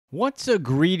What's a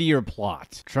greedier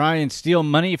plot? Try and steal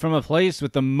money from a place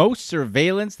with the most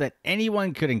surveillance that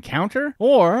anyone could encounter?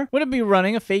 Or would it be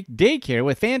running a fake daycare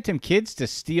with phantom kids to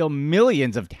steal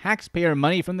millions of taxpayer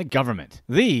money from the government?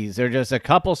 These are just a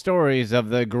couple stories of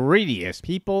the greediest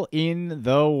people in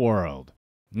the world.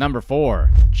 Number 4.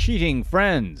 Cheating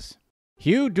friends.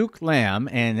 Hugh Duke Lamb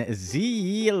and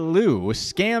Ziyi Liu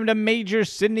scammed a major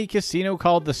Sydney casino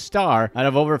called the Star out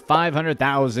of over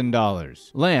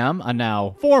 $500,000. Lamb, a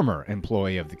now former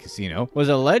employee of the casino, was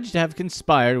alleged to have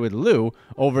conspired with Liu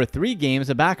over 3 games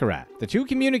of Baccarat. The two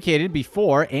communicated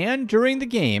before and during the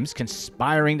games,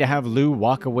 conspiring to have Liu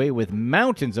walk away with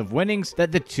mountains of winnings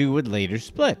that the two would later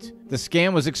split. The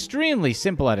scam was extremely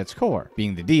simple at its core.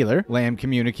 Being the dealer, Lamb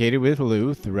communicated with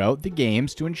Liu throughout the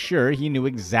games to ensure he knew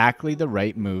exactly the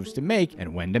right moves to make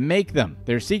and when to make them.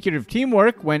 Their secretive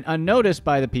teamwork went unnoticed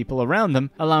by the people around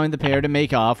them, allowing the pair to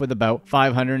make off with about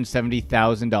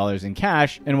 $570,000 in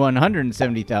cash and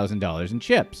 $170,000 in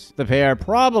chips. The pair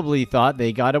probably thought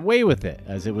they got away with it,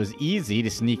 as it was easy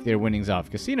to sneak their winnings off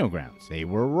casino grounds. They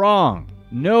were wrong.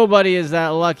 Nobody is that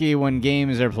lucky when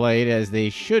games are played as they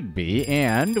should be,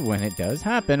 and when it does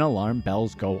happen, alarm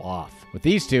bells go off. With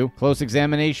these two, close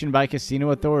examination by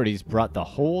casino authorities brought the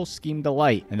whole scheme to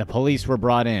light, and the police were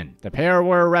brought in. The pair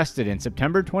were arrested in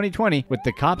September 2020, with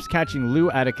the cops catching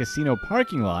Liu at a casino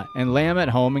parking lot and Lamb at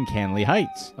home in Canley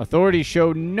Heights. Authorities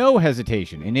showed no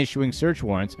hesitation in issuing search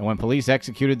warrants, and when police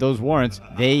executed those warrants,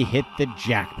 they hit the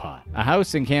jackpot. A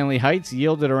house in Canley Heights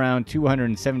yielded around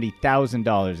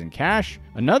 $270,000 in cash,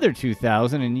 another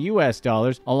 $2,000 in US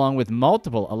dollars, along with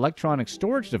multiple electronic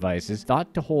storage devices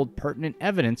thought to hold pertinent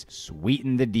evidence,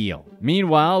 sweetened the deal.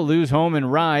 Meanwhile, Liu's home and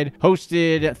ride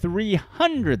hosted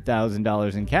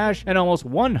 $300,000 in cash and almost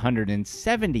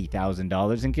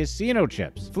 $170,000 in casino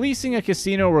chips. Fleecing a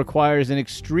casino requires an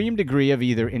extreme degree of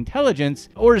either intelligence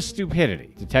or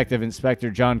stupidity. Detective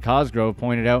Inspector John Cosgrove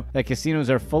pointed out that casinos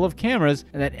are full of cameras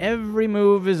and that every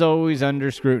move is always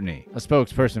under scrutiny. A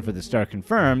spokesperson for the Star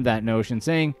confirmed that notion,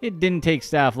 saying it didn't take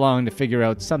staff long to figure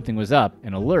out something was up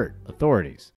and alert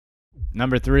authorities.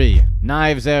 Number 3.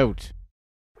 Knives Out.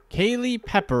 Kaylee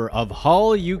Pepper of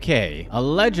Hull, UK,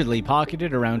 allegedly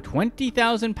pocketed around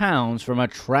 £20,000 from a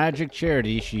tragic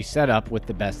charity she set up with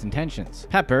the best intentions.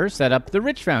 Pepper set up the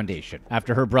Rich Foundation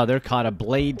after her brother caught a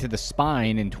blade to the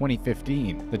spine in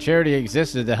 2015. The charity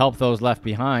existed to help those left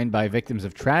behind by victims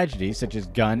of tragedies such as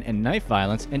gun and knife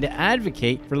violence and to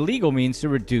advocate for legal means to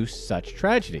reduce such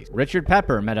tragedies. Richard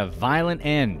Pepper met a violent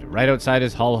end right outside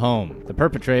his Hull home. The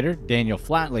perpetrator, Daniel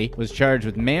Flatley, was charged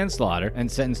with manslaughter and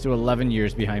sentenced to 11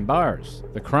 years behind bars.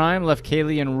 The crime left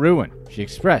Kaylee in ruin. She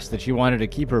expressed that she wanted to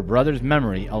keep her brother's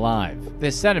memory alive.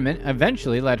 This sentiment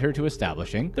eventually led her to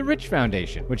establishing the Rich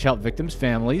Foundation, which helped victims'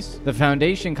 families. The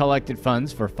foundation collected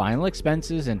funds for final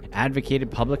expenses and advocated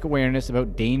public awareness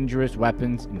about dangerous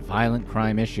weapons and violent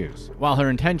crime issues. While her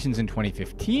intentions in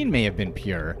 2015 may have been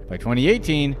pure, by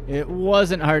 2018, it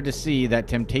wasn't hard to see that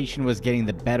temptation was getting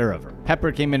the better of her.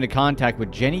 Pepper came into contact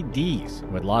with Jenny Dees,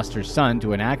 who had lost her son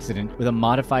to an accident with a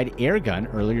modified air gun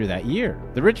earlier that year.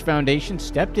 The Rich Foundation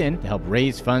stepped in to help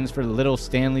raise funds for little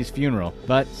Stanley's funeral,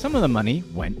 but some of the money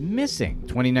went missing. In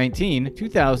 2019,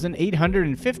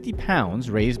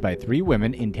 £2,850 raised by 3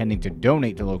 women intending to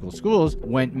donate to local schools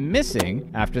went missing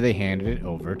after they handed it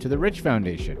over to the Rich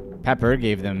Foundation. Pepper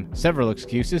gave them several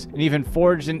excuses and even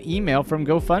forged an email from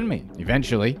GoFundMe.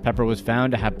 Eventually, Pepper was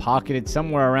found to have pocketed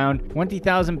somewhere around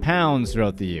 £20,000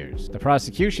 throughout the years. The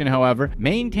prosecution, however,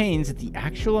 maintains that the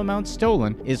actual amount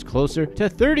stolen is closer to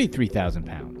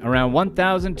 £33,000. Around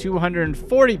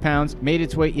 £1,240 made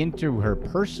its way into her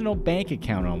personal bank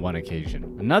account on one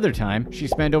occasion. Another time, she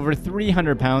spent over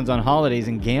 £300 on holidays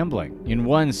and gambling. In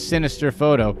one sinister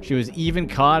photo, she was even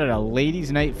caught at a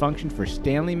ladies' night function for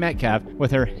Stanley Metcalf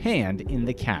with her hand in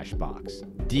the cash box.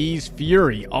 Dee's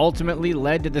fury ultimately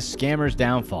led to the scammer's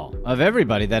downfall. Of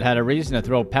everybody that had a reason to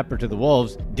throw Pepper to the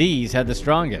wolves, Dee's had the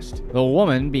strongest. The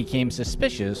woman became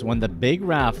suspicious when the big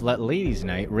raft let ladies'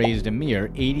 night raised a mere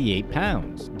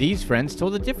 £88. Dee's friends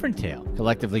told a different tale,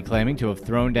 collectively claiming to have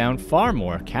thrown down far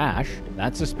more cash.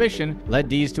 That suspicion led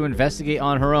Dee's to investigate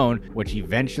on her own, which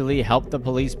eventually helped the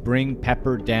police bring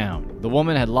Pepper down. The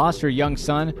woman had lost her young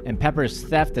son, and Pepper's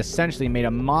theft essentially made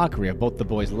a mockery of both the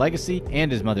boy's legacy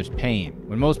and his mother's pain.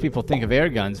 When most people think of air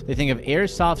guns, they think of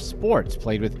airsoft sports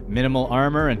played with minimal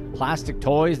armor and plastic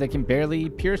toys that can barely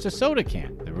pierce a soda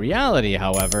can. The reality,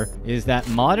 however, is that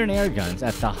modern air guns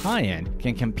at the high end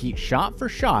can compete shot for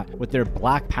shot with their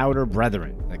black powder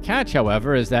brethren. The catch,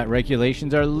 however, is that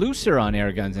regulations are looser on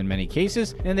air guns in many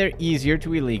cases, and they're easier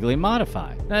to illegally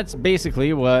modify. That's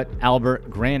basically what Albert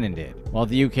Grannon did. While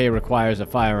the UK requires a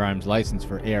firearms license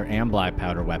for air and black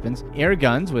powder weapons, air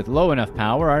guns with low enough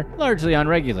power are largely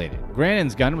unregulated.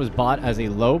 Grannon's gun was bought as a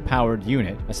low-powered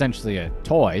unit, essentially a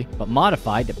toy, but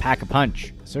modified to pack a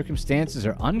punch. The circumstances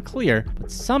are unclear, but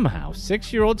somehow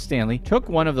 6-year-old Stanley took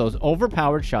one of those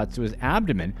overpowered shots to his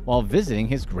abdomen while visiting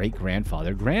his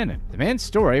great-grandfather Grannon. The man's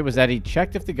story was that he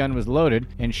checked if the gun was loaded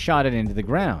and shot it into the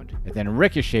ground. It then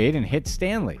ricocheted and hit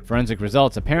Stanley. Forensic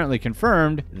results apparently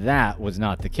confirmed that was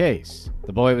not the case.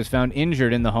 The boy was found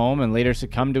injured in the home and later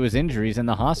succumbed to his injuries in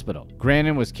the hospital.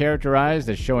 Grannon was characterized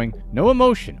as showing no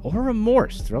emotion or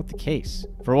remorse throughout the case.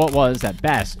 For what was, at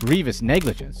best, grievous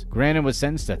negligence, Grannon was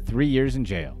sentenced to 3 years in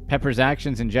jail. Pepper's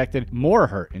actions injected more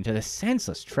hurt into the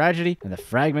senseless tragedy and the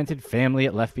fragmented family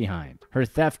it left behind. Her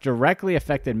theft directly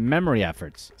affected memory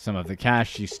efforts. Some of the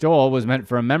cash she stole was meant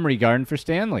for a memory garden for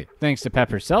Stanley. Thanks to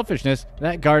Pepper's selfishness,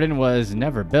 that garden was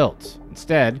never built.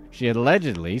 Instead, she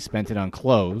allegedly spent it on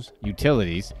clothes,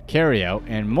 utilities, carryout,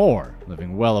 and more,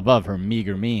 living well above her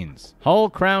meager means. Hull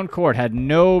Crown Court had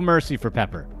no mercy for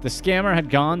Pepper. The scammer had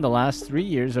gone the last 3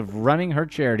 years of running her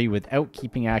charity without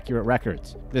keeping accurate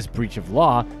records. This breach of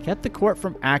law kept the court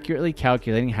from accurately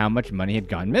calculating how much money had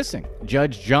gone missing.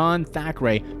 Judge John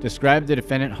Thackeray described the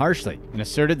defendant harshly and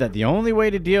asserted that the only way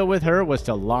to deal with her was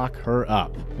to lock her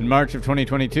up. In March of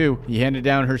 2022, he handed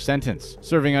down her sentence.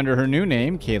 Serving under her new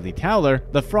name, Kaylee Towler,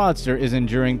 the fraudster is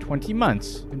enduring 20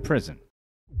 months in prison.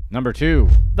 Number 2.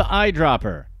 The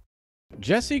Eyedropper.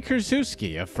 Jesse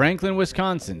Krasuski of Franklin,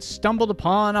 Wisconsin, stumbled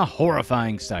upon a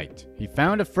horrifying sight. He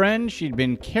found a friend she'd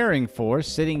been caring for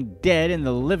sitting dead in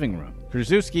the living room.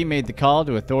 Krasuski made the call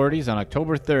to authorities on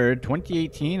October 3rd,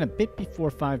 2018, a bit before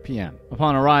 5 p.m.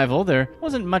 Upon arrival, there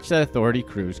wasn't much that authority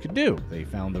crews could do. They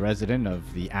found the resident of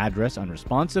the address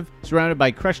unresponsive, surrounded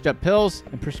by crushed-up pills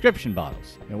and prescription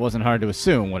bottles. It wasn't hard to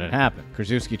assume what had happened.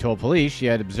 Krasuski told police she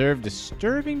had observed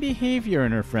disturbing behavior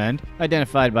in her friend,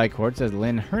 identified by courts as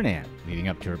Lynn Hernan, leading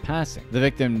up to her passing. The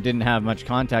victim didn't have much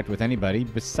contact with anybody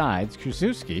besides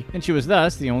Krasuski, and she was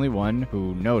thus the only one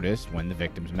who noticed when the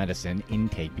victim's medicine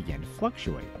intake began to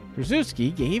fluctuate.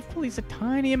 Krasuski gave police a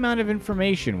tiny amount of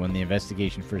information when the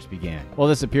investigation first began. While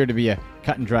this appeared to be a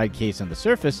cut-and-dried case on the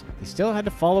surface, they still had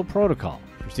to follow protocol.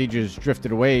 Procedures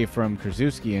drifted away from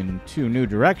Krasuski in 2 new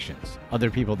directions: other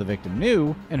people the victim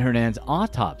knew, and Hernan's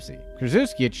autopsy.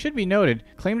 Krasuski, it should be noted,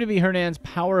 claimed to be Hernan's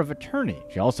power of attorney.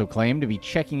 She also claimed to be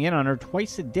checking in on her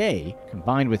twice a day.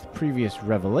 Combined with previous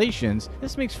revelations,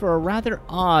 this makes for a rather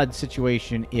odd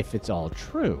situation if it's all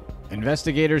true.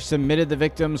 Investigators submitted the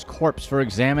victim's corpse for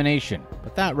examination,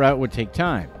 but that route would take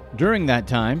time. During that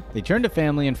time, they turned to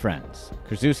family and friends.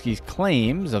 Krasuski's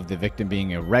claims of the victim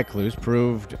being a recluse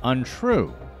proved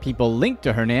untrue. People linked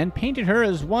to Hernan painted her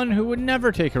as one who would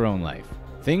never take her own life.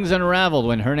 Things unraveled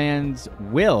when Hernan's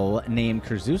will named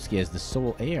Krasuski as the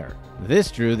sole heir.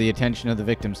 This drew the attention of the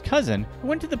victim's cousin, who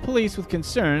went to the police with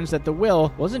concerns that the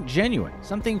will wasn't genuine.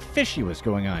 Something fishy was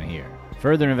going on here.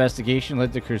 Further investigation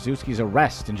led to Krasuski's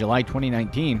arrest in July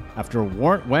 2019 after a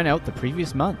warrant went out the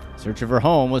previous month. Search of her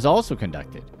home was also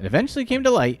conducted. It eventually came to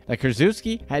light that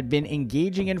Krasuski had been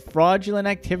engaging in fraudulent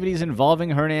activities involving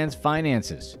Hernan's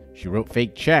finances. She wrote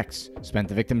fake checks, spent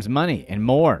the victim's money, and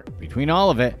more. Between all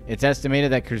of it, it's estimated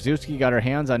that Krasuski got her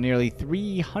hands on nearly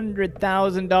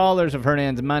 $300,000 of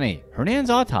Hernan's money. Hernan's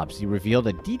autopsy revealed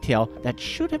a detail that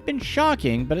should have been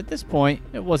shocking, but at this point,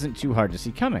 it wasn't too hard to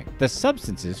see coming. The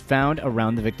substances found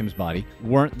around the victim's body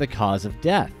weren't the cause of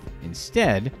death.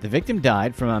 Instead, the victim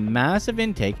died from a massive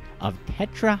intake of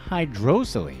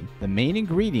tetrahydrosaline, the main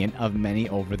ingredient of many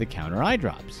over-the-counter eye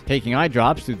drops. Taking eye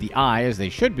drops through the eye as they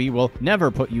should be will never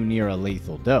put you near a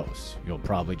lethal dose. You'll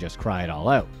probably just cry it all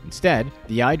out. Instead,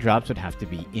 the eye drops would have to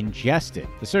be ingested.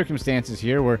 The circumstances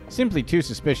here were simply too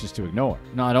suspicious to ignore.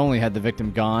 Not only had the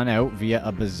victim gone out via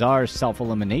a bizarre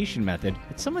self-elimination method,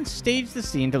 but someone staged the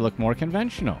scene to look more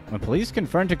conventional. When police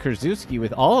confronted Krasuski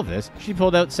with all of this, she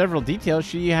pulled out several details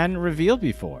she hadn't revealed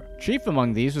before. Chief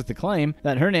among these was the claim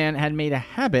that Hernan had made a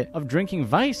habit of drinking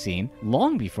Visine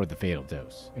long before the fatal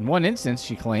dose. In one instance,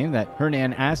 she claimed that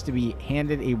Hernan asked to be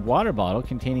handed a water bottle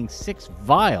containing 6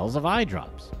 vials of eye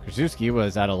drops. Krasuski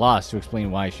was at a loss to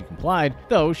explain why she complied,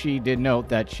 though she did note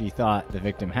that she thought the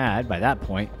victim had, by that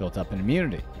point, built up an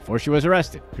immunity. Before she was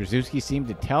arrested, Krasuski seemed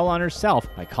to tell on herself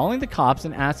by calling the cops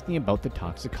and asking about the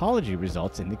toxicology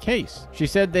results in the case. She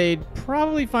said they'd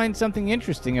probably find something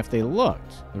interesting if they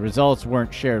looked. The results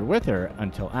weren't shared with her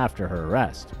until after her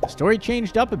arrest. The story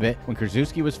changed up a bit when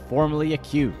Krasuski was formally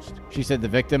accused. She said the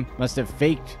victim must have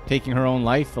faked taking her own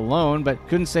life alone, but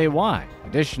couldn't say why.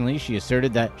 Additionally, she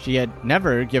asserted that she had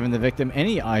never given the victim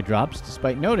any eye drops,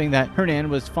 despite noting that Hernan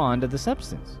was fond of the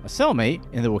substance. A cellmate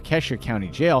in the Waukesha County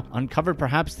Jail uncovered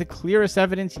perhaps the clearest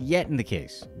evidence yet in the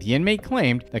case. The inmate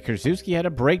claimed that Krasuski had a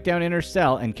breakdown in her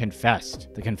cell and confessed.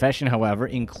 The confession, however,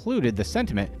 included the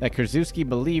sentiment that Krasuski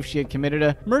believed she had committed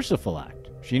a merciful act.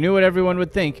 She knew what everyone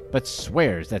would think, but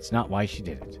swears that's not why she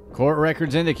did it. Court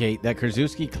records indicate that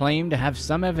Krasuski claimed to have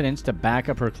some evidence to back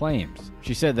up her claims.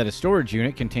 She said that a storage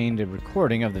unit contained a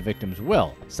recording of the victim's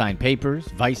will, signed papers,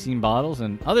 Vicine bottles,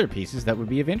 and other pieces that would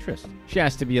be of interest. She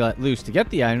asked to be let loose to get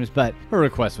the items, but her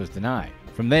request was denied.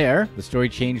 From there, the story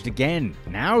changed again.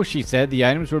 Now she said the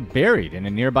items were buried in a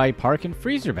nearby park in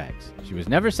freezer bags. She was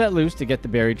never set loose to get the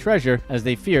buried treasure, as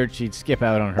they feared she'd skip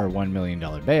out on her $1 million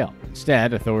bail.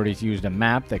 Instead, authorities used a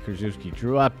map that Krasuski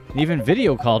drew up and even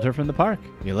video called her from the park.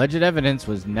 The alleged evidence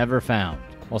was never found.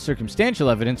 While circumstantial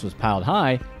evidence was piled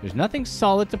high, there's nothing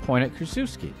solid to point at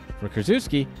Krasuski. For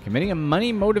Krasuski, committing a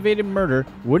money-motivated murder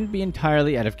wouldn't be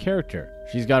entirely out of character.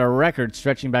 She's got a record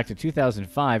stretching back to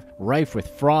 2005, rife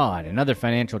with fraud and other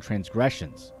financial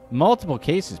transgressions. Multiple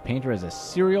cases paint her as a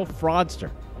serial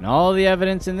fraudster, and all the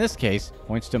evidence in this case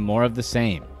points to more of the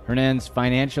same. Hernan's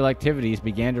financial activities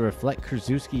began to reflect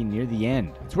Krasuski near the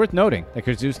end. It's worth noting that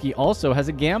Krasuski also has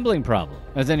a gambling problem.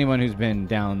 As anyone who's been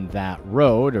down that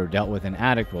road or dealt with an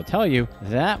addict will tell you,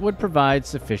 that would provide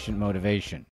sufficient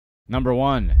motivation. Number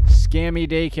 1. Scammy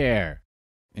daycare.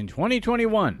 In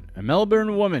 2021, a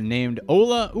Melbourne woman named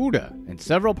Ola Uda and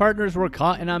several partners were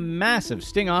caught in a massive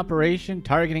sting operation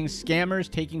targeting scammers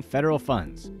taking federal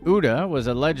funds. Uda was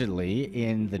allegedly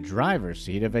in the driver's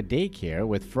seat of a daycare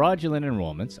with fraudulent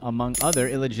enrollments, among other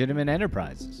illegitimate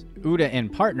enterprises. Uda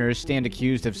and partners stand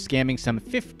accused of scamming some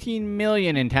 $15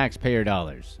 million in taxpayer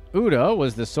dollars. Uda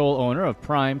was the sole owner of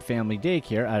Prime Family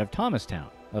Daycare out of Thomastown.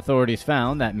 Authorities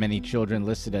found that many children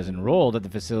listed as enrolled at the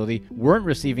facility weren't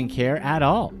receiving care at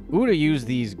all. Uda used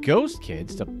these ghost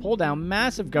kids to pull down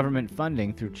massive government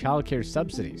funding through childcare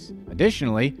subsidies.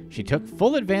 Additionally, she took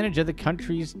full advantage of the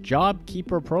country's Job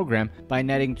Keeper program by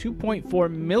netting $2.4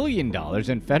 million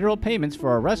in federal payments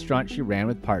for a restaurant she ran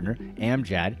with partner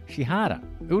Amjad Shihada.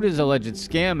 Uda's alleged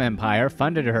scam empire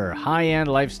funded her high-end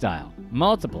lifestyle.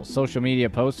 Multiple social media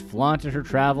posts flaunted her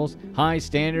travels, high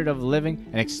standard of living,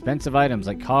 and expensive items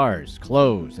like cars,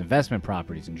 clothes, investment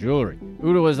properties, and jewelry.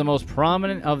 Uda was the most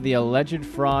prominent of the alleged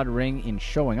fraud ring in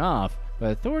showing off,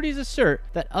 but authorities assert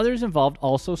that others involved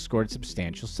also scored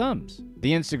substantial sums.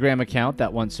 The Instagram account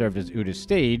that once served as Uda's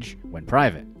stage went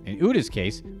private. In Uda's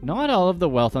case, not all of the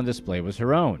wealth on display was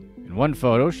her own. In one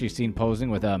photo, she's seen posing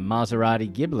with a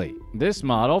Maserati Ghibli. This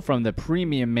model from the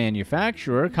premium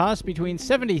manufacturer cost between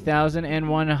 $70,000 and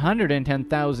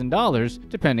 $110,000,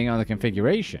 depending on the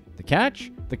configuration. The catch?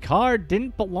 The car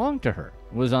didn't belong to her.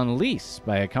 It was on lease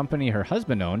by a company her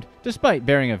husband owned, despite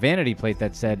bearing a vanity plate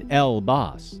that said L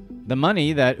Boss. The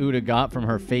money that Uda got from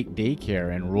her fake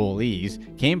daycare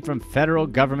enrollees came from federal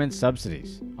government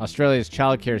subsidies. Australia's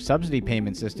childcare subsidy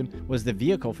payment system was the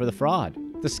vehicle for the fraud.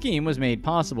 The scheme was made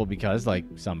possible because, like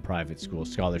some private school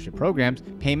scholarship programs,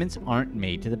 payments aren't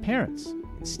made to the parents.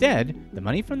 Instead, the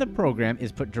money from the program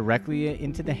is put directly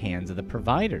into the hands of the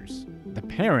providers. The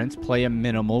parents play a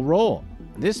minimal role.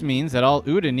 This means that all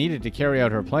Uda needed to carry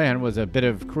out her plan was a bit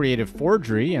of creative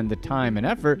forgery and the time and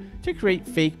effort to create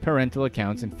fake parental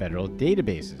accounts in federal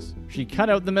databases. She cut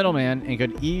out the middleman and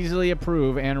could easily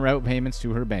approve and route payments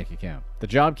to her bank account. The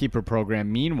Job Keeper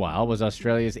program, meanwhile, was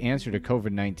Australia's answer to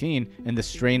COVID-19 and the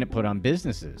strain it put on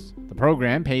businesses. The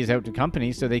program pays out to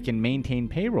companies so they can maintain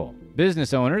payroll.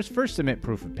 Business owners first submit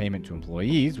proof of payment to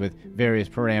employees with various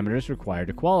parameters required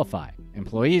to qualify.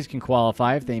 Employees can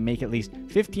qualify if they make at least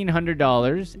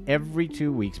 $1,500 every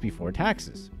 2 weeks before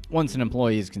taxes. Once an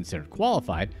employee is considered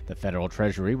qualified, the federal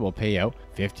treasury will pay out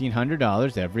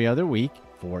 $1,500 every other week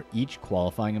for each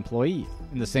qualifying employee.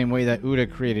 In the same way that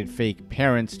Uda created fake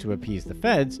parents to appease the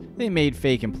feds, they made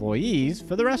fake employees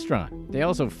for the restaurant. They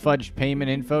also fudged payment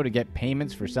info to get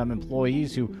payments for some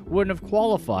employees who wouldn't have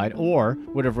qualified or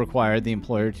would have required the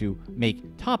employer to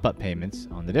make top-up payments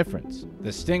on the difference.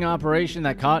 The sting operation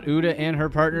that caught Uda and her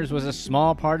partners was a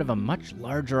small part of a much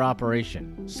larger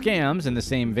operation. Scams in the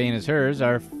same vein as hers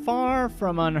are far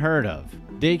from unheard of.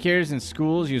 Daycares and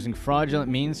schools using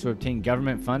fraudulent means to obtain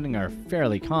government funding are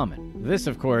fairly common. This,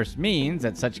 of course, means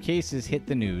that such cases hit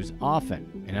the news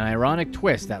often. In an ironic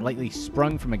twist that likely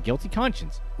sprung from a guilty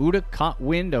conscience, Uda caught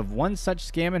wind of one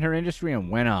such scam in her industry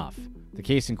and went off. The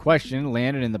case in question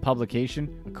landed in the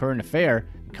publication A Current Affair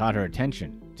and caught her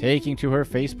attention. Taking to her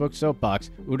Facebook soapbox,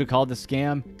 Uda called the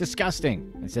scam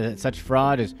disgusting and said that such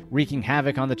fraud is wreaking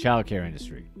havoc on the childcare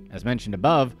industry. As mentioned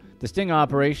above, The sting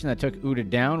operation that took Uda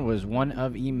down was one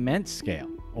of immense scale.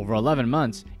 Over 11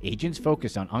 months, agents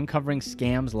focused on uncovering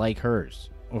scams like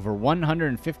hers. Over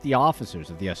 150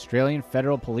 officers of the Australian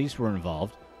Federal Police were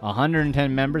involved.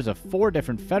 110 members of 4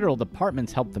 different federal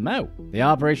departments helped them out. The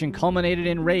operation culminated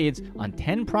in raids on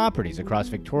 10 properties across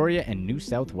Victoria and New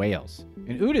South Wales.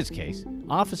 In Uda's case,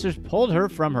 officers pulled her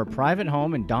from her private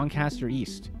home in Doncaster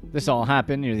East. This all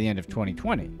happened near the end of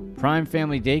 2020. Prime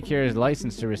Family Daycare's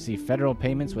license to receive federal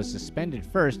payments was suspended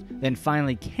first, then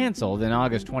finally canceled in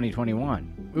August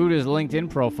 2021. Uda's LinkedIn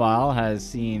profile has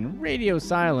seen radio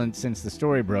silence since the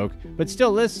story broke, but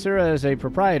still lists her as a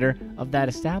proprietor of that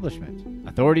establishment.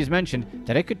 Authorities mentioned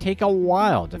that it could take a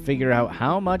while to figure out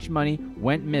how much money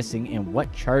went missing and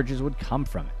what charges would come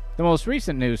from it. The most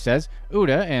recent news says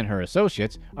Uda and her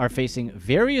associates are facing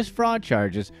various fraud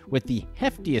charges, with the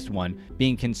heftiest one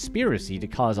being conspiracy to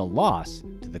cause a loss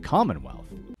to the Commonwealth.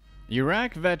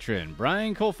 Iraq veteran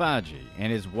Brian Kolfaji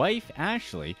and his wife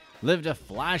Ashley lived a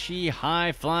flashy,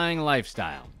 high-flying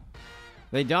lifestyle.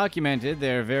 They documented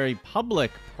their very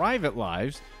public, private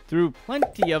lives through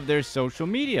plenty of their social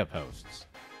media posts.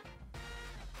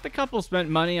 The couple spent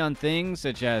money on things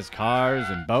such as cars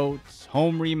and boats,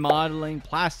 home remodeling,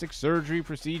 plastic surgery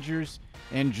procedures,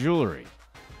 and jewelry.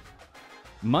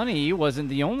 Money wasn't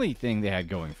the only thing they had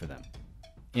going for them.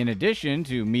 In addition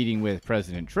to meeting with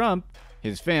President Trump,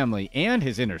 his family, and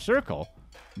his inner circle,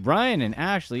 Brian and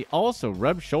Ashley also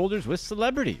rubbed shoulders with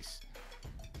celebrities.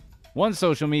 One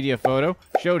social media photo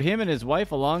showed him and his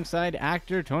wife alongside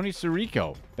actor Tony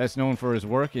Sirico, best known for his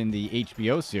work in the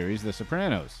HBO series The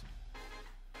Sopranos.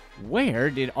 Where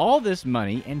did all this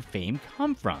money and fame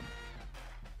come from?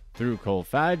 Through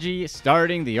Kolfaji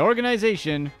starting the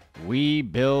organization We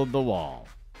Build the Wall.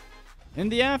 In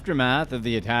the aftermath of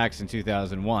the attacks in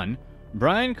 2001,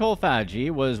 Brian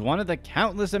Kolfaji was one of the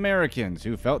countless Americans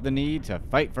who felt the need to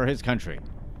fight for his country.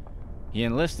 He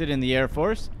enlisted in the Air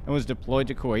Force and was deployed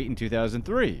to Kuwait in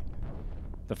 2003.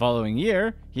 The following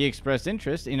year, he expressed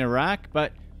interest in Iraq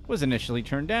but was initially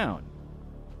turned down.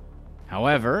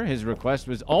 However, his request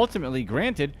was ultimately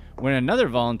granted when another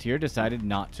volunteer decided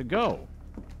not to go.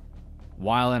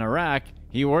 While in Iraq,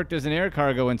 he worked as an air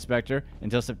cargo inspector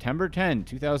until September 10,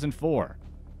 2004.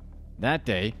 That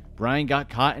day, Brian got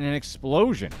caught in an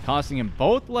explosion, costing him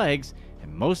both legs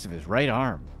and most of his right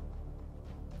arm.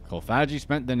 Kolfaji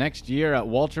spent the next year at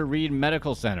Walter Reed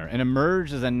Medical Center and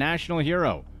emerged as a national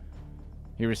hero.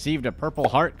 He received a Purple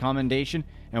Heart commendation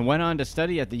and went on to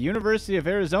study at the University of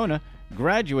Arizona,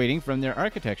 graduating from their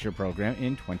architecture program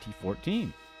in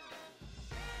 2014.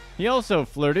 He also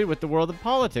flirted with the world of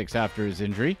politics after his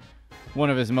injury. One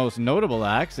of his most notable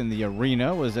acts in the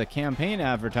arena was a campaign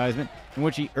advertisement in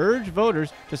which he urged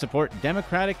voters to support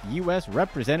Democratic U.S.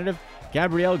 Representative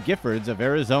Gabrielle Giffords of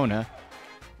Arizona.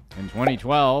 In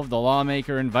 2012, the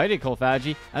lawmaker invited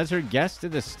Kolfaji as her guest to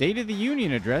the State of the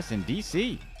Union address in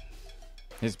D.C.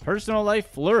 His personal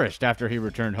life flourished after he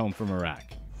returned home from Iraq.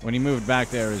 When he moved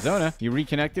back to Arizona, he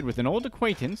reconnected with an old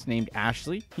acquaintance named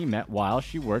Ashley he met while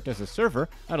she worked as a server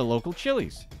at a local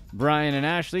Chili's. Brian and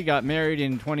Ashley got married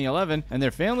in 2011, and their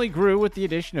family grew with the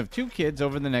addition of 2 kids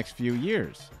over the next few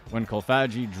years. When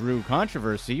Kolfaji drew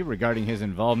controversy regarding his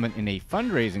involvement in a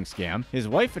fundraising scam, his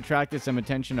wife attracted some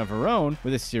attention of her own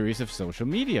with a series of social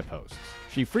media posts.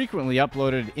 She frequently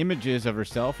uploaded images of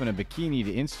herself in a bikini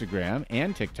to Instagram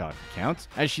and TikTok accounts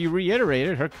as she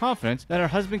reiterated her confidence that her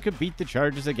husband could beat the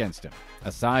charges against him.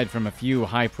 Aside from a few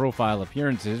high-profile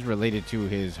appearances related to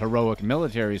his heroic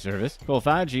military service,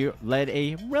 Kolfaji led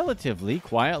a relatively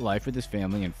quiet life with his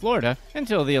family in Florida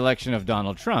until the election of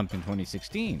Donald Trump in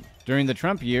 2016. During the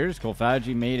Trump years,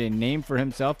 Kolfaji made a name for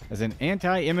himself as an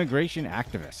anti-immigration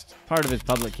activist. Part of his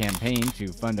public campaign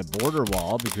to fund a border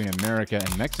wall between America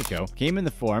and Mexico came in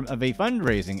the form of a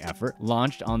fundraising effort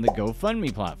launched on the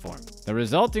GoFundMe platform. The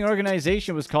resulting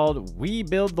organization was called We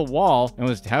Build the Wall and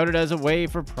was touted as a way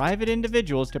for private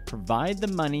individuals to provide the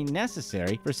money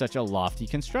necessary for such a lofty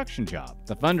construction job.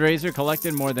 The fundraiser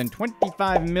collected more than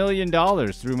 $25 million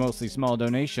through mostly small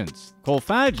donations.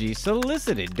 Kolfaji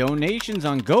solicited donations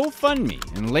on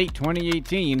GoFundMe in late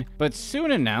 2018, but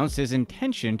soon announced his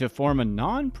intention to form a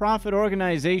non-profit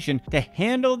organization to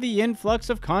handle the influx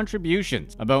of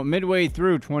contributions. About midway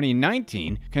through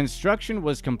 2019, construction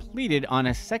was completed on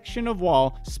a section of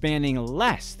wall spanning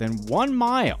less than 1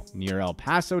 mile near El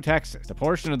Paso, Texas. The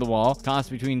portion of the wall cost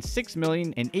between $6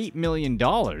 million and $8 million,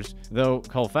 though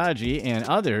Kolfaji and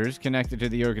others connected to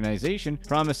the organization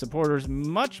promised supporters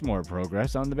much more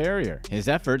progress on the barrier. His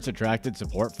efforts attracted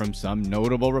support from some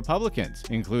notable Republicans,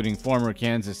 including former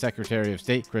Kansas Secretary of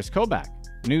State Chris Kobach.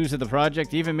 News of the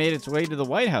project even made its way to the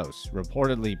White House,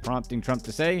 reportedly prompting Trump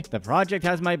to say, "The project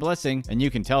has my blessing, and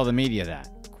you can tell the media that."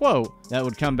 Quote, that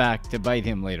would come back to bite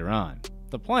him later on.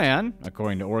 The plan,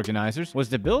 according to organizers, was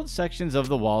to build sections of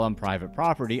the wall on private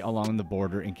property along the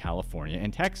border in California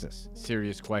and Texas.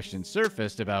 Serious questions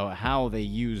surfaced about how they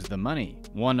used the money.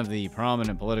 One of the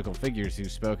prominent political figures who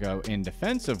spoke out in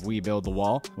defense of We Build the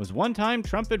Wall was one-time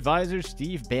Trump advisor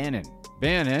Steve Bannon.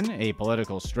 Bannon, a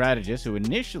political strategist who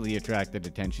initially attracted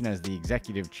attention as the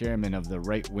executive chairman of the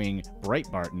right-wing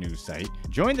Breitbart news site,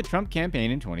 joined the Trump campaign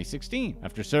in 2016.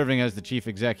 After serving as the chief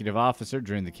executive officer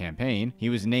during the campaign, he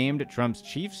was named Trump's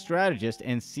chief strategist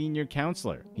and senior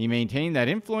counselor. He maintained that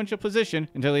influential position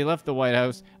until he left the White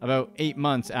House about 8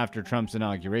 months after Trump's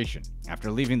inauguration.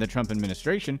 After leaving the Trump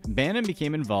administration, Bannon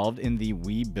became involved in the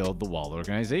We Build the Wall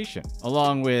organization.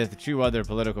 Along with 2 other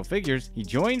political figures, he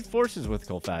joined forces with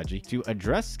Kolfage to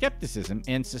address skepticism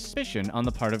and suspicion on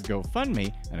the part of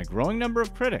GoFundMe and a growing number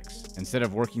of critics. Instead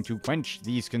of working to quench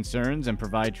these concerns and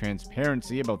provide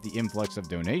transparency about the influx of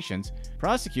donations,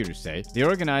 prosecutors say the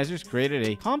organizers created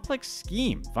a complex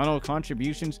scheme, funneled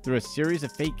contributions through a series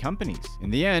of fake companies. In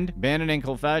the end, Bannon and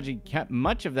Kolfage kept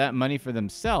much of that money for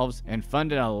themselves and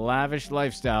funded a lavish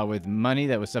lifestyle with money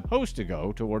that was supposed to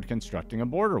go toward constructing a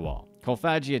border wall.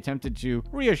 Kolfage attempted to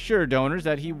reassure donors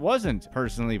that he wasn't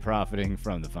personally profiting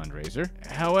from the fundraiser.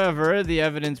 However, the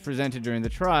evidence presented during the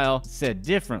trial said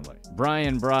differently.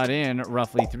 Brian brought in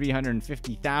roughly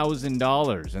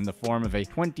 $350,000 in the form of a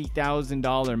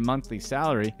 $20,000 monthly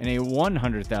salary and a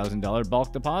 $100,000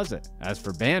 bulk deposit. As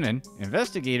for Bannon,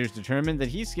 investigators determined that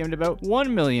he skimmed about $1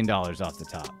 million off the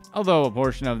top. Although a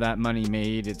portion of that money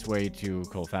made its way to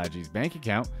Kolfage's bank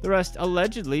account, the rest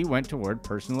allegedly went toward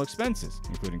personal expenses,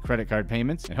 including credit card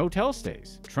payments and hotel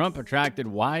stays. Trump attracted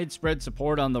widespread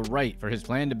support on the right for his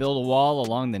plan to build a wall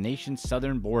along the nation's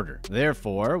southern border.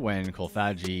 Therefore, when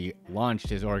Kolfage launched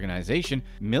his organization,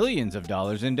 millions of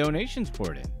dollars in donations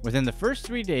poured in. Within the first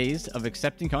 3 days of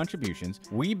accepting contributions,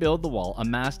 We Build the Wall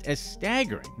amassed a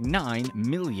staggering $9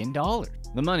 million.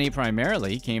 The money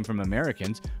primarily came from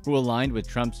Americans who aligned with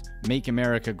Trump's Make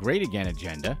America Great Again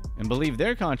agenda and believed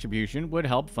their contribution would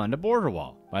help fund a border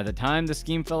wall. By the time the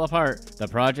scheme fell apart, the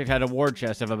project had a war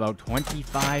chest of about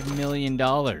 $25 million.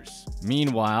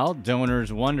 Meanwhile,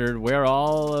 donors wondered where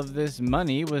all of this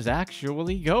money was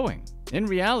actually going. In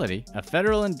reality, a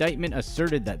federal indictment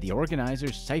asserted that the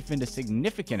organizers siphoned a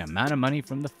significant amount of money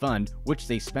from the fund, which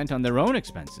they spent on their own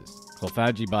expenses.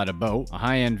 Kolfage bought a boat, a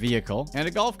high-end vehicle, and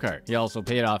a golf cart. He also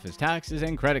paid off his taxes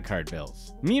and credit card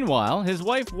bills. Meanwhile, his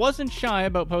wife wasn't shy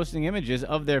about posting images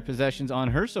of their possessions on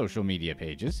her social media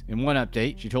pages. In one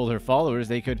update, she told her followers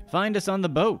they could find us on the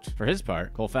boat. For his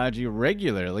part, Kolfage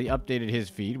regularly updated his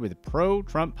feed with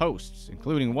pro-Trump posts,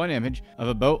 including one image of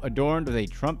a boat adorned with a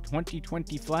Trump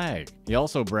 2020 flag. He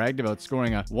also bragged about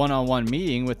scoring a one-on-one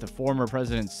meeting with the former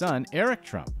president's son, Eric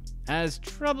Trump. As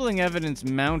troubling evidence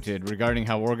mounted regarding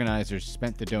how organizers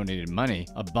spent the donated money,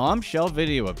 a bombshell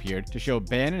video appeared to show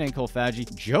Bannon and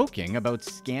Kolfage joking about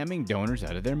scamming donors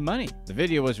out of their money. The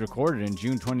video was recorded in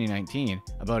June 2019,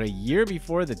 about a year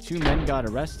before the 2 men got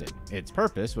arrested. Its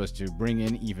purpose was to bring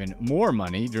in even more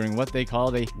money during what they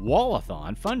called a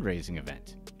Wallathon fundraising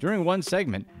event. During one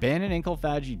segment, Bannon and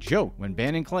Kolfage joke when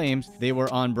Bannon claims they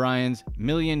were on Brian's $1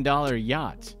 million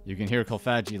yacht. You can hear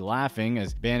Kolfage laughing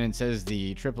as Bannon says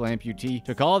the triple amputee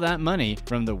took all that money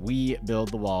from the We Build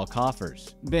the Wall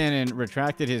coffers. Bannon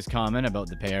retracted his comment about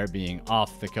the pair being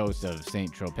off the coast of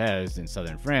Saint-Tropez in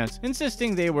southern France,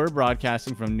 insisting they were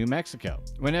broadcasting from New Mexico.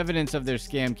 When evidence of their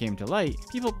scam came to light,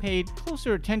 people paid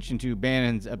closer attention to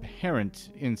Bannon's apparent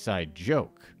inside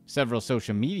joke. Several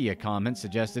social media comments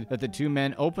suggested that the 2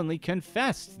 men openly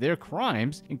confessed their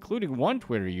crimes, including one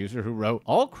Twitter user who wrote,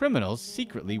 "All criminals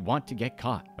secretly want to get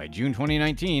caught." By June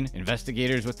 2019,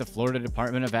 investigators with the Florida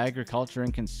Department of Agriculture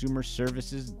and Consumer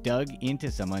Services dug into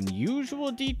some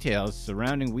unusual details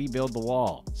surrounding We Build the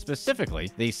Wall. Specifically,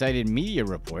 they cited media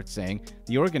reports saying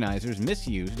the organizers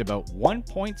misused about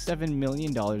 $1.7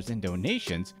 million in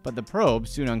donations, but the probe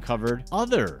soon uncovered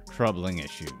other troubling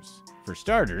issues. For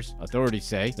starters, authorities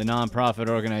say the nonprofit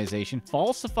organization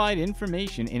falsified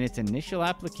information in its initial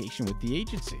application with the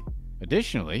agency.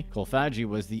 Additionally, Kolfage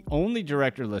was the only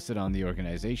director listed on the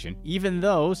organization, even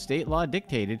though state law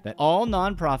dictated that all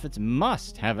nonprofits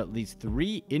must have at least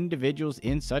 3 individuals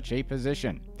in such a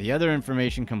position. The other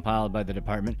information compiled by the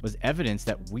department was evidence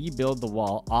that We Build the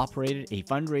Wall operated a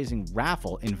fundraising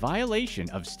raffle in violation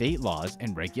of state laws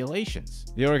and regulations.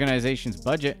 The organization's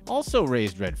budget also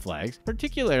raised red flags,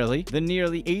 particularly the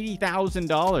nearly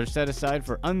 $80,000 set aside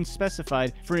for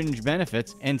unspecified fringe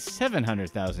benefits and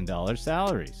 $700,000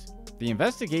 salaries. The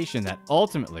investigation that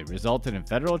ultimately resulted in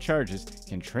federal charges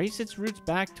can trace its roots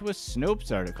back to a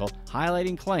Snopes article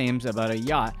highlighting claims about a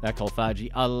yacht that Kolfage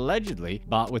allegedly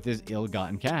bought with his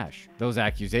ill-gotten cash. Those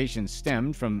accusations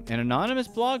stemmed from an anonymous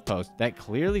blog post that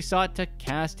clearly sought to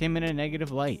cast him in a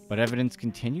negative light, but evidence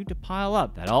continued to pile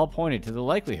up that all pointed to the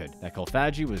likelihood that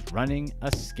Kolfage was running a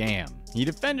scam. He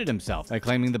defended himself by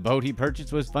claiming the boat he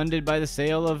purchased was funded by the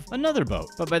sale of another boat,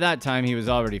 but by that time he was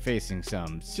already facing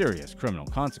some serious criminal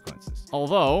consequences.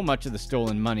 Although much of the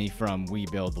stolen money from We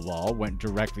Build the Wall went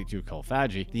directly to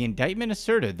Kolfage, the indictment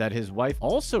asserted that his wife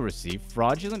also received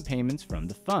fraudulent payments from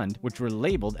the fund, which were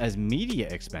labeled as media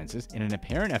expenses in an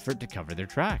apparent effort to cover their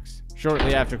tracks.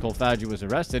 Shortly after Kolfage was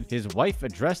arrested, his wife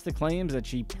addressed the claims that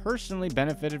she personally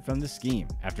benefited from the scheme.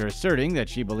 After asserting that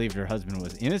she believed her husband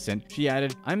was innocent, she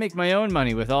added, "I make my own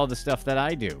money with all the stuff that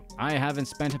I do. I haven't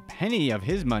spent a penny of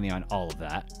his money on all of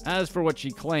that." As for what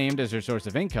she claimed as her source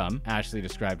of income, Ashley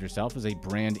described herself as a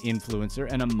brand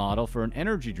influencer and a model for an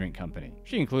energy drink company.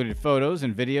 She included photos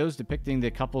and videos depicting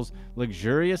the couple's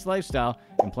luxurious lifestyle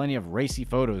and plenty of racy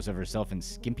photos of herself in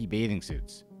skimpy bathing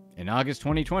suits. In August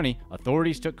 2020,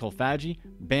 authorities took Kolfage,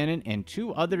 Bannon, and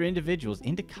 2 other individuals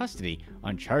into custody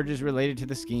on charges related to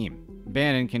the scheme.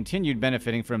 Bannon continued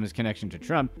benefiting from his connection to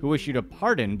Trump, who issued a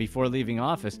pardon before leaving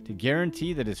office to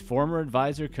guarantee that his former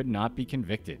advisor could not be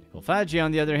convicted. Kolfage,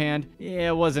 on the other hand,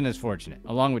 wasn't as fortunate.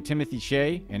 Along with Timothy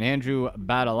Shea and Andrew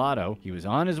Battalato, he was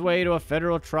on his way to a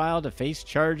federal trial to face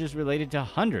charges related to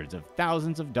hundreds of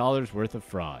thousands of dollars worth of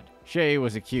fraud. Shea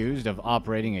was accused of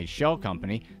operating a shell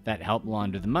company that helped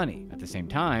launder the money. At the same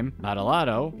time,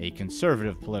 Battalato, a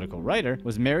conservative political writer,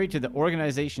 was married to the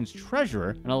organization's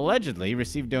treasurer and allegedly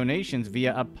received donations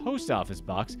via a post office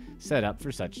box set up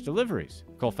for such deliveries.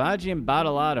 Kolfage and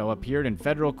Battalato appeared in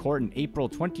federal court in April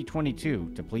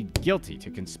 2022 to plead guilty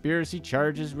to conspiracy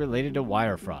charges related to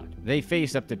wire fraud. They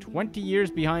face up to 20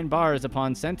 years behind bars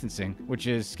upon sentencing, which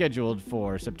is scheduled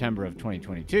for September of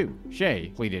 2022.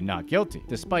 Shea pleaded not guilty.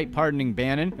 Despite pardoning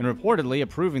Bannon and reportedly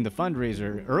approving the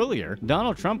fundraiser earlier,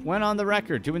 Donald Trump went on the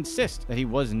record to insist that he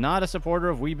was not a supporter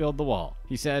of We Build the Wall.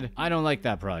 He said, "I don't like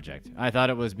that project. I thought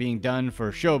it was being done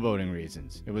for showboating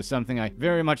reasons. It was something I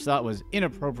very much thought was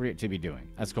inappropriate to be doing."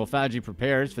 As Kolfage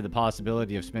prepares for the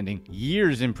possibility of spending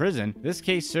years in prison, this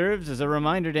case serves as a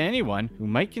reminder to anyone who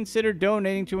might consider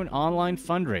donating to an online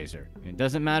fundraiser. It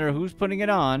doesn't matter who's putting it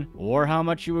on or how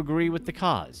much you agree with the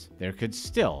cause. There could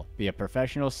still be a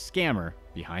professional scammer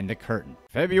behind the curtain.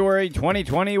 February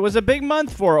 2020 was a big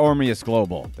month for Ormius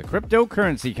Global. The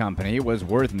cryptocurrency company was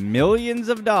worth millions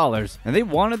of dollars, and they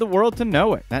wanted the world to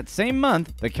know it. That same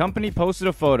month, the company posted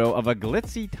a photo of a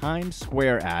glitzy Times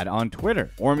Square ad on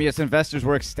Twitter. Ormius investors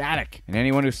were ecstatic, and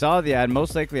anyone who saw the ad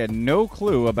most likely had no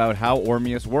clue about how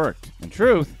Ormius worked. In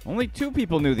truth, only 2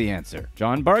 people knew the answer: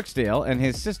 John Barksdale and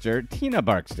his sister, Tina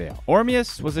Barksdale.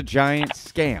 Ormius was a giant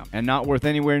scam, and not worth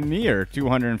anywhere near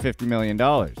 $250 million.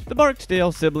 The Barksdale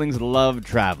siblings love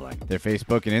traveling. Their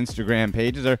Facebook and Instagram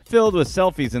pages are filled with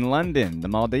selfies in London, the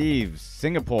Maldives,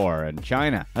 Singapore, and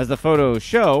China. As the photos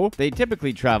show, they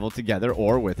typically travel together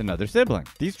or with another sibling.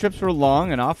 These trips were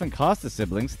long and often cost the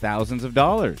siblings thousands of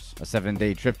dollars. A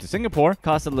 7-day trip to Singapore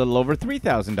cost a little over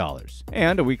 $3,000,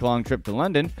 and a week-long trip to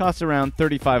London costs around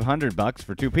 $3,500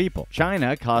 for 2 people.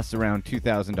 China costs around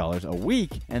 $2,000 a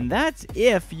week, and that's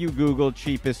if you Google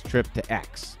cheapest trip to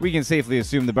X. We can safely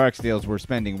assume the Barksdales were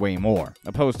spending way more.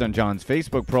 A post on John's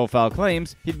Facebook profile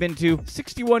claims he'd been to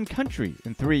 61 countries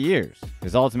in 3 years.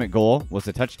 His ultimate goal was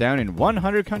to touch down in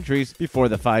 100 countries before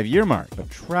the 5-year mark, but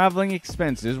traveling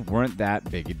expenses weren't that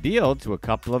big a deal to a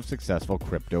couple of successful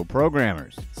crypto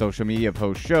programmers. Social media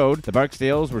posts showed the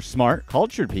Barksdales were smart,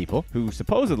 cultured people who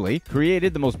supposedly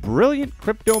created the most brilliant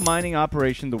crypto mining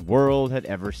operation the world had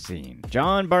ever seen.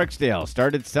 John Barksdale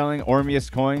started selling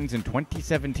Ormius coins in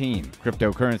 2017.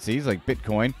 Cryptocurrencies like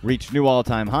Bitcoin reached new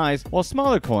all-time highs, while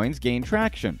smaller coins gained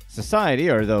traction. Society,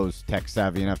 or those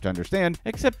tech-savvy enough to understand,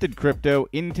 accepted crypto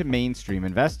into mainstream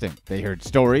investing. They heard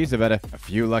stories about a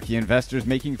few lucky investors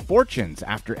making fortunes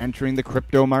after entering the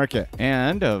crypto market.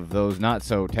 And of those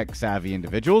not-so-tech-savvy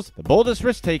individuals, the boldest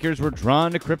risk-takers were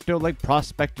drawn to crypto like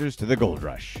prospectors to the gold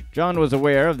rush. John was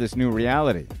aware of this new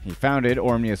reality. He founded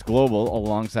Ormius Global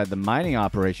alongside the mining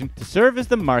operation to serve as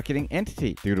the marketing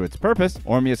entity. Due to its purpose,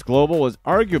 Ormius Global was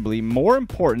arguably more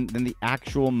important than the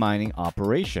actual mining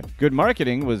operation. Good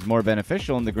marketing was more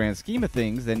beneficial in the grand scheme of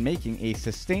things than making a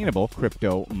sustainable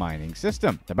crypto mining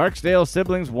system. The Barksdale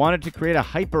siblings wanted to create a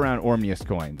hype around Ormius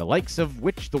coin, the likes of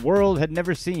which the world had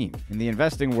never seen. In the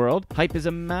investing world, hype is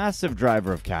a massive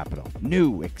driver of capital.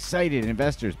 New, excited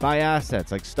investors buy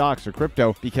assets like stocks or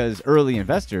crypto because early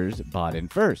investors investors bought in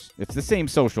first. It's the same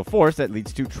social force that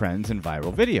leads to trends and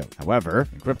viral videos. However,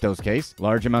 in crypto's case,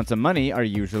 large amounts of money are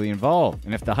usually involved,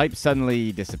 and if the hype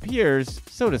suddenly disappears,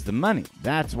 so does the money.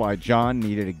 That's why John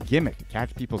needed a gimmick to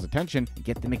catch people's attention and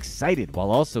get them excited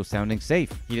while also sounding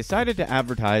safe. He decided to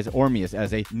advertise Ormeus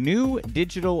as a new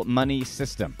digital money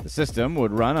system. The system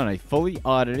would run on a fully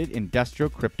audited industrial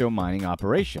crypto mining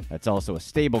operation. That's also a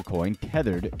stablecoin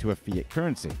tethered to a fiat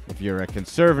currency. If you're a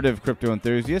conservative crypto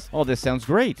enthusiast, all this sounds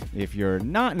great. If you're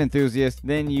not an enthusiast,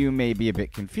 then you may be a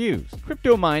bit confused.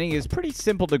 Crypto mining is pretty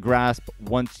simple to grasp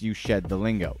once you shed the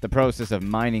lingo. The process of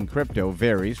mining crypto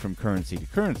varies from currency to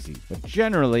currency, but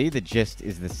generally the gist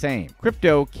is the same.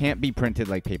 Crypto can't be printed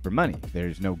like paper money.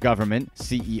 There's no government,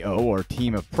 CEO, or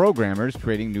team of programmers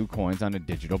creating new coins on a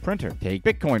digital printer. Take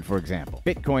Bitcoin, for example.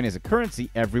 Bitcoin is a currency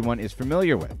everyone is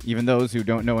familiar with, even those who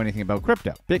don't know anything about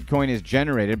crypto. Bitcoin is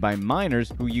generated by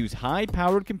miners who use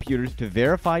high-powered computers to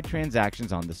verify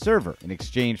transactions on the server. In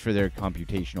exchange for their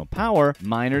computational power,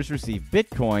 miners receive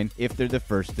Bitcoin if they're the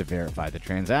first to verify the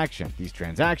transaction. These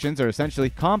transactions are essentially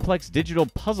complex digital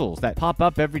puzzles that pop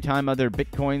up every time other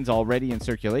Bitcoins already in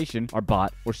circulation are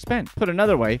bought or spent. Put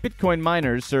another way, Bitcoin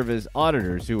miners serve as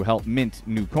auditors who help mint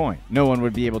new coin. No one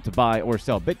would be able to buy or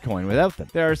sell Bitcoin without them.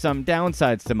 There are some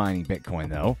downsides to mining Bitcoin,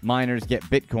 though. Miners get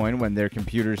Bitcoin when their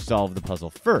computers solve the puzzle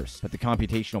first, but the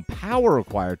computational power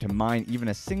required to mine even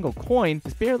a single coin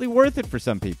is barely worth it for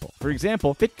some people. For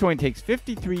example, Bitcoin takes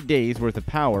 53 days worth of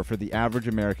power for the average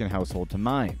American household to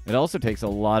mine. It also takes a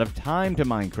lot of time to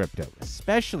mine crypto,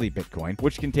 especially Bitcoin,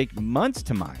 which can take months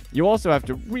to mine. You also have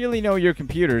to really know your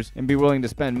computers and be willing to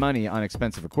spend money on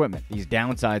expensive equipment. These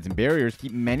downsides and barriers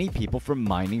keep many people from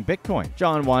mining Bitcoin.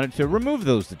 John wanted to remove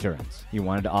those deterrents. He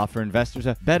wanted to offer investors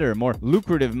a better, more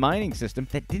lucrative mining system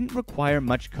that didn't require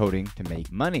much coding to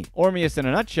make money. Ormeus, in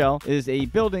a nutshell, is a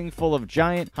building full of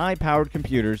giant, high-powered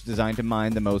computers designed to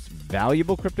mine the most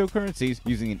valuable cryptocurrencies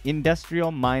using an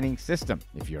industrial mining system.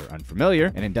 If you're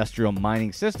unfamiliar, an industrial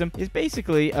mining system is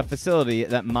basically a facility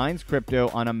that mines crypto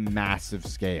on a massive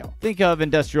scale. Think of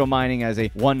industrial mining as a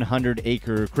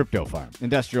 100-acre crypto farm.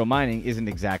 Industrial mining isn't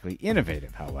exactly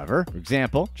innovative, however. For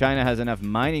example, China has enough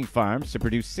mining farms to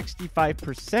produce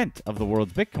 65% of the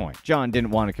world's Bitcoin. John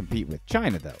didn't want to compete with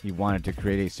China, though. He wanted to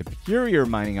create a superior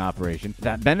mining operation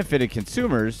that benefited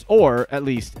consumers, or at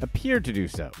least appeared to do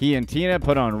so. He and Tina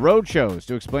put on roadshows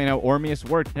to explain how Ormeus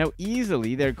worked and how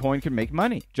easily their coin could make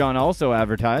money. John also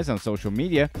advertised on social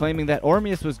media, claiming that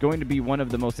Ormeus was going to be one of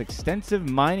the most extensive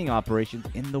mining operations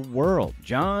in the world.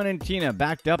 John and Tina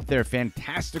backed up their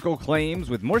fantastical claims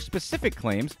with more specific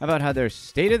claims about how their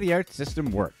state-of-the-art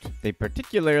system worked. They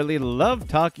particularly loved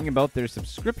talking about their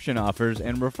subscription offers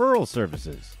and referral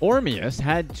services. Ormeus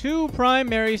had two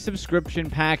primary subscription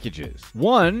packages,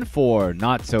 one for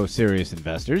not-so-serious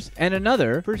investors and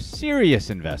another for serious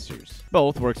investors.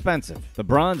 Both were expensive. The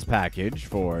bronze package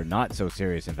for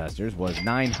not-so-serious investors was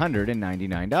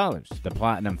 $999. The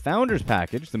Platinum Founders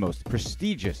package, the most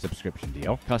prestigious subscription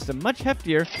deal, cost a much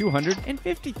heftier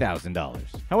 $250,000.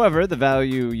 However, the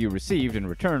value you received in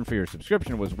return for your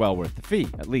subscription was well worth the fee,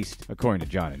 at least according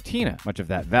to John and Tina. Much of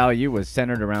that value was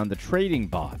centered around the trading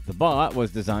bot. The bot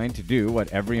was designed to do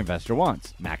what every investor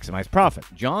wants: maximize profit.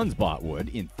 John's bot would,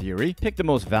 in theory, pick the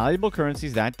most valuable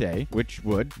currencies that day, which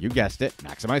would, you guessed it,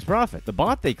 maximize profit. The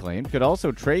bot, they claimed, could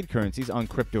also trade currencies on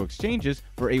crypto exchanges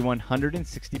for a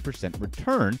 160%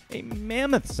 return, a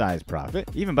mammoth-sized profit,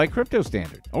 even by crypto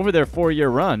standards. Over their 4-year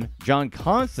run, John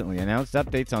constantly announced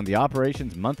updates on the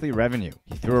operation's monthly revenue.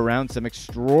 He threw around some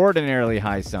extraordinarily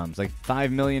high sums, like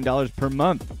 $5 million per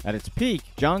month. At its peak,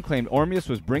 John claimed Ormeus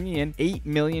was bringing in $8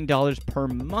 million per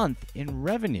month in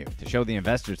revenue. To show the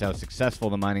investors how successful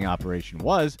the mining operation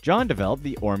was, John developed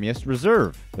the Ormeus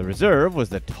Reserve. The reserve was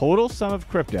the total sum of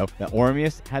crypto that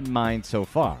Ormeus had mined so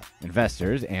far.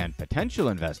 Investors and potential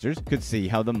investors could see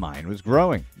how the mine was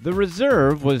growing. The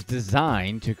reserve was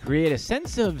designed to create a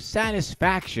sense of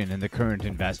satisfaction in the current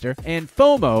investor and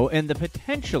FOMO in the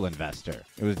potential investor.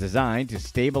 It was designed to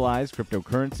stabilize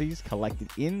cryptocurrencies collected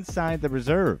inside the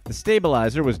reserve. The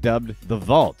stabilizer was dubbed the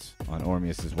Vault on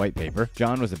Ormeus's white paper.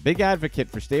 John was a big advocate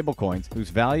for stablecoins whose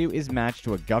value is matched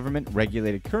to a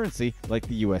government-regulated currency like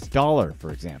the US dollar,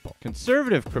 for example.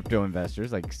 Conservative crypto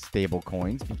investors like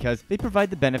stablecoins because they provide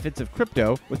the benefits of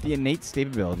crypto with the innate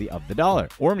stability of the dollar.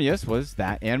 Ormeus was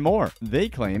that and more. They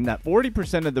claim that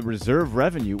 40% of the reserve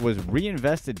revenue was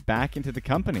reinvested back into the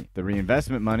company. The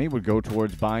reinvestment money would go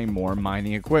towards buying more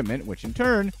mining equipment, which in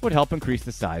turn would help increase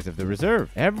the size of the reserve.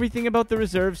 Everything about the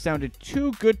reserve sounded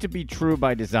too good to be true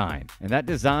by design, and that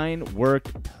design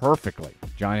worked perfectly.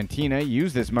 John and Tina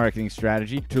used this marketing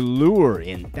strategy to lure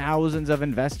in thousands of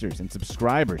investors and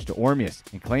subscribers to Ormeus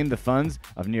and claimed the funds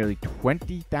of nearly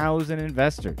 20,000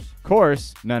 investors. Of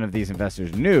course, none of these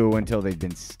investors knew until they'd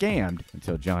been scammed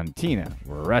until John and Tina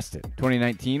were arrested.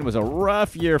 2019 was a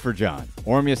rough year for John.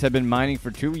 Ormeus had been mining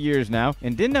for 2 years now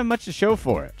and didn't have much to show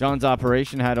for it. John's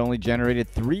operation had only generated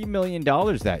 $3 million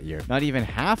that year, not even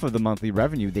half of the monthly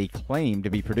revenue they claimed to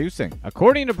be producing.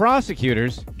 According to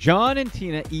prosecutors, John and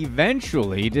Tina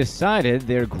eventually decided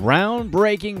their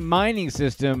groundbreaking mining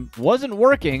system wasn't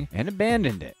working and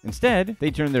abandoned it. Instead,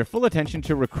 they turned their full attention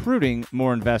to recruiting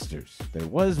more investors. There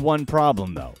was one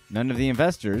problem though. None of the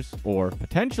investors, or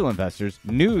potential investors,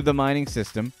 knew the mining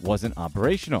system wasn't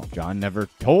operational. John never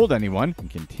told anyone and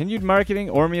continued marketing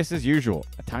Ormeus as usual.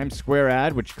 A Times Square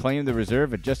ad which claimed the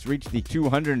reserve had just reached the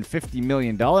 $250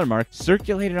 million mark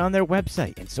circulated on their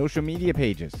website and social media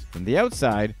pages. From the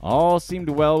outside, all seemed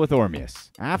well with Ormeus.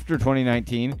 After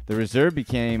 2019, the reserve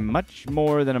became much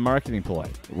more than a marketing ploy.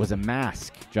 It was a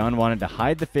mask. John wanted to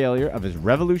hide the failure of his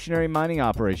revolutionary mining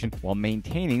operation while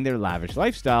maintaining their lavish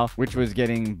lifestyle, which was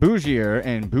getting bougier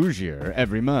and bougier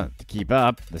every month. To keep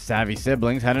up, the savvy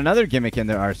siblings had another gimmick in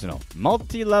their arsenal: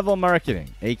 multi-level marketing,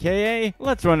 aka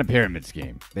let's run a pyramid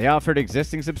scheme. They offered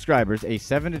existing subscribers a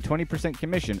 7 to 20%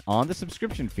 commission on the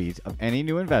subscription fees of any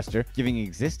new investor, giving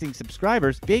existing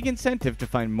subscribers big incentive to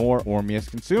find more Ormeus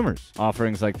consumers.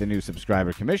 Offerings like the new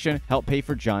subscriber commission helped pay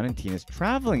for John and Tina's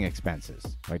traveling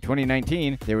expenses. By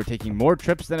 2019, they were taking more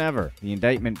trips than ever. The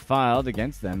indictment filed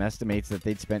against them estimates that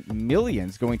they'd spent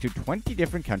millions going to 20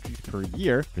 different countries per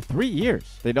year for 3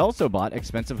 years. They'd also bought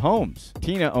expensive homes.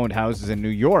 Tina owned houses in New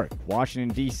York,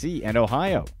 Washington, D.C., and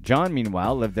Ohio. John,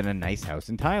 meanwhile, lived in a nice house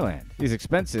in Thailand. These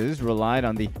expenses relied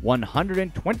on the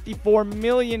 $124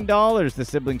 million the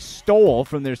siblings stole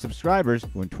from their subscribers,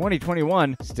 who in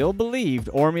 2021 still believed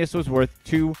Ormeus was worth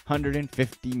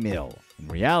 $250 million. In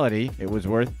reality, it was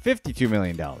worth $52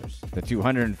 million. The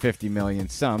 $250 million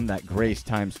sum that graced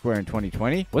Times Square in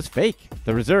 2020 was fake.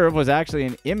 The reserve was actually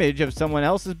an image of someone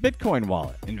else's Bitcoin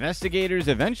wallet. Investigators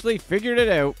eventually figured it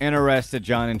out and arrested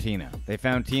John and Tina. They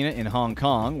found Tina in Hong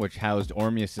Kong, which housed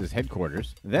Ormeus'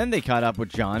 headquarters. Then they caught up with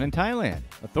John in Thailand.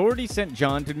 Authorities sent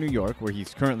John to New York, where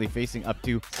he's currently facing up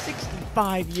to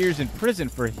 65 years in prison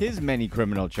for his many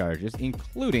criminal charges,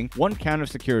 including 1 count of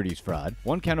securities fraud,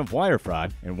 1 count of wire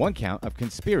fraud, and 1 count of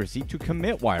conspiracy to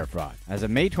commit wire fraud. As of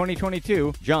May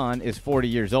 2022, John is 40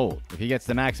 years old. If he gets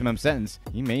the maximum sentence,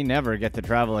 he may never get to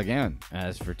travel again.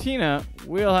 As for Tina,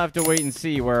 we'll have to wait and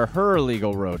see where her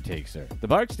legal road takes her. The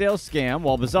Barksdale scam,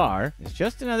 while bizarre, is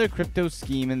just another crypto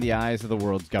scheme in the eyes of the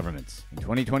world's governments. In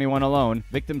 2021 alone,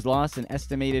 victims lost an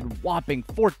estimated whopping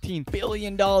 $14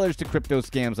 billion to crypto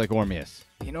scams like Ormeus.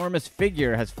 The enormous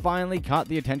figure has finally caught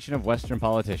the attention of Western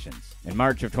politicians. In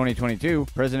March of 2022,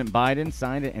 President Biden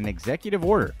signed an executive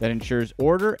order that ensures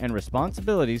order and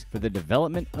responsibilities for the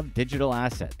development of digital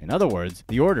assets. In other words,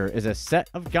 the order is a set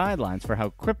of guidelines for how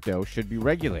crypto should be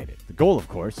regulated. The goal, of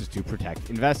course, is to protect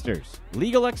investors.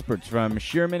 Legal experts from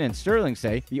Shearman and Sterling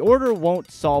say the order won't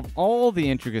solve all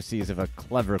the intricacies of a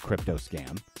clever crypto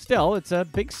scam. Still, it's a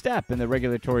big step in the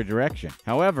regulatory direction.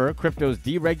 However, crypto's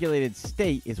deregulated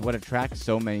state is what attracts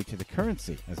so many to the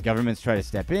currency. As governments try to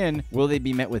step in, will they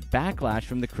be met with backlash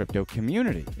from the crypto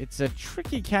community? It's a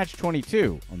tricky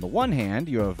catch-22. On the one hand,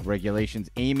 you have regulations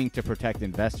aiming to protect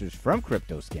investors from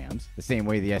crypto scams, the same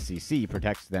way the SEC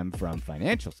protects them from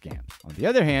financial scams. On the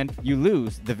other hand, you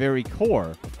lose the very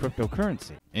core of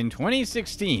cryptocurrency. In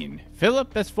 2016,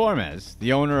 Philip Esformes,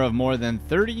 the owner of more than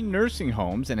 30 nursing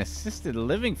homes and assisted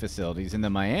living facilities in the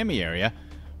Miami area,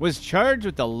 was charged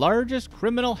with the largest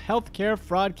criminal healthcare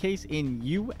fraud case in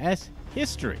U.S.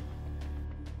 history.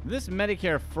 This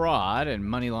Medicare fraud and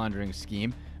money laundering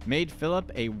scheme made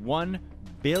Philip a $1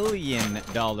 billion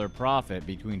profit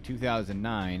between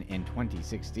 2009 and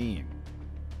 2016.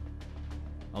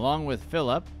 Along with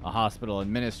Philip, a hospital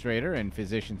administrator and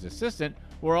physician's assistant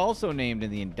were also named in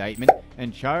the indictment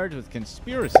and charged with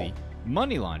conspiracy,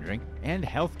 money laundering, and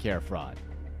healthcare fraud.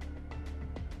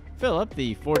 Philip,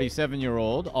 the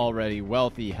 47-year-old, already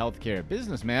wealthy healthcare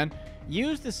businessman,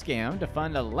 used the scam to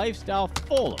fund a lifestyle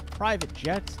full of private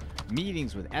jets,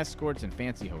 meetings with escorts in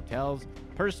fancy hotels,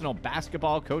 personal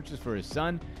basketball coaches for his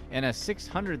son, and a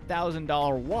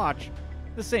 $600,000 watch,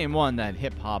 the same one that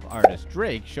hip-hop artist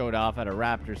Drake showed off at a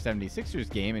Raptors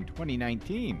 76ers game in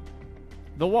 2019.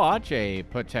 The watch, a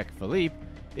Patek Philippe,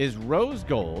 is rose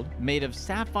gold, made of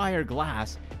sapphire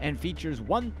glass, and features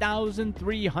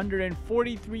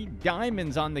 1,343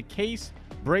 diamonds on the case,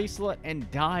 bracelet, and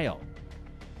dial.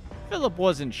 Philip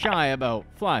wasn't shy about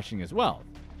flashing his wealth.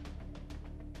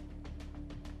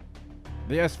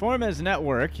 The Esformes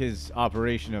network, his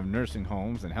operation of nursing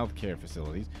homes and healthcare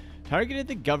facilities, targeted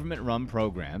the government-run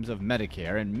programs of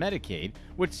Medicare and Medicaid,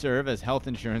 which serve as health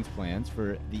insurance plans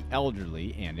for the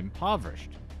elderly and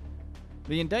impoverished.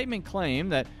 The indictment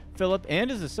claimed that Philip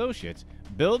and his associates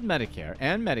billed Medicare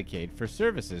and Medicaid for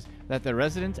services that the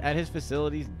residents at his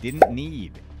facilities didn't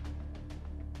need.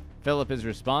 Philip is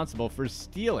responsible for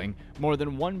stealing more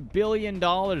than $1 billion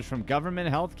from government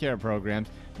health care programs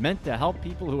meant to help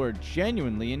people who are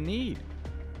genuinely in need.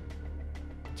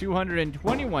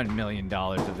 $221 million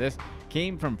of this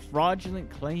came from fraudulent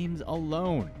claims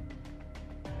alone.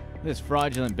 This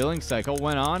fraudulent billing cycle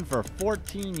went on for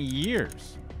 14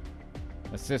 years.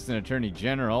 Assistant Attorney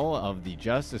General of the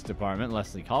Justice Department,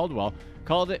 Leslie Caldwell,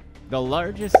 called it the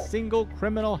largest single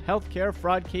criminal healthcare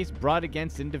fraud case brought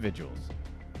against individuals.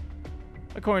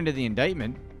 According to the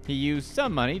indictment, he used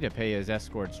some money to pay his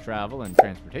escort's travel and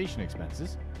transportation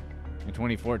expenses. In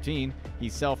 2014, he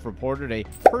self-reported a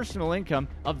personal income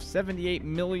of $78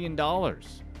 million.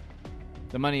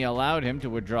 The money allowed him to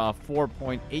withdraw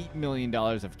 $4.8 million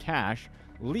of cash,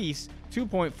 lease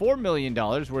 $2.4 million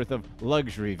worth of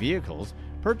luxury vehicles,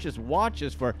 purchase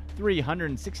watches for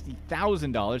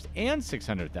 $360,000 and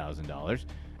 $600,000,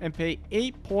 and pay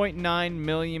 $8.9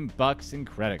 million in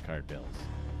credit card bills.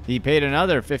 He paid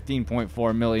another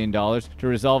 $15.4 million to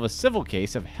resolve a civil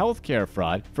case of healthcare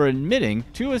fraud for admitting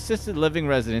two assisted living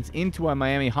residents into a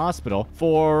Miami hospital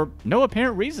for no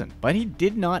apparent reason. But he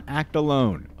did not act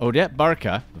alone. Odette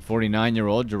Barca, the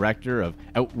 49-year-old director of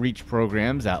outreach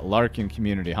programs at Larkin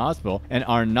Community Hospital, and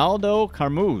Arnaldo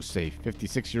Carmuz, a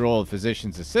 56-year-old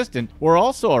physician's assistant, were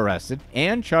also arrested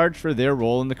and charged for their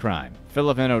role in the crime.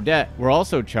 Philip and Odette were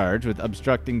also charged with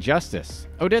obstructing justice.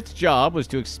 Odette's job was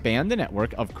to expand the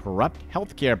network of corrupt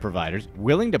healthcare providers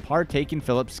willing to partake in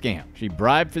Philip's scam. She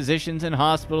bribed physicians and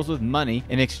hospitals with money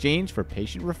in exchange for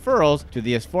patient referrals to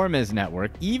the Esformes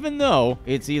network, even though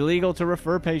it's illegal to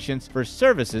refer patients for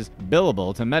services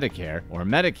billable to Medicare or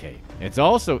Medicaid. It's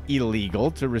also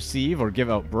illegal to receive or give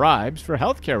out bribes for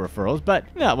healthcare referrals, but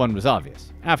that one was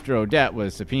obvious. After Odette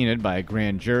was subpoenaed by a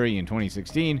grand jury in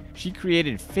 2016, she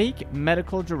created fake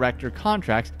medical director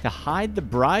contracts to hide the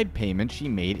bribe payments she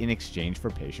made in exchange for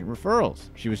patient referrals.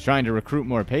 She was trying to recruit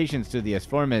more patients to the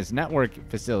Esformes network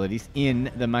facilities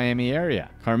in the Miami area.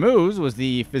 Carmuz was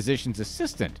the physician's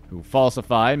assistant who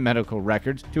falsified medical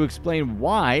records to explain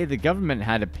why the government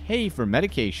had to pay for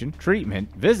medication,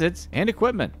 treatment, visits, and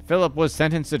equipment. Philip was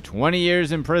sentenced to 20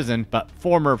 years in prison, but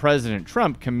former President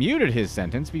Trump commuted his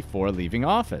sentence before leaving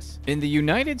office. In the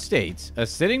United States, a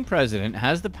sitting president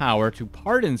has the power to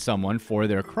pardon someone for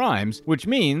their crimes, which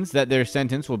means that their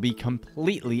sentence will be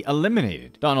completely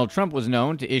eliminated. Donald Trump was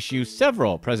known to issue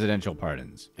several presidential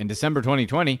pardons. In December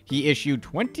 2020, he issued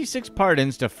 26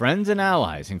 pardons to friends and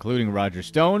allies, including Roger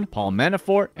Stone, Paul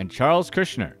Manafort, and Charles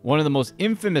Kushner. One of the most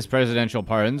infamous presidential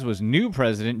pardons was new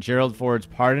President Gerald Ford's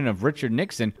pardon of Richard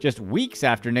Nixon just weeks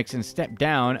after Nixon stepped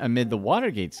down amid the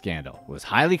Watergate scandal. It was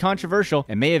highly controversial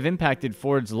and may have impacted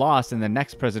Ford's loss in the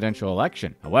next presidential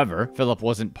election. However, Philip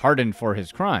wasn't pardoned for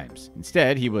his crimes.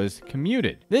 Instead, he was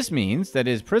commuted. This means that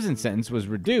his prison sentence was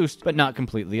reduced but not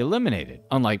completely eliminated.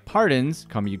 Unlike pardons,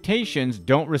 commutations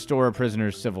don't restore a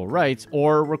prisoner's civil rights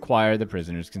or require the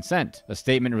prisoner's consent. A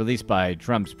statement released by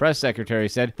Trump's press secretary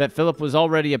said that Philip was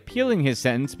already appealing his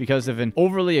sentence because of an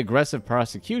overly aggressive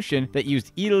prosecution that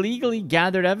used illegally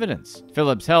gathered evidence.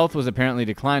 Philip's health was apparently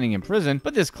declining in prison,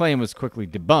 but this claim was quickly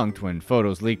debunked when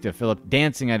photos leaked of Philip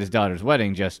dancing at his daughter's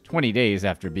wedding just 20 days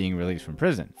after being released from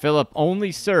prison. Philip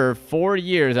only served 4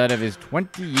 years out of his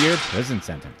 20-year prison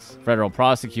sentence. Federal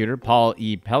prosecutor Paul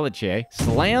E. Pelletier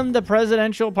slammed the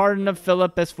presidential pardon of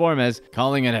Philip Esformes,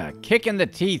 calling it a kick in the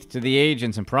teeth to the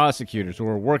agents and prosecutors who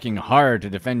were working hard to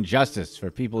defend justice for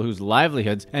people whose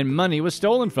livelihoods and money was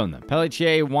stolen from them.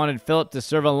 Pelletier wanted Philip to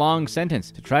serve a long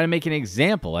sentence to try to make an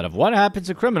example out of what happens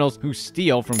to criminals who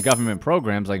steal from government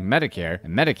programs like Medicare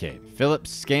and Medicaid.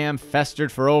 Philip's scam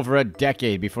festered for over a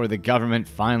decade before the government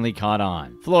finally caught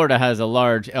on. Florida has a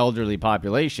large elderly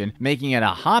population, making it a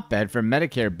hotbed for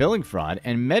Medicare billing fraud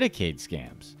and Medicaid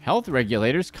scams. Health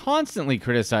regulators constantly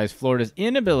criticize Florida's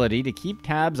inability to keep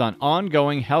tabs on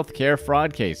ongoing healthcare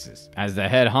fraud cases. As the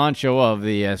head honcho of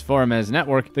the Esformes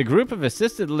network, the group of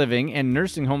assisted living and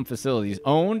nursing home facilities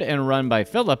owned and run by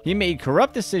Philip, he made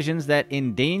corrupt decisions that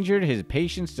endangered his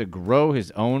patients to grow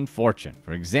his own fortune.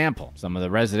 For example, some of the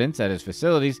residents at his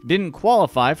facilities didn't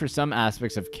qualify for some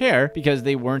aspects of care because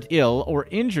they weren't ill or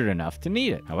injured enough to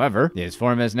need it. However, the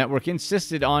Esformes network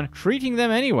insisted on treating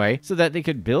them anyway way so that they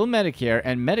could bill Medicare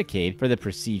and Medicaid for the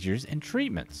procedures and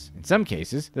treatments. In some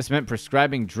cases, this meant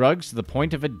prescribing drugs to the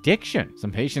point of addiction.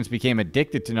 Some patients became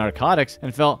addicted to narcotics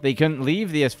and felt they couldn't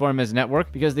leave the Asformes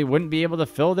network because they wouldn't be able to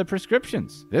fill their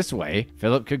prescriptions. This way,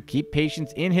 Philip could keep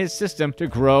patients in his system to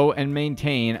grow and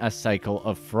maintain a cycle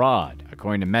of fraud.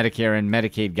 According to Medicare and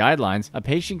Medicaid guidelines, a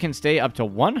patient can stay up to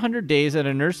 100 days at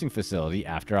a nursing facility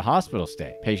after a hospital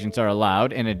stay. Patients are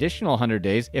allowed an additional 100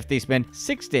 days if they spend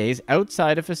 6 days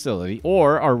outside a facility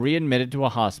or are readmitted to a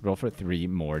hospital for 3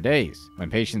 more days. When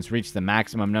patients reach the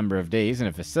maximum number of days in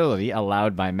a facility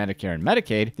allowed by Medicare and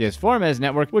Medicaid, the Asformes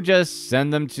network would just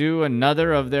send them to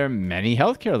another of their many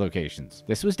healthcare locations.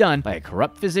 This was done by a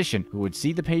corrupt physician who would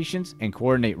see the patients and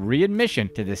coordinate readmission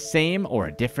to the same or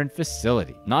a different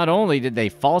facility. Not only did they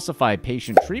falsify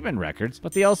patient treatment records,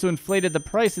 but they also inflated the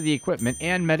price of the equipment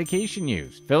and medication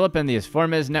used. Philip and the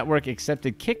Asformes network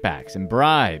accepted kickbacks and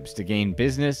bribes to gain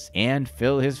business and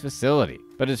fill his facility.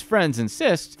 But his friends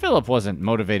insist Philip wasn't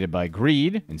motivated by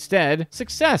greed. Instead,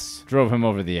 success drove him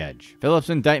over the edge.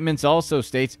 Philip's indictments also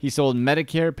states he sold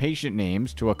Medicare patient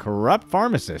names to a corrupt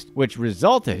pharmacist, which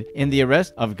resulted in the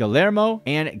arrest of Guillermo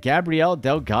and Gabriel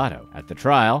Delgado. At the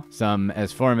trial, some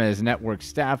Asformes network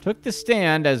staff took the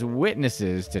stand as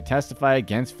witnesses to testify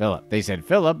against Philip. They said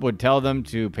Philip would tell them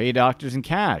to pay doctors in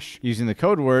cash, using the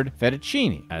code word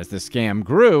fettuccine. As the scam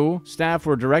grew, staff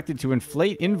were directed to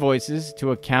inflate invoices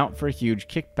to account for huge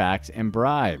kickbacks and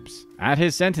bribes. At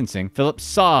his sentencing, Philip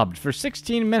sobbed for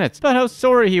 16 minutes about how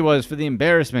sorry he was for the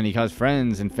embarrassment he caused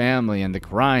friends and family and the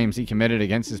crimes he committed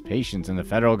against his patients and the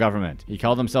federal government. He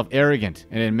called himself arrogant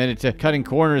and admitted to cutting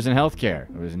corners in healthcare.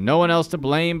 There was no one else to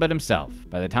blame but himself.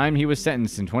 By the time he was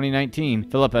sentenced in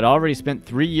 2019, Philip had already spent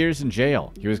 3 years in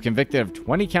jail. He was convicted of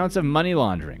 20 counts of money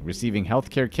laundering, receiving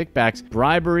healthcare kickbacks,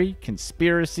 bribery,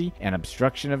 conspiracy, and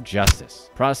obstruction of justice.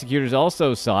 Prosecutors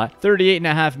also sought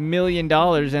 $38.5 million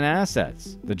in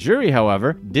assets. The jury,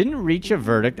 however, didn't reach a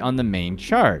verdict on the main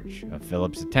charge of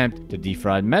Philip's attempt to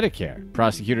defraud Medicare.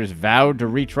 Prosecutors vowed to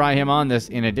retry him on this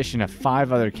in addition to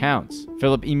 5 other counts.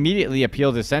 Philip immediately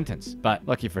appealed his sentence, but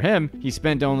lucky for him, he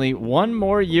spent only 1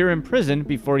 more year in prison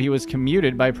before he was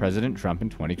commuted by President Trump in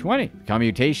 2020. The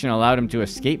commutation allowed him to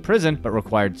escape prison, but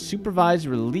required supervised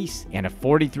release and a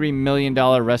 $43 million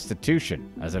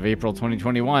restitution. As of April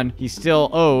 2021, he still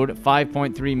owed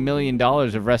 $5.3 million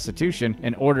of restitution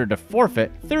in order to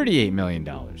forfeit $38 million.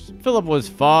 Philip was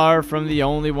far from the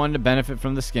only one to benefit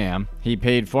from the scam. He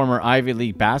paid former Ivy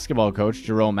League basketball coach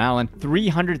Jerome Allen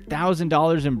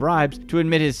 $300,000 in bribes to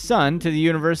admit his son to the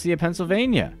University of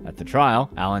Pennsylvania. At the trial,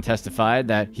 Allen testified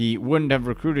that he wouldn't have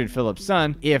recruited Philip's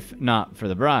son if not for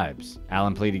the bribes.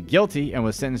 Allen pleaded guilty and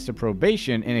was sentenced to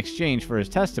probation in exchange for his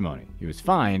testimony. He was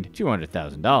fined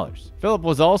 $200,000. Philip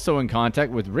was also in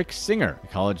contact with Rick Singer, a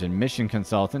college admission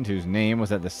consultant whose name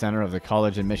was at the center of the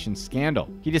college admission scandal.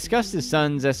 He discussed his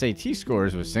son's SAT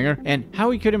scores with Singer and how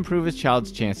he could improve his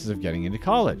child's chances of getting into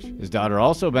college. His daughter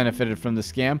also benefited from the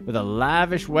scam with a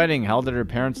lavish wedding held at her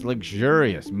parents'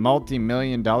 luxurious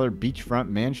multi-million-dollar beachfront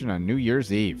mansion on New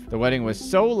Year's Eve. The wedding was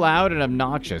so loud and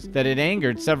obnoxious that it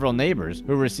angered several neighbors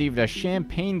who received a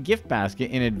champagne gift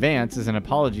basket in advance as an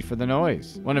apology for the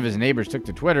noise. One of his neighbors took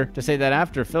to Twitter to say that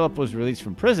after Philip was released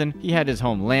from prison, he had his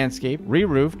home landscaped,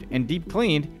 re-roofed, and deep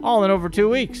cleaned, all in over 2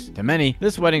 weeks. To many,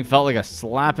 this wedding felt like a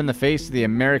slap in the face to the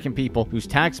American people whose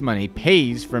tax money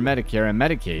pays for Medicare and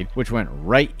Medicaid, which went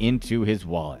right into his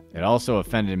wallet. It also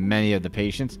offended many of the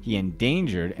patients he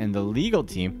endangered and the legal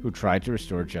team who tried to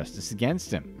restore justice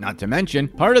against him. Not to mention,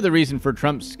 part of the reason for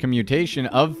Trump's commutation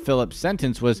of Philip's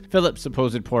sentence was Philip's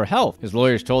supposed poor health. His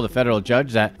lawyers told a federal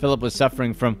judge that Philip was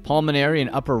suffering from pulmonary and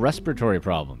upper respiratory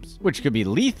problems, which could be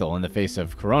lethal in the face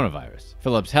of coronavirus.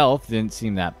 Philip's health didn't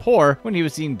seem that poor when he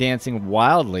was seen dancing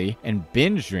wildly and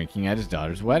binge drinking at his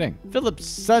daughter's wedding. Philip's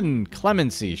sudden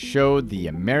clemency showed the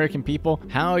American people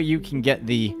how you can get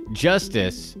the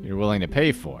justice you're willing to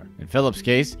pay for. In Philip's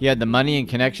case, he had the money and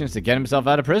connections to get himself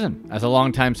out of prison. As a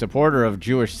longtime supporter of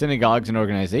Jewish synagogues and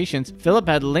organizations, Philip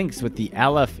had links with the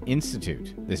Aleph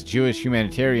Institute. This Jewish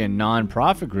humanitarian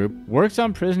non-profit group works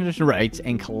on prisoners' rights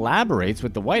and collaborates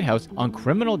with the White House on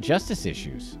criminal justice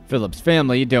issues. Philip's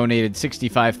family donated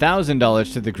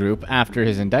 $65,000 to the group after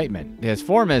his indictment. His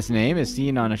Asformes name is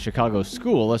seen on a Chicago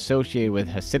school associated with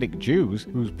Hasidic Jews,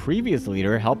 whose previous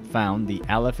leader helped found the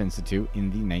Aleph Institute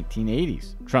in the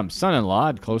 1980s. Trump's son-in-law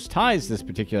had close ties to this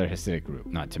particular Hasidic group.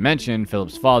 Not to mention,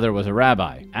 Philip's father was a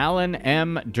rabbi. Alan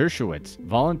M. Dershowitz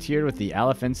volunteered with the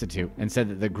Aleph Institute and said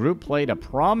that the group played a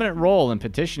prominent role in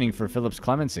petitioning for Philip's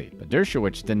clemency. But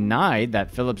Dershowitz denied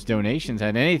that Philip's donations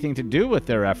had anything to do with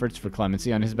their efforts for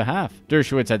clemency on his behalf.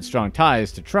 Dershowitz had strong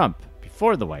ties to Trump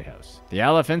for the White House. The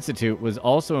Aleph Institute was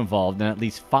also involved in at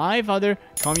least 5 other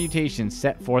commutations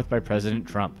set forth by President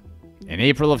Trump. In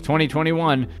April of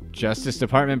 2021, Justice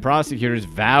Department prosecutors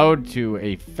vowed to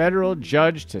a federal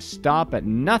judge to stop at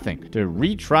nothing to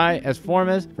retry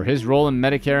Esformes for his role in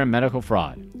Medicare and medical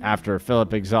fraud. After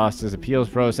Philip exhausts his appeals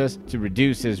process to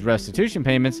reduce his restitution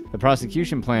payments, the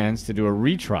prosecution plans to do a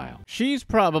retrial. She's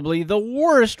probably the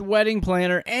worst wedding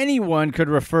planner anyone could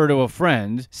refer to a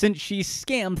friend, since she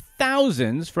scammed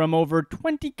thousands from over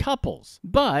 20 couples.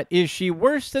 But is she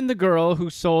worse than the girl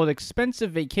who sold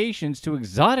expensive vacations to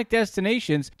exotic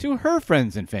destinations to her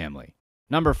friends and family?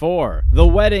 Number 4. The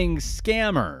Wedding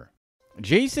Scammer.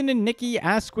 Jason and Nikki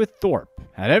Asquith Thorpe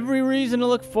had every reason to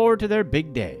look forward to their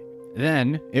big day.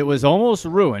 Then, it was almost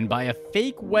ruined by a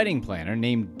fake wedding planner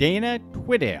named Dana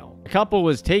Twiddale. The couple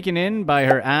was taken in by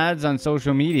her ads on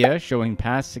social media showing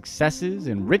past successes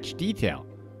in rich detail.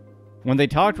 When they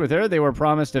talked with her, they were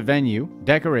promised a venue,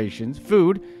 decorations,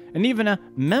 food, and even a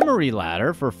memory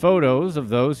ladder for photos of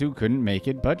those who couldn't make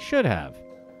it but should have.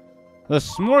 The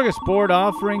smorgasbord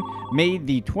offering made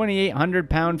the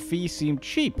 £2,800 fee seem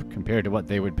cheap compared to what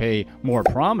they would pay more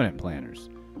prominent planners.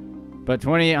 But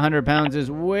 £2,800 is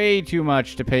way too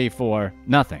much to pay for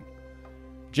nothing.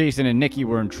 Jason and Nikki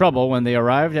were in trouble when they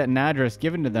arrived at an address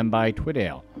given to them by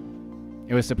Twiddale.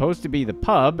 It was supposed to be the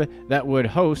pub that would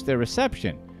host their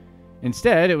reception.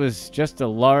 Instead, it was just a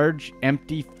large,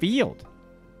 empty field.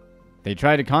 They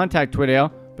tried to contact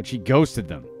Twiddale, but she ghosted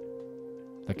them.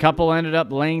 The couple ended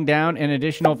up laying down an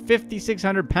additional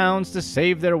 £5,600 to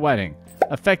save their wedding,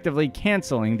 effectively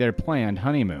canceling their planned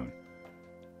honeymoon.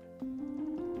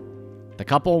 The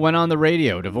couple went on the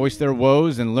radio to voice their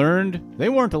woes and learned they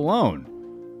weren't alone.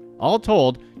 All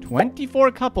told,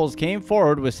 24 couples came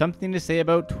forward with something to say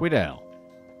about Twiddale.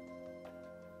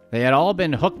 They had all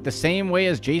been hooked the same way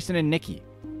as Jason and Nikki.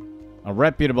 A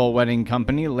reputable wedding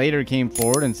company later came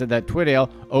forward and said that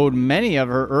Twiddale owed many of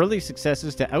her early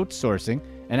successes to outsourcing,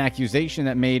 an accusation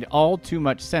that made all too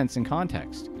much sense in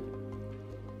context.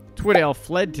 Twiddale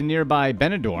fled to nearby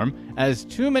Benidorm as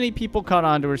too many people caught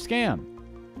on to her scam.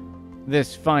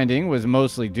 This finding was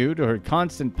mostly due to her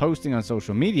constant posting on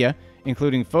social media,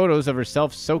 including photos of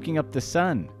herself soaking up the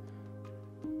sun.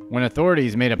 When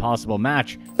authorities made a possible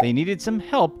match, they needed some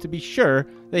help to be sure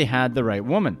they had the right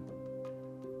woman.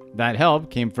 That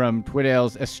help came from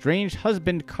Twiddale's estranged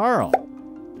husband, Carl.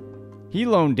 He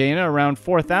loaned Dana around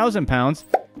 £4,000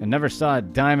 and never saw a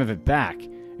dime of it back,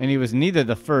 and he was neither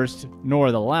the first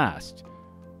nor the last.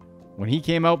 When he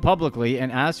came out publicly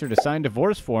and asked her to sign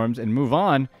divorce forms and move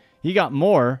on, he got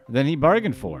more than he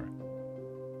bargained for.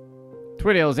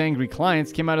 Twiddale's angry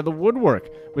clients came out of the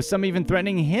woodwork, with some even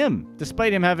threatening him,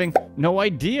 despite him having no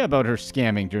idea about her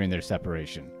scamming during their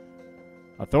separation.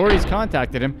 Authorities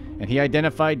contacted him, and he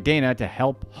identified Dana to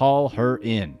help haul her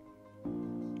in.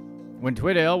 When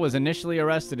Twiddale was initially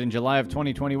arrested in July of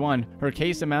 2021, her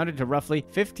case amounted to roughly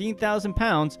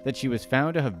 £15,000 that she was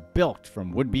found to have bilked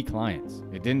from would-be clients.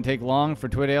 It didn't take long for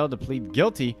Twiddale to plead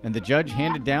guilty, and the judge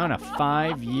handed down a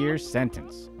 5-year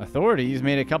sentence. Authorities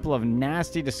made a couple of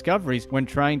nasty discoveries when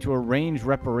trying to arrange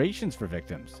reparations for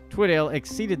victims. Twiddale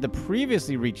exceeded the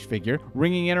previously reached figure,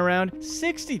 ringing in around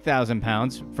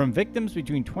 £60,000 from victims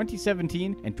between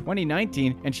 2017 and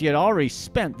 2019, and she had already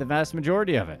spent the vast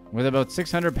majority of it. With about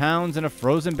 £600 in a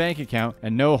frozen bank account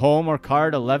and no home or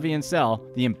car to levy and sell,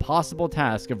 the impossible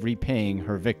task of repaying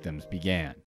her victims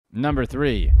began. Number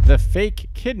 3. The fake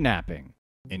kidnapping.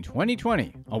 In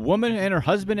 2020, a woman and her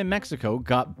husband in Mexico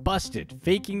got busted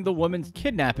faking the woman's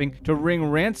kidnapping to wring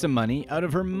ransom money out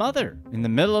of her mother. In the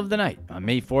middle of the night, on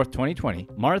May 4th, 2020,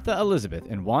 Martha Elizabeth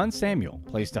and Juan Samuel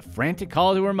placed a frantic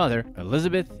call to her mother,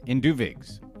 Elizabeth in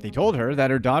Duvigs. They told her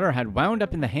that her daughter had wound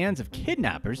up in the hands of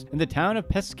kidnappers in the town of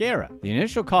Pesquera. The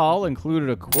initial call included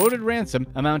a quoted ransom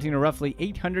amounting to roughly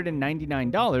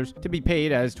 $899 to be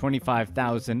paid as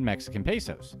 25,000 Mexican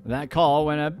pesos. That call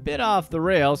went a bit off the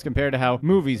rails compared to how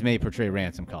movies may portray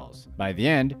ransom calls. By the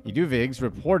end, Eduvigs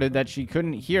reported that she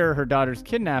couldn't hear her daughter's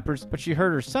kidnappers, but she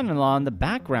heard her son-in-law in the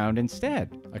background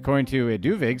instead. According to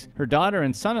Eduvigs, her daughter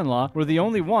and son-in-law were the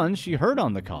only ones she heard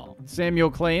on the call. Samuel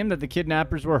claimed that the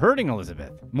kidnappers were hurting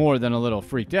Elizabeth. More than a little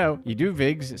freaked out,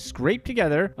 Eduvigs scraped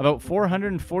together about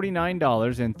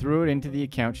 $449 and threw it into the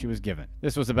account she was given.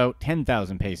 This was about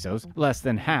 10,000 pesos, less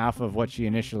than half of what she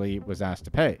initially was asked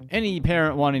to pay. Any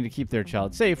parent wanting to keep their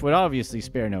child safe would obviously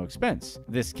spare no expense.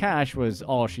 This cash was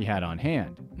all she had on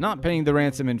hand. Not paying the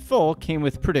ransom in full came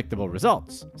with predictable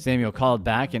results. Samuel called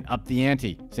back and upped the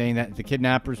ante, saying that the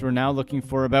kidnappers were now looking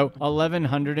for about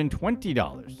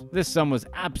 $1,120. This sum was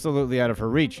absolutely out of her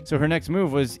reach, so her next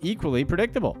move was equally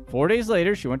predictable. predictable. 4 days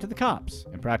later, she went to the cops.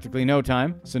 In practically no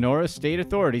time, Sonora state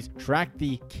authorities tracked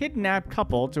the kidnapped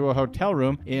couple to a hotel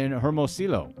room in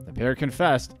Hermosillo. The pair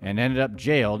confessed and ended up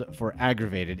jailed for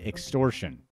aggravated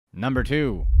extortion. Number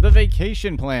 2. The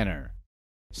Vacation Planner.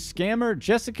 Scammer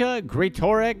Jessica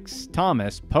Greatorex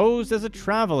Thomas posed as a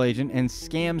travel agent and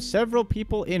scammed several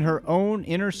people in her own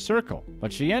inner circle,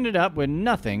 but she ended up with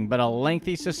nothing but a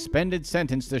lengthy suspended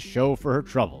sentence to show for her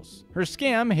troubles. Her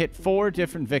scam hit 4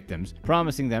 different victims,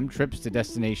 promising them trips to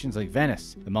destinations like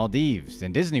Venice, the Maldives,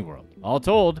 and Disney World. All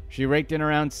told, she raked in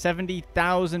around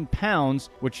 £70,000,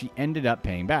 which she ended up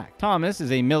paying back. Thomas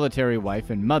is a military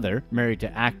wife and mother, married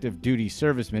to active duty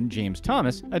serviceman James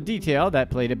Thomas, a detail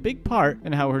that played a big part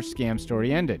in how her scam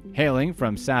story ended. Hailing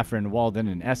from Saffron Walden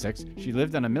in Essex, she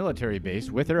lived on a military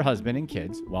base with her husband and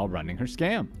kids while running her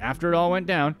scam. After it all went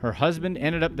down, her husband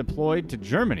ended up deployed to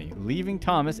Germany, leaving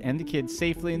Thomas and the kids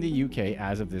safely in the UK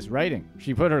as of this writing.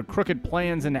 She put her crooked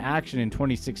plans into action in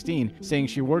 2016, saying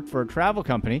she worked for a travel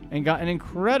company and got an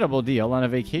incredible deal on a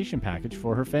vacation package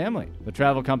for her family. The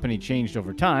travel company changed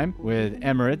over time, with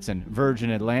Emirates and Virgin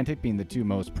Atlantic being the 2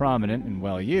 most prominent and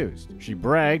well used. She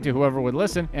bragged to whoever would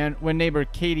listen, and when neighbor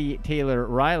Katie Taylor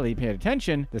Riley paid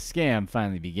attention, the scam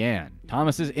finally began.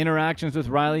 Thomas's interactions with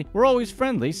Riley were always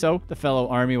friendly, so the fellow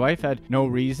army wife had no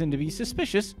reason to be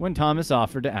suspicious when Thomas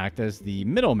offered to act as the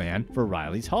middleman for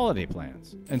Riley's holiday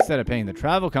plans. Instead of paying the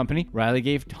travel company, Riley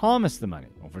gave Thomas the money.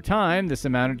 Over time, this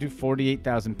amounted to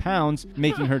 £48,000,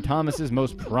 making her Thomas's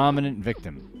most prominent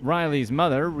victim. Riley's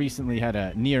mother recently had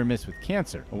a near miss with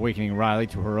cancer, awakening Riley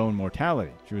to her own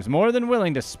mortality. She was more than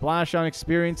willing to splash on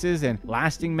experiences and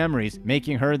lasting memories,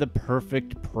 making her the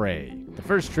perfect prey. The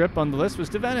first trip on the list was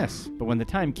to Venice, but when the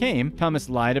time came, Thomas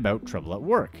lied about trouble at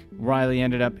work. Riley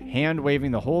ended up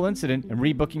hand-waving the whole incident and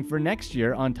rebooking for next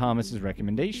year on Thomas's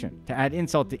recommendation. To add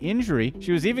insult to injury,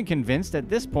 she was even convinced at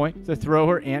this point to throw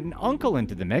her aunt and uncle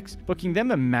into the mix, booking them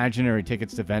imaginary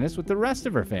tickets to Venice with the rest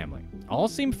of her family. All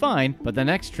seemed fine, but the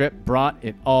next trip brought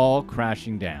it all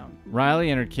crashing down. Riley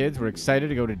and her kids were excited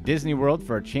to go to Disney World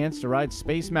for a chance to ride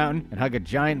Space Mountain and hug a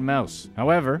giant mouse.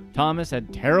 However, Thomas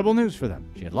had terrible news for them.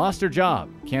 She had lost her job,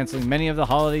 canceling many of the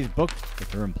holidays booked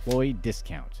with her employee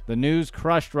discount. The news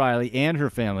crushed Riley and her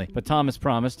family, but Thomas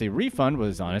promised a refund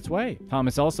was on its way.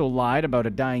 Thomas also lied about a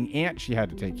dying aunt she had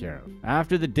to take care of.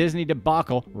 After the Disney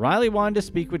debacle, Riley wanted to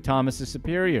speak with Thomas's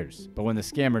superiors, but when the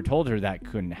scammer told her that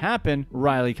couldn't happen,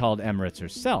 Riley called Emirates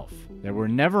herself. There were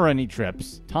never any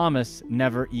trips. Thomas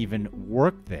never even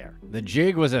worked there. The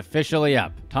jig was officially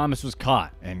up. Thomas was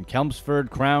caught, and Chelmsford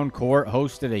Crown Court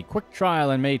hosted a quick trial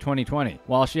in May 2020.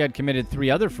 While she had committed 3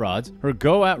 other frauds, her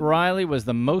go at Riley was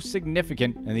the most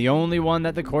significant and the only one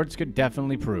that the courts could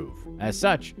definitely prove. As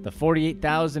such, the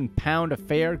 £48,000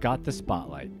 affair got the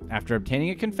spotlight. After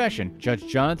obtaining a confession, Judge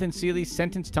Jonathan Seeley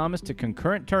sentenced Thomas to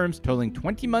concurrent terms totaling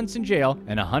 20 months in jail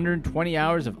and 120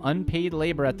 hours of unpaid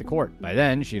labor at the court. By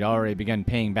then, she'd already begun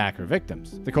paying back her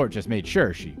victims. The court just made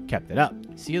sure she kept it up.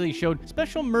 Seeley showed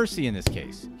special mercy in this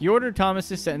case. He ordered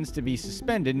Thomas's sentence to be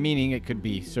suspended, meaning it could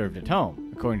be served at home.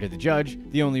 According to the judge,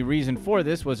 the only reason for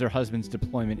this was her husband's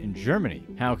deployment in Germany.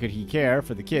 How could he care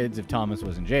for the kids if Thomas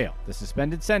was in jail? The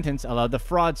suspended sentence allowed the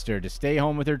fraudster to stay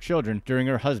home with her children during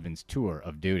her husband's tour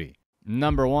of duty.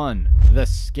 Number 1. The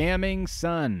Scamming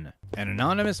Son. An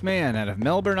anonymous man out of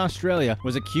Melbourne, Australia,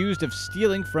 was accused of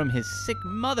stealing from his sick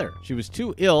mother. She was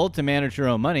too ill to manage her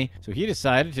own money, so he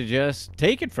decided to just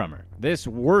take it from her. This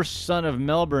worst son of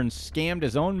Melbourne scammed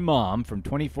his own mom from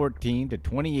 2014 to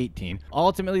 2018,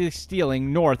 ultimately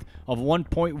stealing north of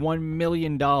 $1.1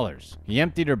 million. He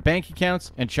emptied her bank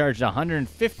accounts and charged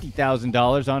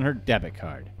 $150,000 on her debit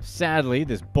card. Sadly,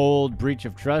 this bold breach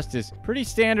of trust is pretty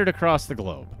standard across the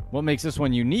globe. What makes this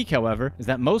one unique, however, is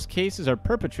that most cases are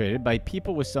perpetrated by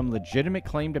people with some legitimate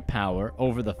claim to power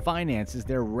over the finances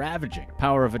they're ravaging.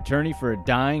 Power of attorney for a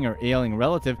dying or ailing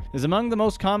relative is among the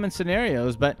most common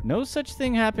scenarios, but no such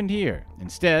thing happened here.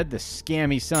 Instead, the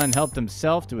scammy son helped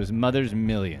himself to his mother's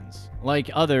millions.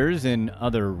 Like others in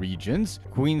other regions,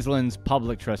 Queensland's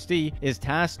public trustee is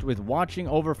tasked with watching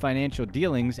over financial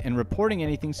dealings and reporting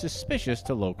anything suspicious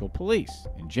to local police.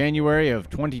 In January of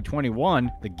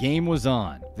 2021, the game was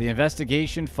on. The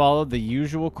investigation followed the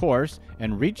usual course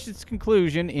and reached its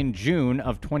conclusion in June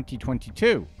of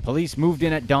 2022. Police moved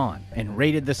in at dawn and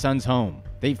raided the son's home.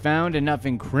 They found enough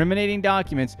incriminating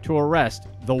documents to arrest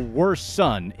the worst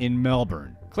son in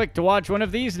Melbourne. Click to watch one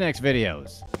of these next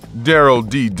videos. Darrell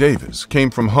D. Davis came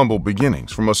from humble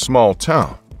beginnings from a small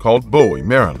town called Bowie,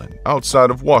 Maryland, outside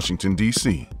of Washington,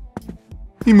 D.C.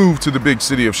 He moved to the big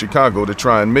city of Chicago to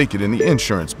try and make it in the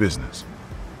insurance business.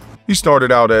 He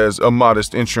started out as a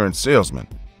modest insurance salesman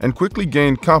and quickly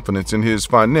gained confidence in his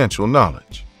financial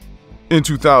knowledge. In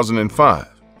 2005,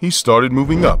 he started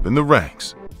moving up in the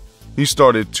ranks. He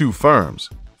started 2 firms,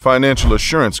 Financial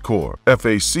Assurance Corps,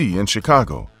 FAC, in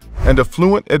Chicago, and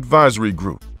Affluent Advisory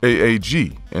Group,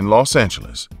 AAG, in Los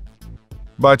Angeles.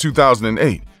 By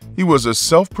 2008, he was a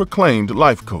self-proclaimed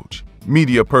life coach,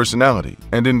 media personality,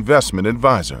 and investment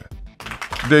advisor.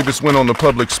 Davis went on the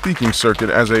public speaking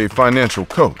circuit as a financial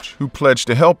coach who pledged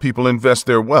to help people invest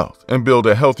their wealth and build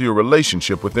a healthier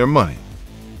relationship with their money.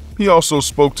 He also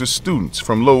spoke to students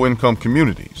from low-income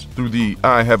communities through the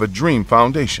I Have a Dream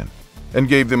Foundation and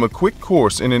gave them a quick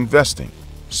course in investing,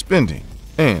 spending,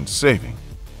 and saving.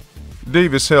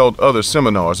 Davis held other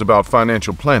seminars about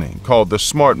financial planning called the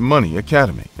Smart Money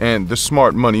Academy and the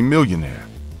Smart Money Millionaire.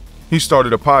 He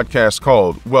started a podcast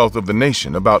called Wealth of the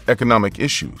Nation about economic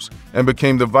issues and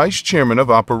became the vice chairman of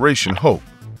Operation Hope,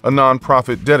 a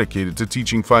nonprofit dedicated to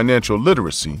teaching financial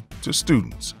literacy to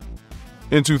students.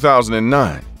 In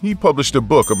 2009, he published a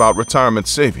book about retirement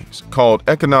savings called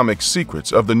Economic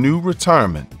Secrets of the New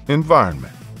Retirement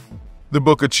Environment. The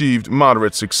book achieved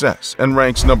moderate success and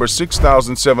ranks number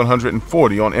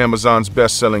 6,740 on Amazon's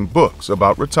best-selling books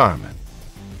about retirement.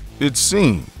 It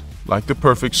seemed like the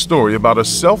perfect story about a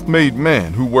self-made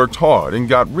man who worked hard and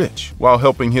got rich while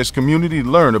helping his community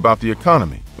learn about the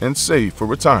economy and save for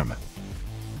retirement.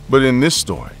 But in this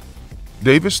story,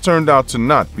 Davis turned out to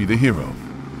not be the hero,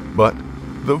 but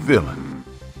the villain.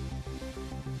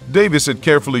 Davis had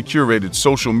carefully curated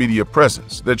social media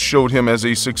presence that showed him as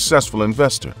a successful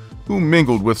investor who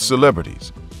mingled with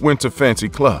celebrities, went to fancy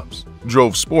clubs,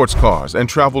 drove sports cars, and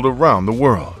traveled around the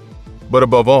world. But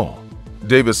above all,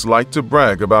 Davis liked to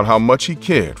brag about how much he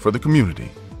cared for the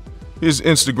community. His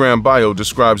Instagram bio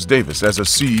describes Davis as a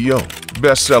CEO,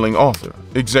 best-selling author,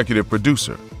 executive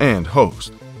producer, and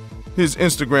host. His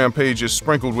Instagram page is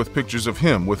sprinkled with pictures of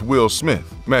him with Will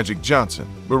Smith, Magic Johnson,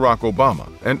 Barack Obama,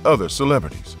 and other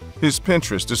celebrities. His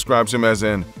Pinterest describes him as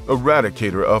an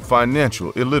eradicator of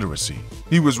financial illiteracy.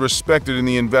 He was respected in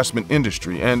the investment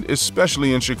industry and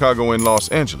especially in Chicago and Los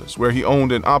Angeles, where he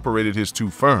owned and operated his 2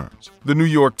 firms. The New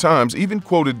York Times even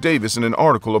quoted Davis in an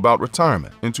article about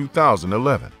retirement in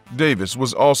 2011. Davis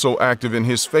was also active in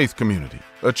his faith community,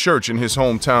 a church in his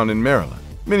hometown in Maryland.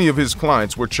 Many of his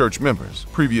clients were church members,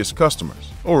 previous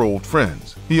customers, or old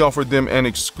friends. He offered them an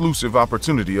exclusive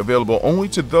opportunity available only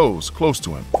to those close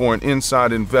to him for an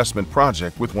inside investment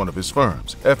project with one of his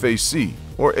firms, FAC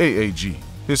or AAG.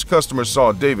 His customers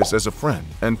saw Davis as a friend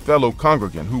and fellow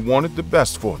congregant who wanted the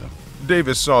best for them.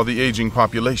 Davis saw the aging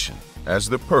population as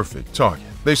the perfect target.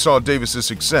 They saw Davis's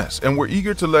success and were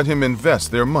eager to let him invest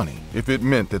their money if it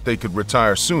meant that they could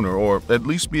retire sooner or at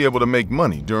least be able to make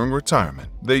money during retirement.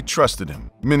 They trusted him.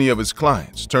 Many of his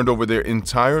clients turned over their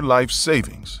entire life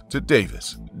savings to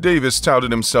Davis. Davis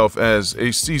touted himself as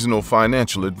a seasonal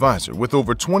financial advisor with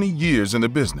over 20 years in the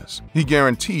business. He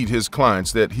guaranteed his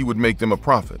clients that he would make them a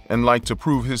profit and liked to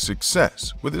prove his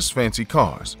success with his fancy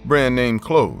cars, brand name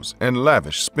clothes, and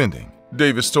lavish spending.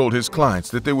 Davis told his clients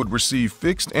that they would receive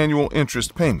fixed annual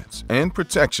interest payments and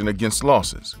protection against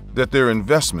losses, that their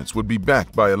investments would be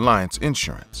backed by Alliance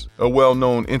Insurance, a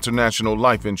well-known international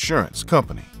life insurance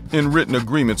company. In written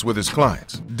agreements with his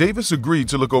clients, Davis agreed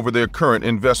to look over their current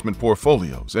investment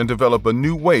portfolios and develop a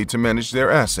new way to manage their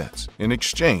assets in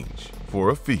exchange for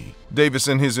a fee. Davis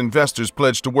and his investors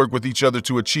pledged to work with each other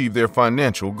to achieve their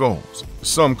financial goals.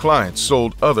 Some clients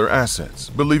sold other assets,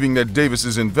 believing that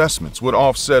Davis's investments would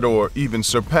offset or even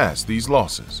surpass these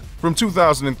losses. From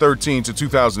 2013 to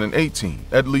 2018,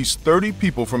 at least 30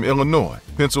 people from Illinois,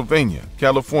 Pennsylvania,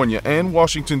 California, and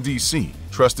Washington, D.C.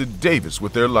 trusted Davis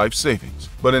with their life savings.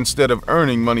 But instead of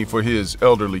earning money for his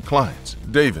elderly clients,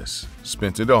 Davis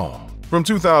spent it all. From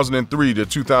 2003 to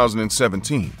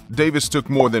 2017, Davis took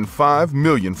more than $5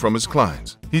 million from his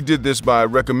clients. He did this by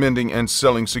recommending and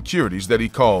selling securities that he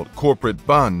called corporate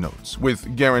bond notes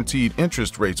with guaranteed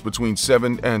interest rates between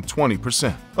 7 and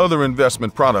 20%. Other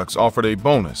investment products offered a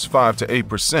bonus 5 to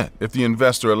 8% if the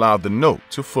investor allowed the note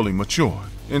to fully mature.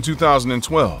 In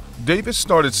 2012, Davis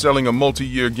started selling a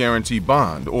multi-year guarantee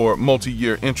bond or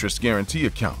multi-year interest guarantee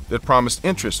account that promised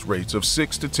interest rates of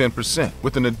 6 to 10%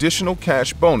 with an additional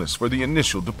cash bonus for the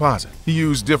initial deposit. He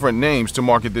used different names to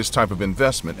market this type of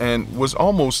investment and was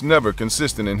almost never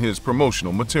consistent in his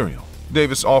promotional material.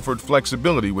 Davis offered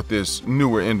flexibility with this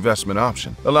newer investment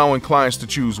option, allowing clients to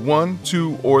choose 1,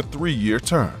 2, or 3-year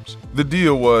terms. The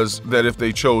deal was that if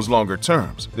they chose longer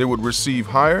terms, they would receive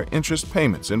higher interest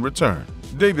payments in return.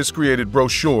 Davis created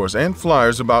brochures and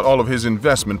flyers about all of his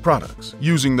investment products,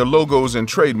 using the logos and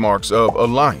trademarks of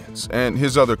Alliance and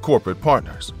his other corporate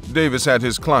partners. Davis had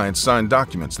his clients sign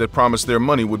documents that promised their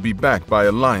money would be backed by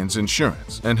Alliance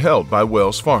Insurance and held by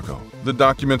Wells Fargo. The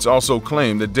documents also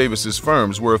claimed that Davis's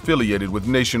firms were affiliated with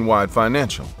Nationwide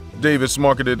Financial. Davis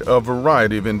marketed a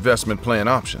variety of investment plan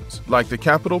options, like the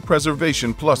Capital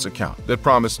Preservation Plus account that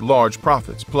promised large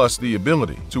profits plus the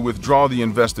ability to withdraw the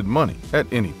invested money at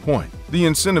any point. The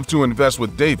incentive to invest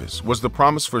with Davis was the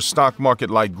promise for stock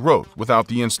market-like growth without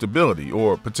the instability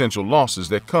or potential losses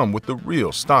that come with the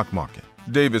real stock market.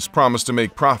 Davis promised to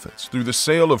make profits through the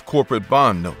sale of corporate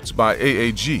bond notes by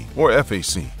AAG or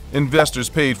FAC. Investors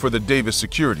paid for the Davis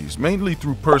securities mainly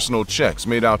through personal checks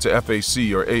made out to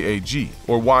FAC or AAG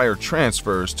or wire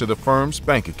transfers to the firm's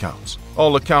bank accounts.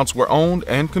 All accounts were owned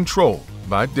and controlled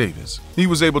by Davis. He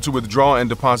was able to withdraw and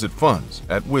deposit funds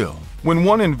at will. When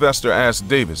one investor asked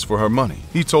Davis for her money,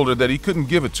 he told her that he couldn't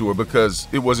give it to her because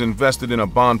it was invested in a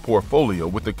bond portfolio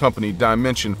with the company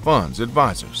Dimension Funds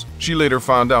Advisors. She later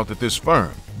found out that this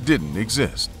firm didn't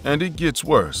exist. And it gets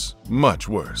worse, much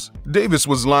worse. Davis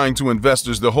was lying to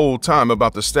investors the whole time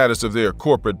about the status of their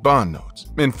corporate bond notes.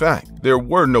 In fact, there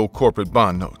were no corporate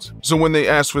bond notes. So when they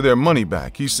asked for their money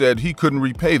back, he said he couldn't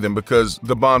repay them because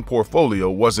the bond portfolio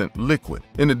wasn't liquid,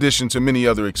 in addition to many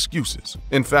other excuses.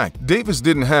 In fact, Davis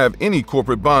didn't have any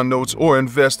corporate bond notes or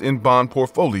invest in bond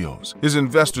portfolios. His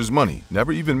investors' money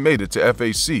never even made it to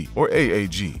FAC or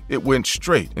AAG. It went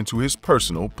straight into his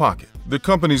personal pocket. The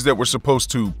companies that were supposed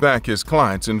to back his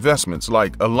clients' investments,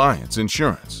 like Alliance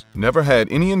Insurance, never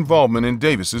had any involvement in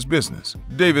Davis's business.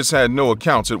 Davis had no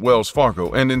accounts at Wells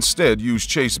Fargo and instead used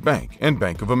Chase Bank and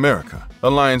Bank of America.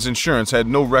 Alliance Insurance had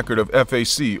no record of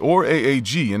FAC or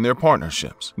AAG in their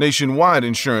partnerships. Nationwide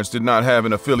Insurance did not have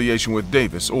an affiliation with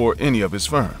Davis or any of his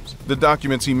firms. The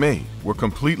documents he made were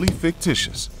completely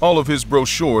fictitious. All of his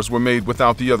brochures were made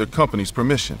without the other company's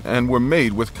permission and were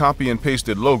made with copy and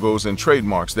pasted logos and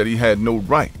trademarks that he had no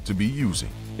right to be using.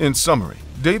 In summary,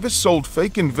 Davis sold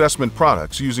fake investment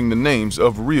products using the names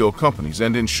of real companies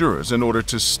and insurers in order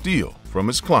to steal from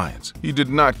his clients. He did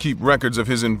not keep records of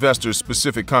his investors'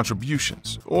 specific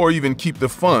contributions or even keep the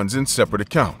funds in separate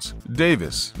accounts.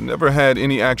 Davis never had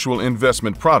any actual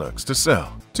investment products to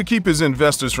sell. To keep his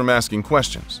investors from asking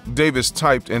questions, Davis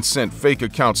typed and sent fake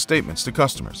account statements to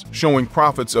customers, showing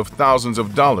profits of thousands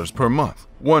of dollars per month.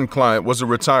 One client was a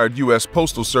retired U.S.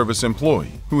 Postal Service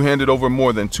employee who handed over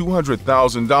more than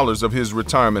 $200,000 of his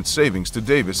retirement savings to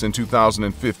Davis in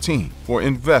 2015 for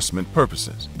investment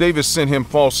purposes. Davis sent him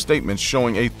false statements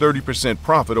showing a 30%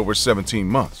 profit over 17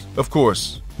 months. Of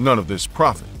course, none of this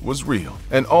profit was real,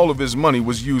 and all of his money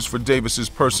was used for Davis's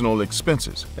personal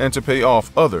expenses and to pay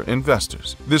off other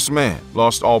investors. This man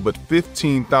lost all but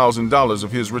 $15,000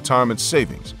 of his retirement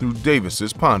savings through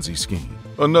Davis's Ponzi scheme.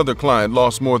 Another client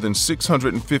lost more than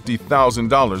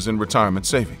 $650,000 in retirement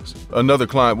savings. Another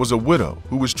client was a widow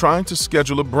who was trying to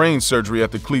schedule a brain surgery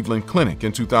at the Cleveland Clinic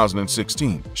in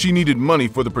 2016. She needed money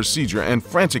for the procedure and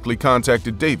frantically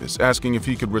contacted Davis asking if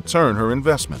he could return her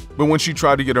investment. But when she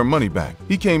tried to get her money back,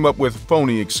 he came up with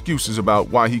phony excuses about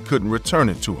why he couldn't return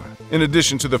it to her. In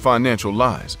addition to the financial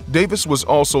lies, Davis was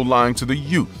also lying to the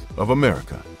youth of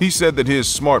America. He said that his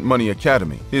Smart Money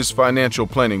Academy, his financial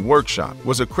planning workshop,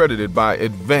 was accredited by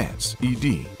Advance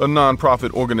ED, a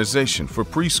nonprofit organization for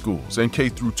preschools and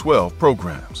K-12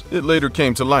 programs. It later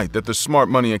came to light that the Smart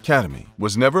Money Academy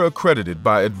was never accredited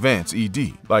by Advance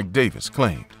ED, like Davis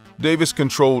claimed. Davis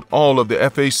controlled all of the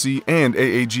FAC and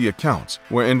AAG accounts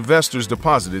where investors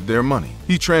deposited their money.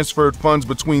 He transferred funds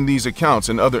between these accounts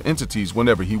and other entities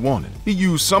whenever he wanted. He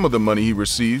used some of the money he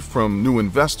received from new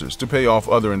investors to pay off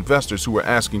other investors who were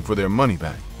asking for their money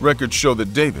back. Records show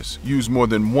that Davis used more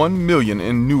than $1 million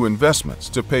in new investments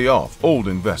to pay off old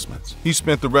investments. He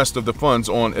spent the rest of the funds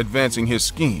on advancing his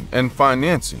scheme and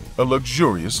financing a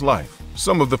luxurious life.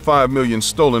 Some of the $5 million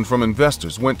stolen from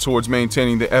investors went towards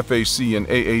maintaining the FAC and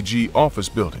AAG office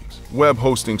buildings, web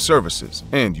hosting services,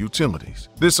 and utilities.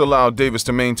 This allowed Davis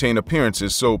to maintain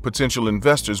appearances so potential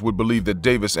investors would believe that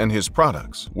Davis and his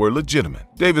products were legitimate.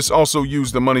 Davis also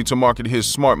used the money to market his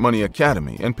Smart Money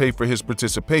Academy and pay for his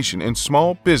participation in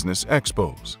small business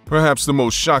expos. Perhaps the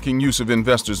most shocking use of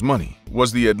investors' money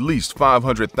was the at least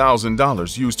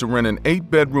 $500,000 used to rent an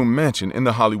 8-bedroom mansion in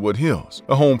the Hollywood Hills,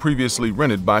 a home previously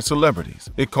rented by celebrities.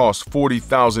 It cost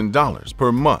 $40,000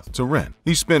 per month to rent.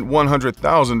 He spent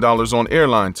 $100,000 on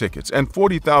airline tickets and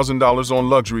 $40,000 on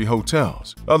luxury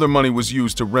hotels. Other money was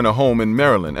used to rent a home in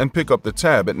Maryland and pick up the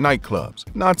tab at nightclubs,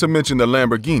 not to mention the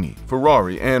Lamborghini,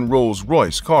 Ferrari, and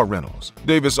Rolls-Royce car rentals.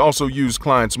 Davis also used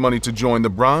clients' money to join the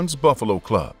Bronze Buffalo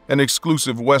Club, an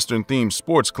exclusive Western-themed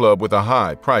sports club with a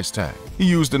high price tag. He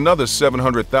used another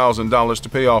 $700,000 to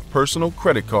pay off personal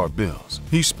credit card bills.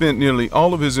 He spent nearly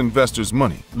all of his investors'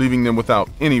 money, leaving them without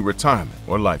any retirement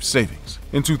or life savings.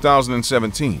 In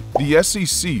 2017, the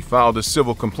SEC filed a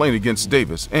civil complaint against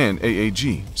Davis and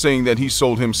AAG, saying that he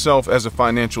sold himself as a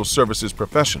financial services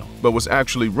professional, but was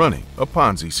actually running a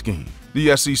Ponzi scheme.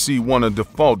 The SEC won a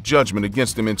default judgment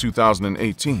against him in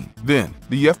 2018. Then,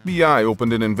 the FBI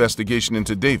opened an investigation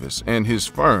into Davis and his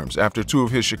firms after two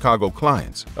of his Chicago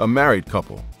clients, a married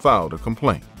couple, filed a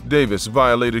complaint. Davis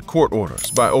violated court orders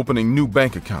by opening new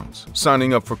bank accounts,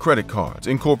 signing up for credit cards,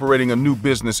 incorporating a new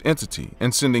business entity,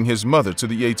 and sending his mother to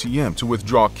the ATM to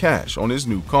withdraw cash on his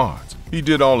new cards. He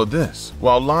did all of this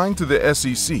while lying to the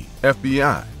SEC,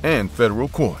 FBI, and federal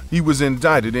court. He was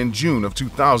indicted in June of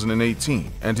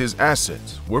 2018, and his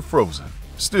assets were frozen.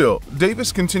 Still,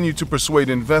 Davis continued to persuade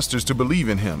investors to believe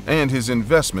in him and his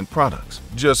investment products.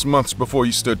 Just months before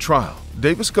he stood trial,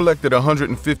 Davis collected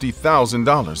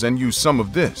 $150,000 and used some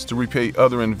of this to repay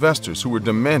other investors who were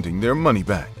demanding their money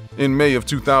back. In May of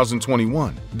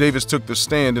 2021, Davis took the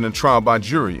stand in a trial by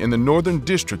jury in the Northern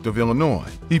District of Illinois.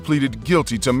 He pleaded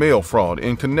guilty to mail fraud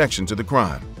in connection to the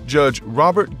crime. Judge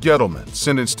Robert Gettleman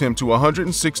sentenced him to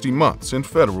 160 months in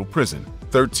federal prison,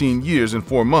 13 years and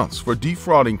 4 months for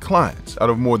defrauding clients out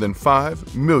of more than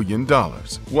 $5 million.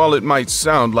 While it might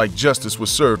sound like justice was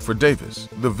served for Davis,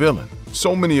 the villain,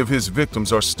 so many of his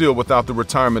victims are still without the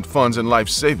retirement funds and life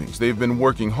savings they've been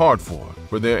working hard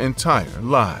for their entire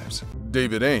lives.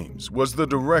 David Ames was the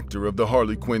director of the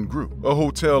Harley Quinn Group, a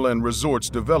hotel and resorts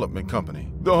development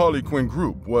company. The Harley Quinn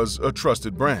Group was a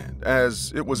trusted brand,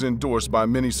 as it was endorsed by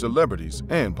many celebrities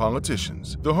and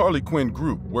politicians. The Harley Quinn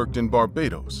Group worked in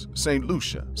Barbados, St.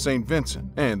 Lucia, St.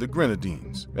 Vincent, and the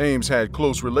Grenadines. Ames had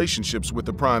close relationships with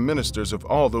the prime ministers of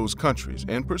all those countries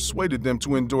and persuaded them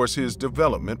to endorse his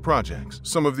development projects.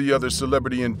 Some of the other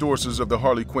celebrity endorsers of the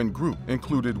Harley Quinn Group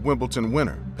included Wimbledon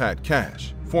winner Pat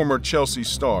Cash, former Chelsea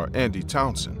star Andy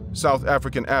Townsend, South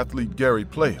African athlete Gary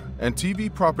Player, and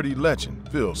TV property legend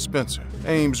Phil Spencer.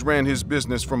 Ames ran his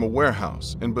business from a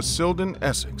warehouse in Basildon,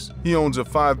 Essex. He owns a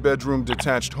 5-bedroom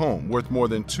detached home worth more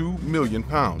than £2 million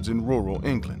in rural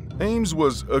England. Ames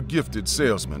was a gifted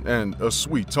salesman and a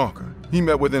sweet talker. He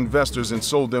met with investors and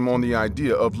sold them on the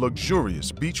idea of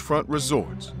luxurious beachfront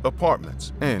resorts,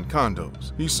 apartments, and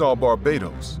condos. He saw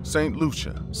Barbados, St.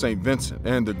 Lucia, St. Vincent,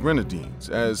 and the Grenadines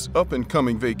as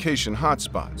up-and-coming vacation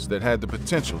hotspots that had the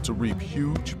potential to reap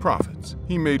huge profits.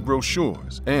 He made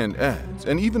brochures and ads,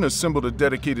 and even assembled a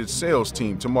dedicated sales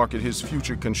team to market his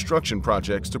future construction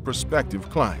projects to prospective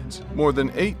clients. More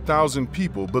than 8,000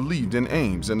 people believed in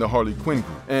Ames and the Harley Quinn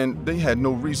Group, and they had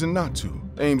no reason not to.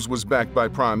 Ames was backed by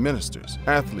prime ministers,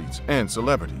 athletes, and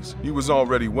celebrities. He was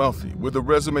already wealthy, with a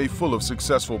resume full of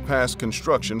successful past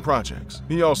construction projects.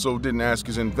 He also didn't ask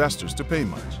his investors to pay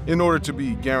much. In order to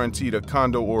be guaranteed a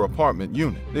condo or apartment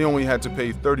unit, they only had to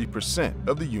pay 30%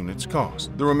 of the unit's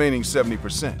cost. The remaining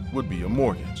 70% would be a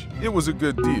mortgage. It was a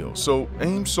good deal, so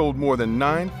Ames sold more than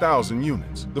 9,000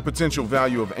 units. The potential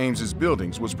value of Ames's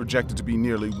buildings was projected to be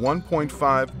nearly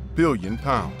 £1.5 billion.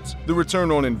 The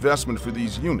return on investment for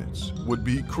these units would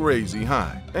be crazy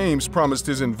high. Ames promised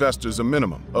his investors a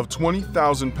minimum of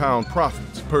 £20,000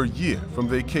 profits per year from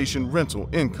vacation rental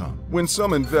income. When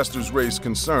some investors raised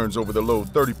concerns over the low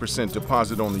 30%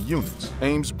 deposit on the units,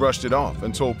 Ames brushed it off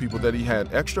and told people that he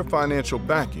had extra financial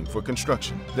backing for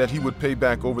construction, that he would pay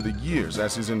back over the years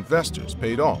as his investors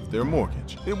paid off their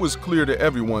mortgage. It was clear to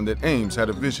everyone that Ames had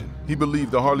a vision. He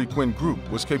believed the Harley Quinn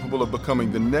Group was capable of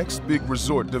becoming the next big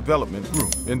resort development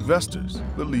group. Investors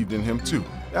believed in him too.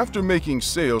 After making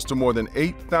sales to more than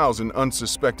 8,000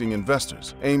 unsuspecting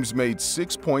investors, Ames made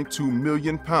 £6.2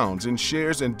 million in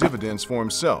shares and dividends for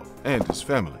himself and his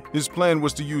family. His plan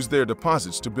was to use their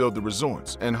deposits to build the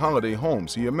resorts and holiday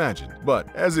homes he imagined.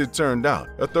 But as it turned out,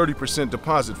 a 30%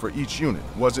 deposit for each unit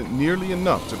wasn't nearly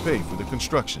enough to pay for the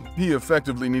construction. He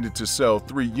effectively needed to sell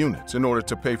 3 units in order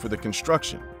to pay for the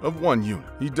construction of 1 unit.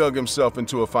 He dug himself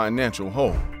into a financial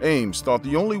hole. Ames thought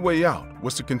the only way out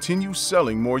was to continue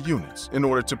selling more units in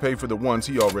order it to pay for the ones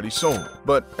he already sold.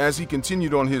 But as he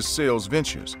continued on his sales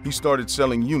ventures, he started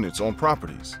selling units on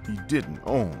properties he didn't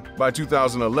own. By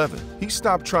 2011, he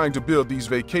stopped trying to build these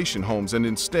vacation homes and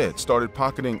instead started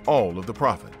pocketing all of the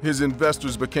profit. His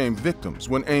investors became victims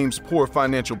when Ames' poor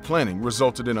financial planning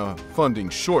resulted in a funding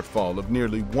shortfall of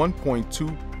nearly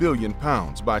 £1.2 billion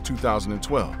by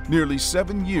 2012, nearly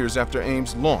 7 years after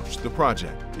Ames launched the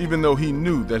project. Even though he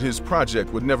knew that his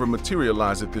project would never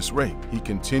materialize at this rate, he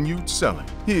continued selling.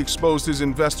 He exposed his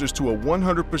investors to a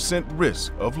 100%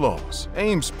 risk of loss.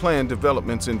 Ames planned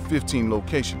developments in 15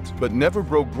 locations, but never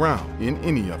broke ground in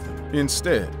any of them.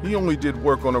 Instead, he only did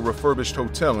work on a refurbished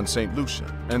hotel in St. Lucia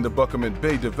and the Buckingham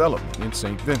Bay development in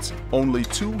St. Vincent. Only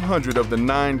 200 of the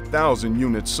 9,000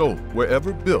 units sold were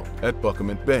ever built at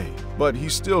Buckingham Bay, but he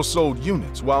still sold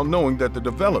units while knowing that the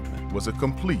development was a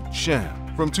complete sham.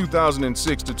 From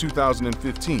 2006 to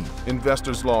 2015,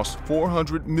 investors lost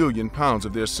 £400 million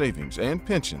of their savings and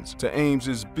pensions to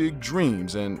Ames's big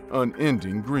dreams and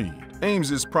unending greed.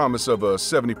 Ames's promise of a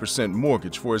 70%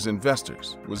 mortgage for his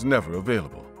investors was never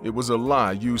available. It was a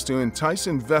lie used to entice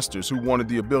investors who wanted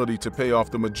the ability to pay off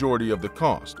the majority of the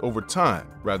cost over time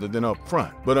rather than up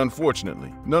front. But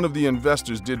unfortunately, none of the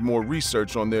investors did more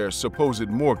research on their supposed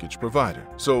mortgage provider,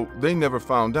 so they never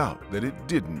found out that it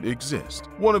didn't exist.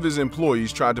 One of his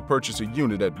employees tried to purchase a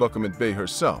unit at Buckingham Bay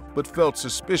herself, but felt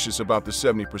suspicious about the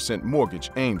 70%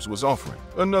 mortgage Ames was offering.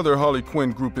 Another Harley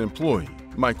Quinn Group employee,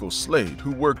 Michael Slade,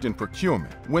 who worked in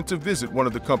procurement, went to visit one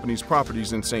of the company's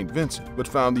properties in St. Vincent, but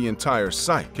found the entire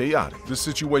site chaotic. The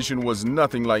situation was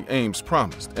nothing like Ames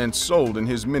promised and sold in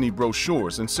his many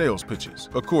brochures and sales pitches.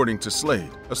 According to Slade,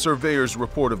 a surveyor's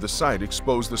report of the site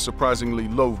exposed the surprisingly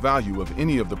low value of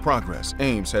any of the progress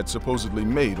Ames had supposedly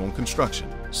made on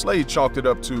construction. Slade chalked it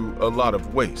up to a lot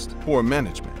of waste, poor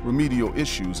management, remedial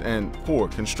issues, and poor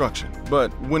construction. But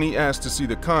when he asked to see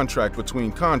the contract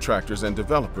between contractors and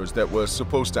developers that was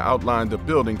supposed to outline the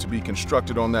building to be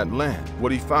constructed on that land,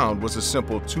 what he found was a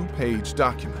simple 2-page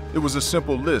document. It was a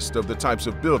simple list of the types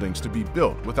of buildings to be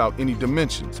built without any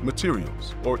dimensions,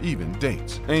 materials, or even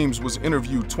dates. Ames was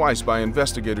interviewed twice by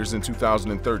investigators in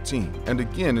 2013 and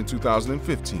again in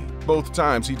 2015. Both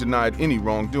times he denied any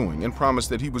wrongdoing and promised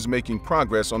that he was making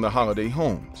progress on the holiday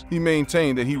homes. He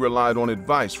maintained that he relied on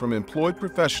advice from employed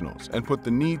professionals and put the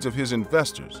needs of his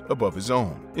investors above his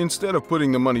own. Instead of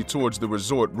putting the money towards the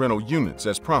resort rental units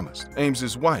as promised,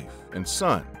 Ames's wife and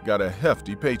son got a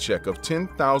hefty paycheck of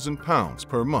 £10,000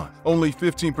 per month. Only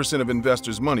 15% of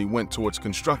investors' money went towards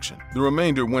construction. The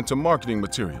remainder went to marketing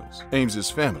materials, Ames's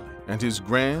family, and his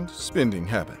grand spending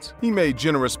habits. He made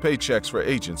generous paychecks for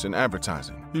agents and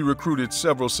advertising. He recruited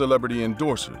several celebrity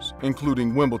endorsers,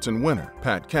 including Wimbledon winner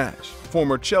Pat Cash,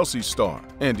 former Chelsea star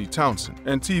Andy Townsend,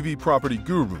 and TV property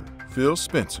guru Phil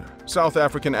Spencer. South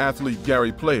African athlete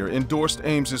Gary Player endorsed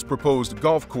Ames's proposed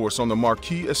golf course on the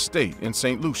Marquee Estate in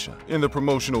St. Lucia. In the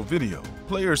promotional video,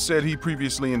 Player said he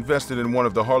previously invested in one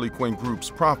of the Harley Quinn Group's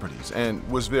properties and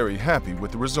was very happy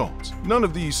with the results. None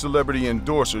of these celebrity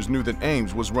endorsers knew that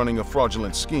Ames was running a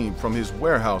fraudulent scheme from his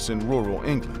warehouse in rural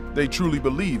England. They truly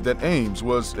believed that Ames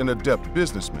was an adept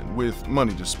businessman with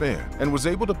money to spare and was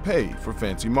able to pay for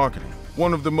fancy marketing.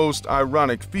 One of the most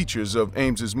ironic features of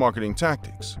Ames's marketing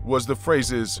tactics was the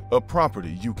phrases, "a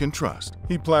property you can trust."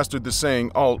 He plastered the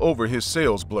saying all over his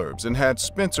sales blurbs and had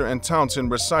Spencer and Townsend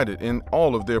recite it in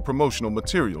all of their promotional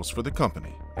materials for the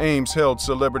company. Ames held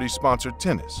celebrity-sponsored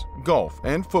tennis, golf,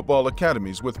 and football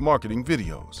academies with marketing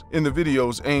videos. In the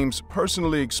videos, Ames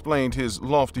personally explained his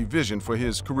lofty vision for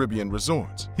his Caribbean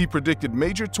resorts. He predicted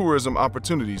major tourism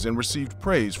opportunities and received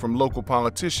praise from local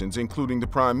politicians, including the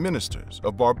prime ministers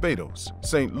of Barbados,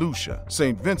 St. Lucia,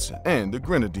 St. Vincent, and the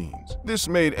Grenadines. This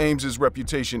made Ames's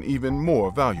reputation even more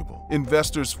valuable.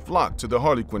 Investors flocked to the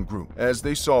Harley Quinn Group as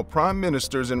they saw prime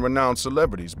ministers and renowned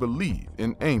celebrities believe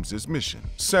in Ames's mission.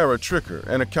 Sarah Tricker,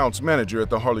 an accounts manager at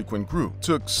the Harley Quinn Group,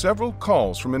 took several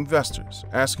calls from investors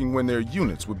asking when their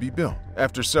units would be built.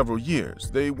 After several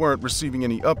years, they weren't receiving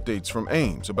any updates from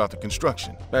Ames about the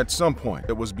construction. At some point,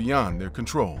 it was beyond their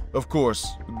control. Of course,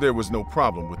 there was no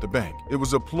problem with the bank. It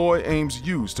was a ploy Ames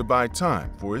used to buy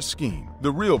time for his scheme.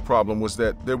 The real problem was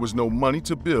that there was no money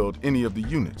to build any of the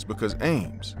units because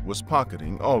Ames was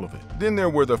pocketing all of it. Then there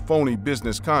were the phony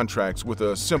business contracts with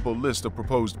a simple list of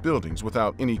proposed buildings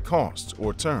without any costs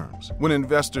or terms. When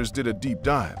investors did a deep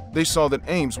dive, they saw that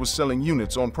Ames was selling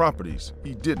units on properties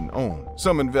he didn't own.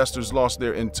 Some investors lost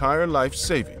their entire life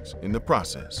savings in the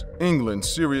process. England's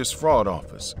Serious Fraud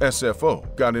Office,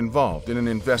 SFO, got involved in an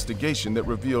investigation that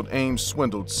revealed Ames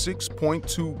swindled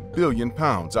 £6.2 billion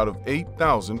out of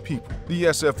 8,000 people. The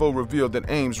SFO revealed that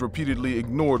Ames repeatedly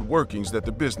ignored workings that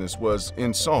the business was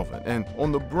insolvent and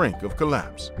on the brink of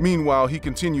collapse. Meanwhile, he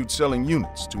continued selling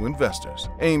units to investors.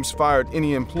 Ames fired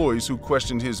any employees who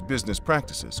questioned his business practices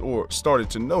or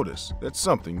started to notice that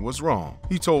something was wrong.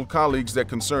 He told colleagues that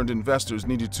concerned investors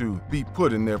needed to be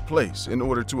put in their place in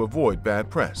order to avoid bad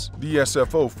press. The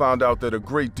SFO found out that a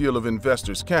great deal of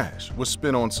investors' cash was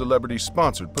spent on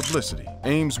celebrity-sponsored publicity.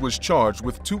 Ames was charged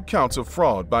with 2 counts of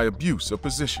fraud by abuse of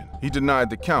position. He denied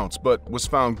the counts but was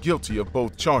found guilty of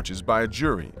both charges by a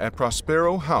jury at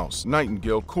Prospero House,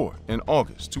 Nightingale Court in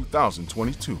August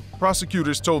 2022.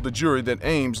 Prosecutors told the jury that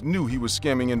Ames knew he was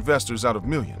scamming investors out of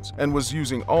millions and was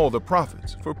using all the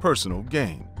profits for personal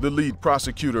gain. The lead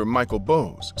prosecutor, Michael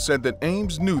Bowes, said that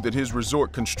Ames knew that his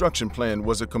resort construction plan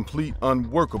was a complete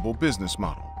unworkable business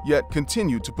model, yet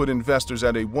continued to put investors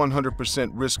at a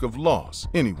 100% risk of loss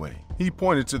anyway. He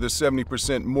pointed to the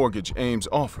 70% mortgage Ames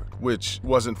offered, which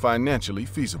wasn't financially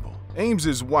feasible.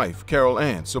 Ames's wife, Carol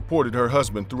Ann, supported her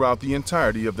husband throughout the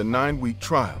entirety of the 9-week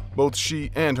trial. Both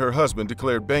she and her husband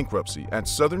declared bankruptcy at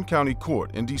Southern County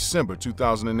Court in December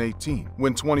 2018,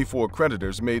 when 24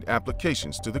 creditors made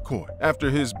applications to the court. After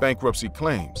his bankruptcy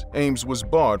claims, Ames was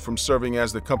barred from serving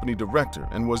as the company director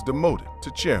and was demoted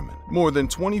to chairman. More than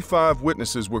 25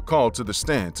 witnesses were called to the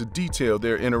stand to detail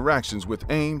their interactions with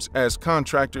Ames as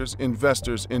contractors,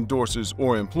 investors, endorsers,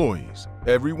 or employees.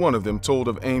 Every one of them told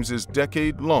of Ames's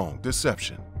decade-long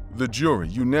deception. The jury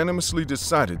unanimously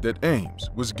decided that Ames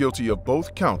was guilty of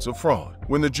both counts of fraud.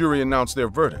 When the jury announced their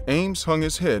verdict, Ames hung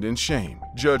his head in shame.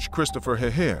 Judge Christopher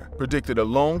Heher predicted a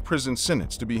long prison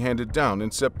sentence to be handed down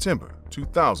in September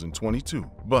 2022.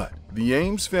 But the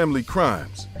Ames family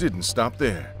crimes didn't stop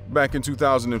there. Back in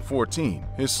 2014,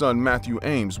 his son Matthew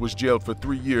Ames was jailed for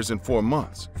 3 years and 4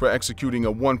 months for executing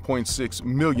a £1.6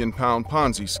 million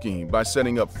Ponzi scheme by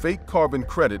setting up fake carbon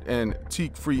credit and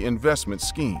teak-free investment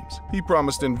schemes. He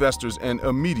promised investors an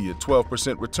immediate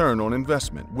 12% return on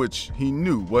investment, which he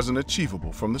knew wasn't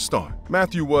achievable from the start.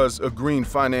 Matthew was a green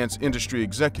finance industry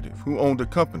executive who owned a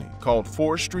company called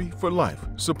Forestry for Life,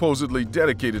 supposedly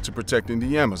dedicated to protecting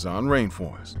the Amazon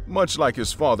rainforest. Much like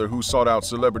his father, who sought out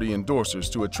celebrity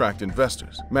endorsers to attract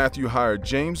investors, Matthew hired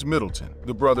James Middleton,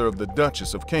 the brother of the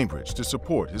Duchess of Cambridge, to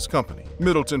support his company.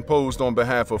 Middleton posed on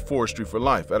behalf of Forestry for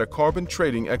Life at a carbon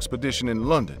trading expedition in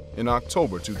London in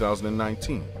October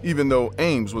 2019, even though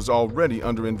Ames was already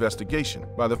under investigation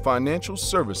by the Financial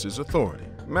Services Authority.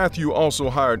 Matthew also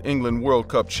hired England World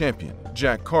Cup champion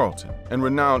Jack Carlton and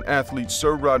renowned athlete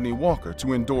Sir Rodney Walker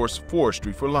to endorse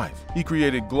Forestry for Life. He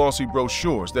created glossy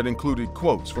brochures that included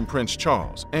quotes from Prince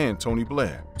Charles and Tony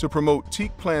Blair to promote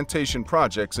teak plantation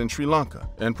projects in Sri Lanka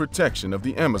and protection of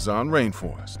the Amazon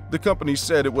rainforest. The company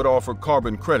said it would offer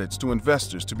carbon credits to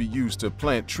investors to be used to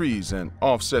plant trees and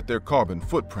offset their carbon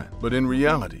footprint. But in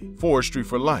reality, Forestry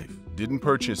for Life didn't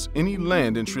purchase any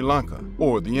land in Sri Lanka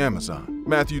or the Amazon.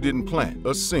 Matthew didn't plant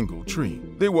a single tree.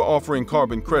 They were offering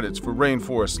carbon credits for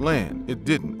rainforest land it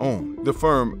didn't own. The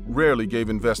firm rarely gave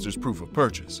investors proof of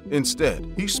purchase.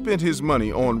 Instead, he spent his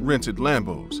money on rented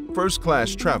Lambos,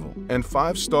 first-class travel, and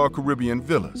 5-star Caribbean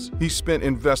villas. He spent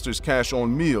investors' cash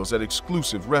on meals at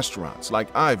exclusive restaurants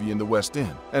like Ivy in the West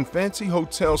End and fancy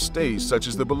hotel stays such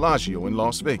as the Bellagio in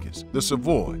Las Vegas, the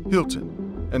Savoy, Hilton,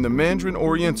 and the Mandarin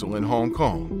Oriental in Hong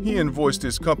Kong. He invoiced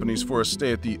his companies for a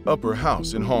stay at the Upper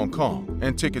House in Hong Kong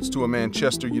and tickets to a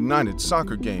Manchester United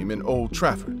soccer game in Old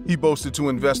Trafford. He boasted to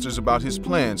investors about his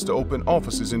plans to open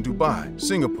offices in Dubai,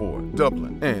 Singapore,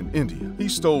 Dublin, and India. He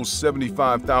stole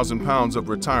 £75,000 of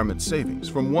retirement savings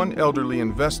from one elderly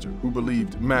investor who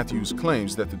believed Matthew's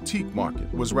claims that the teak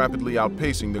market was rapidly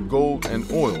outpacing the gold and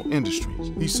oil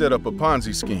industries. He set up a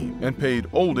Ponzi scheme and paid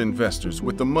old investors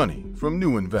with the money from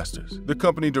new investors. The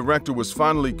company director was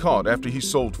finally caught after he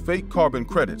sold fake carbon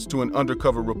credits to an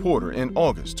undercover reporter in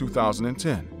August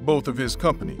 2010. Both of his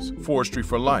companies, Forestry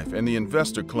for Life and the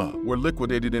Investor Club, were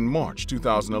liquidated in March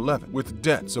 2011 with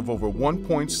debts of over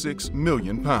 £1.6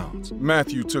 million.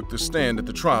 Matthew took the stand at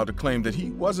the trial to claim that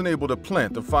he wasn't able to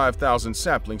plant the 5,000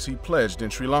 saplings he pledged in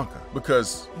Sri Lanka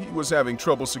because he was having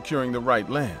trouble securing the right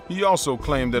land. He also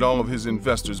claimed that all of his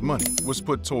investors' money was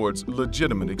put towards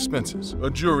legitimate expenses. A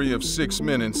jury of 6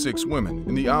 men and 6 women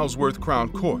in the Isleworth Crown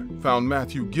Court found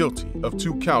Matthew guilty of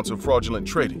 2 counts of fraudulent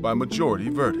trading by majority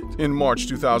verdict. In March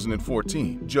 2011,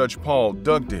 2014, Judge Paul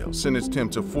Dugdale sentenced him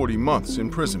to 40 months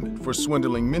imprisonment for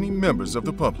swindling many members of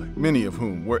the public, many of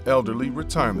whom were elderly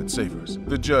retirement savers.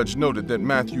 The judge noted that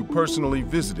Matthew personally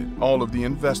visited all of the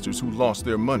investors who lost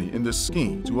their money in the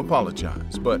scheme to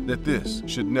apologize, but that this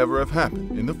should never have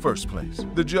happened in the first place.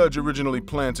 The judge originally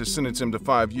planned to sentence him to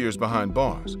 5 years behind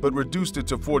bars, but reduced it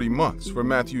to 40 months for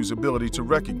Matthew's ability to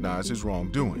recognize his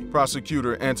wrongdoing.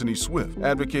 Prosecutor Anthony Swift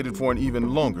advocated for an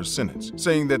even longer sentence,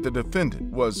 saying that the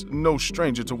defendant was no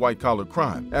stranger to white-collar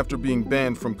crime after being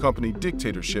banned from company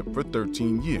dictatorship for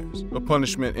 13 years, a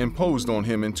punishment imposed on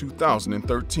him in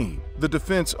 2013. The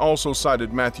defense also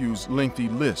cited Matthew's lengthy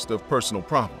list of personal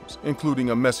problems, including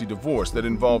a messy divorce that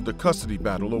involved a custody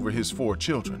battle over his 4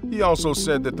 children. He also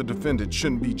said that the defendant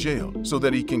shouldn't be jailed so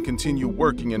that he can continue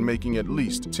working and making at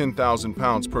least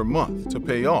 £10,000 per month to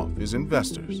pay off his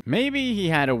investors. Maybe he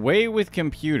had a way with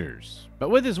computers, but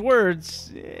with his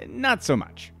words, not so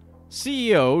much.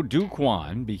 CEO Do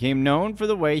Kwon became known for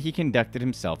the way he conducted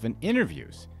himself in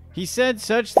interviews. He said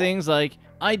such things like,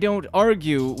 "I don't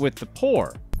argue with the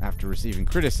poor," after receiving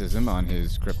criticism on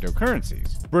his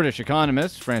cryptocurrencies. British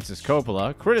economist Francis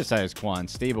Coppola criticized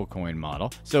Kwon's stablecoin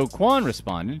model, so Kwon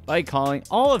responded by calling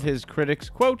all of his critics,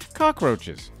 quote,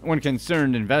 cockroaches. When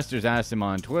concerned investors asked him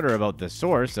on Twitter about the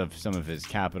source of some of his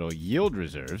capital yield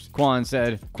reserves, Kwon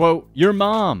said, quote, "Your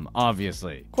mom,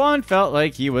 obviously." Kwon felt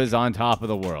like he was on top of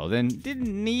the world and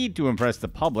didn't need to impress the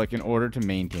public in order to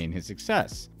maintain his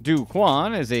success. Do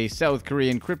Kwon is a South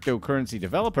Korean cryptocurrency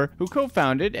developer who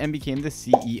co-founded and became the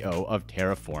CEO of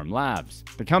Terraform Labs.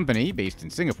 The company, based in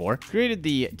Singapore, created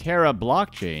the Terra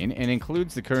blockchain and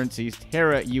includes the currencies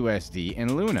Terra USD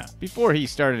and Luna. Before he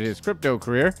started his crypto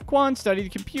career, Kwon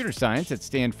studied computer science at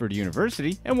Stanford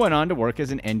University and went on to work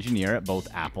as an engineer at both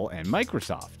Apple and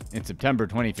Microsoft. In September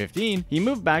 2015, he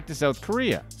moved back to South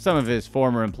Korea. Some of his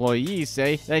former employees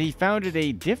say that he founded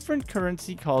a different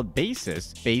currency called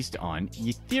Basis based on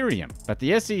Ethereum. But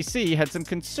the SEC had some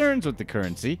concerns with the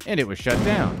currency and it was shut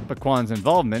down. But Kwon's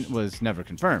involvement was never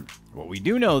confirmed. What we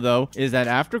do know, though, is that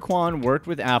after Kwon worked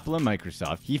with Apple and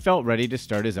Microsoft, he felt ready to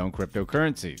start his own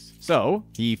cryptocurrencies. So,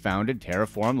 he founded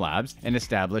Terraform Labs and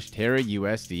established Terra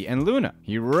USD and Luna.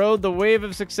 He rode the wave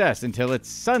of success until it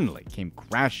suddenly came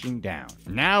crashing down.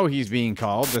 Now he's being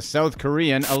called the South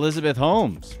Korean Elizabeth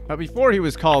Holmes. But before he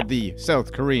was called the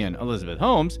South Korean Elizabeth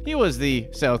Holmes, he was the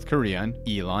South Korean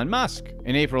Elon Musk.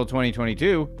 In April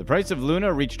 2022, the price of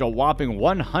Luna reached a whopping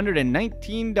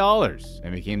 $119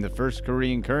 and became the first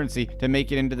Korean currency to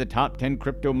make it into the top 10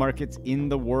 crypto markets in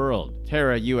the world.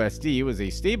 Terra USD was a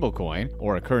stablecoin,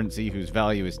 or a currency whose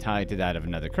value is tied to that of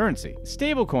another currency.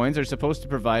 Stablecoins are supposed to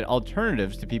provide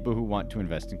alternatives to people who want to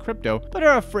invest in crypto, but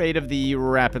are afraid of the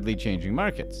rapidly changing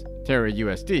markets. Terra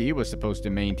USD was supposed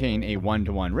to maintain a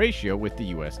 1-to-1 ratio with the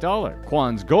US dollar.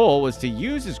 Kwon's goal was to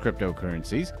use his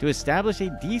cryptocurrencies to establish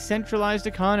a decentralized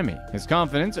economy. His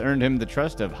confidence earned him the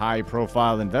trust of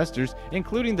high-profile investors,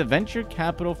 including the venture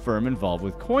capital firm involved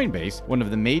with Coinbase, one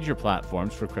of the major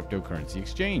platforms for cryptocurrency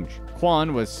exchange.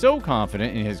 Kwon was so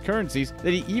confident in his currencies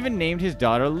that he even named his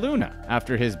daughter Luna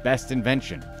after his best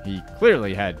invention. He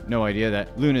clearly had no idea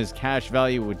that Luna's cash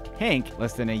value would tank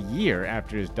less than a year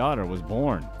after his daughter was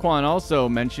born. Kwon also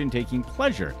mentioned taking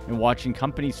pleasure in watching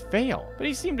companies fail, but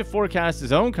he seemed to forecast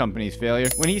his own company's failure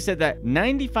when he said that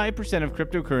 95% of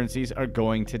cryptocurrencies are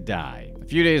going to die. A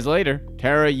few days later,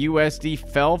 Terra USD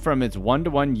fell from its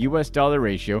 1-to-1 US dollar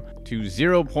ratio to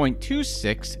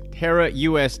 0.26 Terra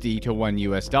USD to $1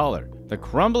 US. The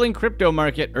crumbling crypto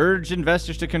market urged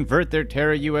investors to convert their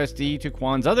Terra USD to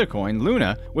Kwon's other coin,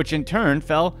 Luna, which in turn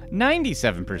fell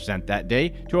 97% that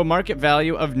day to a market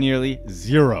value of nearly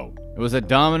zero. It was a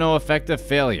domino effect of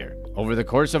failure. Over the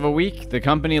course of a week, the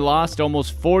company lost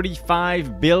almost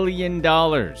 $45 billion.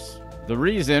 The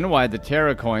reason why the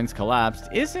Terra coins collapsed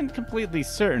isn't completely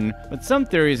certain, but some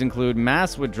theories include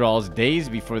mass withdrawals days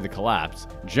before the collapse,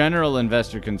 general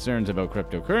investor concerns about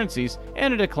cryptocurrencies,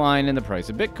 and a decline in the price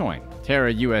of Bitcoin.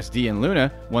 Terra USD and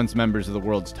Luna, once members of the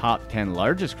world's top 10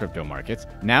 largest crypto markets,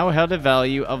 now held a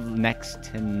value of next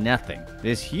to nothing.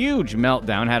 This huge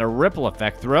meltdown had a ripple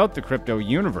effect throughout the crypto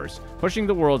universe, pushing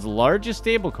the world's largest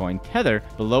stablecoin, Tether,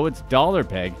 below its dollar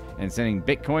peg and sending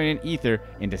Bitcoin and Ether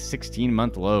into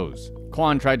 16-month lows.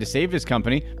 Kwon tried to save his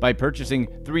company by purchasing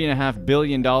 $3.5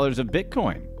 billion of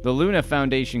Bitcoin. The Luna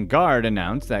Foundation Guard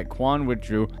announced that Kwon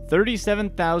withdrew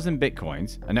 37,000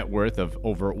 Bitcoins, a net worth of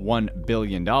over $1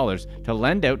 billion, to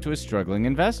lend out to his struggling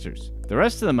investors. The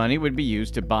rest of the money would be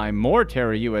used to buy more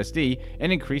Terra USD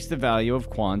and increase the value of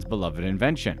Kwon's beloved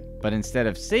invention. But instead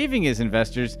of saving his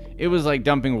investors, it was like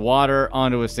dumping water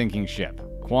onto a sinking ship.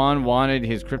 Kwon wanted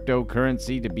his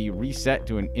cryptocurrency to be reset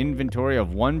to an inventory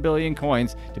of 1 billion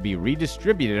coins to be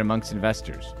redistributed amongst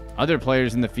investors. Other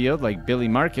players in the field, like Billy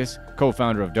Marcus,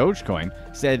 co-founder of Dogecoin,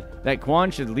 said that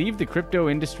Kwon should leave the crypto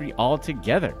industry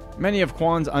altogether. Many of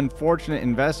Kwon's unfortunate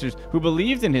investors who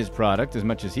believed in his product as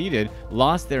much as he did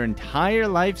lost their entire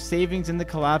life savings in the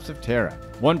collapse of Terra.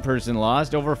 One person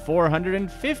lost over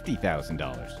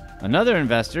 $450,000. Another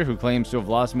investor, who claims to have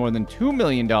lost more than $2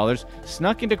 million,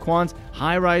 snuck into Kwon's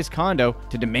high-rise condo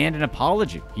to demand an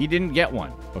apology. He didn't get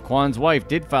one, but Kwon's wife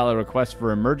did file a request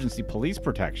for emergency police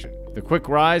protection. The quick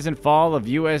rise and fall of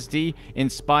USD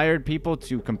inspired people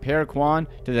to compare Kwon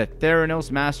to the Theranos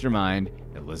mastermind,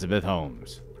 Elizabeth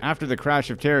Holmes. After the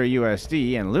crash of Terra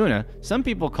USD and Luna, some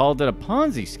people called it a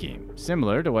Ponzi scheme,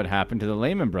 similar to what happened to the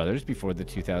Lehman Brothers before the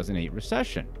 2008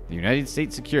 recession. The United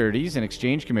States Securities and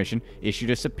Exchange Commission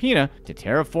issued a subpoena to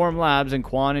Terraform Labs and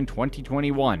Kwon in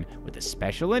 2021 with a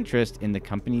special interest in the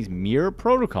company's mirror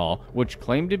protocol, which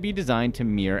claimed to be designed to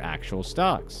mirror actual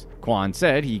stocks. Kwon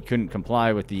said he couldn't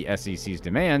comply with the SEC's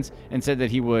demands and said that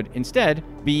he would instead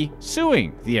be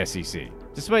suing the SEC.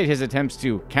 Despite his attempts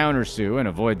to countersue and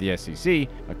avoid the SEC,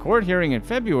 a court hearing in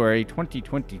February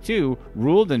 2022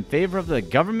 ruled in favor of the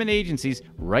government agency's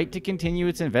right to continue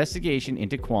its investigation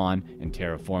into Kwon and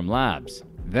Terraform Labs.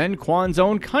 Then Kwon's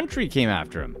own country came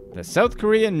after him. The South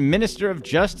Korean Minister of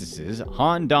Justice's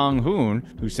Han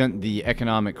Dong-hoon, who sent the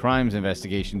Economic Crimes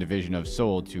Investigation Division of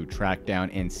Seoul to track down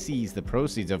and seize the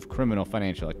proceeds of criminal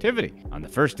financial activity. On the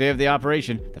first day of the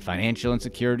operation, the Financial and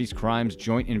Securities Crimes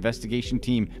Joint Investigation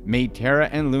Team made Terra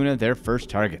and Luna their first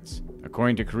targets.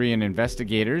 According to Korean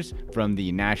investigators from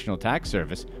the National Tax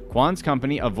Service, Kwon's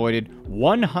company avoided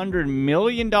 $100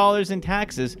 million in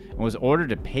taxes and was ordered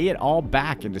to pay it all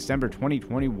back in December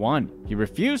 2021. He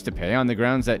refused to pay on the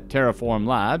grounds that Terraform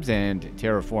Labs and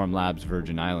Terraform Labs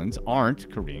Virgin Islands aren't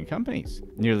Korean companies.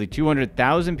 Nearly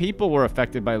 200,000 people were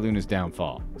affected by Luna's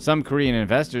downfall. Some Korean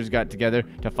investors got together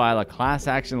to file a class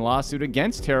action lawsuit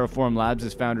against Terraform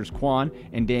Labs' founders Kwon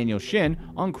and Daniel Shin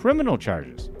on criminal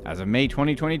charges. As of May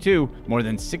 2022, more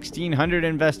than 1,600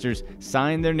 investors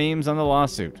signed their names on the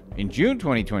lawsuit. In June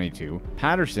 2022,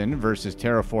 Patterson versus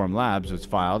Terraform Labs was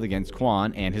filed against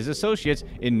Kwon and his associates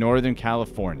in Northern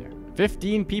California.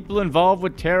 15 people involved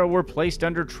with Terra were placed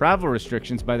under travel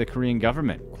restrictions by the Korean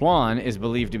government. Kwon is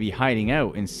believed to be hiding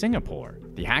out in Singapore.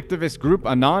 The activist group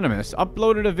Anonymous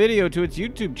uploaded a video to its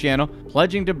YouTube channel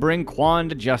pledging to bring Kwon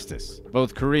to justice.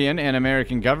 Both Korean and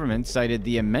American governments cited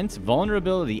the immense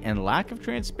vulnerability and lack of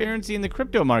transparency in the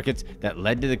crypto markets that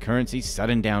led to the currency's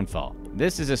sudden downfall.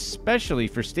 This is especially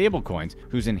for stablecoins,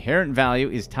 whose inherent value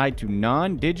is tied to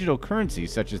non-digital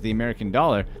currencies such as the American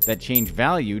dollar that change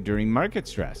value during market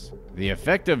stress. The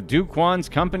effect of Do Kwon's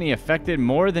company affected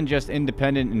more than just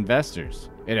independent investors.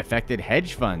 It affected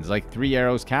hedge funds like Three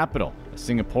Arrows Capital, a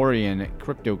Singaporean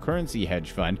cryptocurrency hedge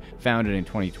fund founded in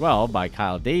 2012 by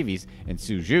Kyle Davies and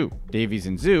Su Zhu. Davies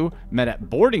and Zhu met at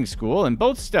boarding school and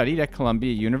both studied at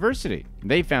Columbia University.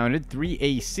 They founded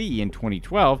 3AC in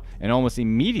 2012 and almost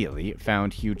immediately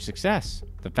found huge success.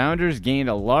 The founders gained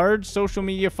a large social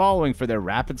media following for their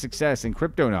rapid success in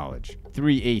crypto knowledge.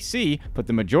 3AC put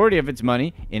the majority of its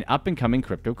money in up-and-coming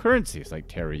cryptocurrencies like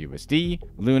Terra USD,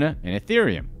 Luna, and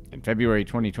Ethereum. In February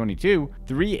 2022,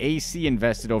 3AC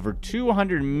invested over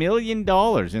 $200 million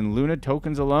in Luna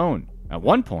tokens alone. At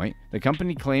one point, the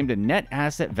company claimed a net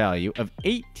asset value of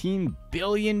 $18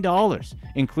 billion,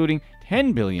 including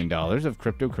 $10 billion of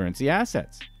cryptocurrency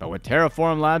assets. But with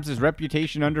Terraform Labs'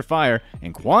 reputation under fire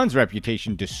and Kwon's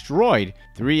reputation destroyed,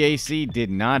 3AC did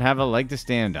not have a leg to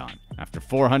stand on. After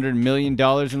 $400 million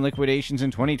in liquidations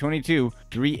in 2022,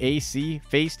 3AC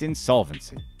faced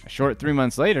insolvency. A short 3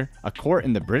 months later, a court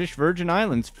in the British Virgin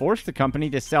Islands forced the company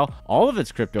to sell all of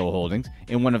its crypto holdings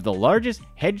in one of the largest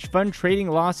hedge fund trading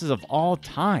losses of all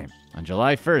time. On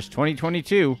July 1st,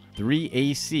 2022,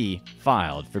 3AC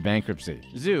filed for bankruptcy.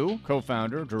 Zhu,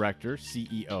 co-founder, director,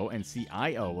 CEO, and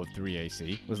CIO of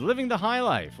 3AC, was living the high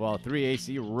life while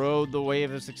 3AC rode the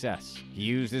wave of success. He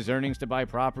used his earnings to buy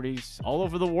properties all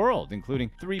over the world, including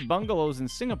 3 bungalows in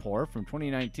Singapore from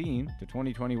 2019 to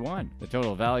 2021. The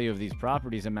total value of these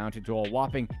properties amounted to a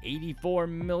whopping $84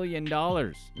 million.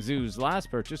 Zhu's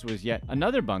last purchase was yet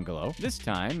another bungalow, this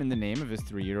time in the name of his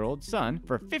 3-year-old son,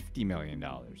 for $50 million.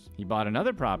 He bought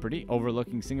another property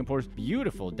overlooking Singapore's Singapore's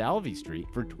beautiful Dalvey Street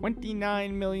for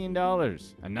 $29 million.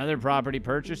 Another property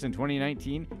purchased in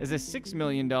 2019 is a $6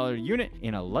 million unit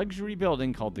in a luxury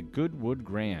building called the Goodwood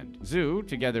Grand. Zhu,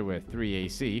 together with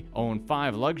 3AC, own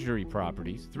 5 luxury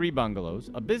properties, 3 bungalows,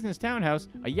 a business townhouse,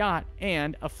 a yacht,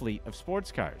 and a fleet of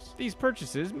sports cars. These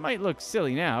purchases might look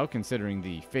silly now, considering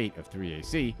the fate of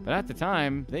 3AC, but at the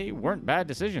time, they weren't bad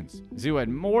decisions. Zhu had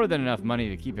more than enough money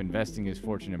to keep investing his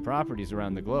fortune in properties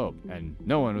around the globe, and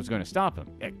no one was going to stop him,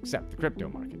 except the crypto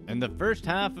market. In the first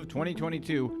half of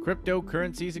 2022,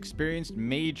 cryptocurrencies experienced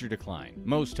major decline.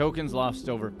 Most tokens lost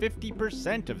over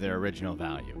 50% of their original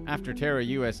value. After Terra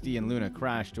USD and Luna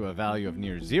crashed to a value of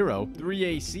near zero,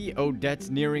 3AC owed debts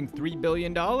nearing $3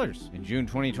 billion. In June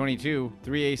 2022,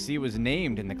 3AC was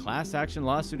named in the class action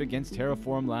lawsuit against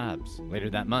Terraform Labs.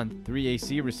 Later that month,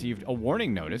 3AC received a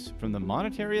warning notice from the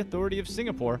Monetary Authority of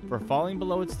Singapore for falling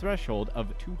below its threshold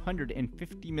of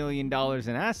 $250 million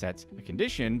in assets, a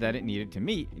condition that it needed to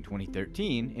meet in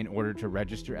 2013 in order to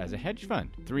register as a hedge fund.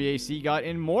 3AC got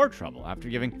in more trouble after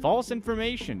giving false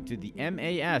information to the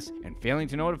MAS and failing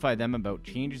to notify them about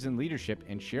changes in leadership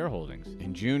and shareholdings.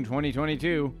 In June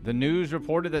 2022, the news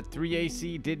reported that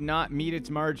 3AC did not meet its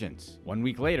margins. 1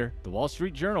 week later, the Wall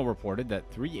Street Journal reported that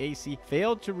 3AC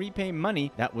failed to repay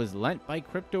money that was lent by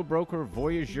crypto broker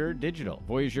Voyager Digital.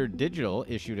 Voyager Digital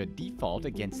issued a default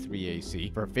against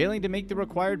 3AC for failing to make the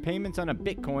required payments on a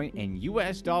Bitcoin and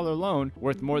US dollar loan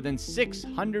worth more than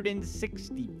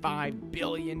 $665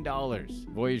 billion.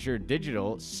 Voyager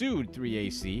Digital sued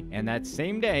 3AC, and that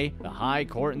same day, the High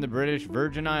Court in the British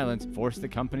Virgin Islands forced the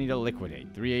company to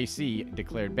liquidate. 3AC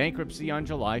declared bankruptcy on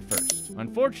July 1st.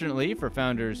 Unfortunately for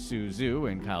founders Su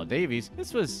Zhu and Kyle Davies,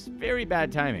 this was very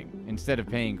bad timing. Instead of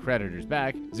paying creditors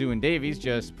back, Zhu and Davies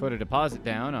just put a deposit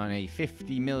down on a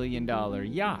 $50 million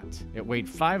yacht. It weighed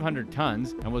 500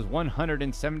 tons and was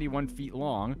 171 feet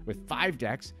long, with 5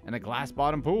 decks and a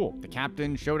glass-bottom pool. The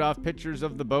captain showed off pictures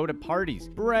of the boat at parties,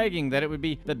 bragging that it would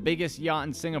be the biggest yacht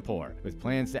in Singapore, with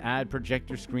plans to add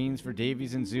projector screens for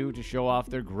Davies and Zhu to show off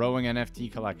their growing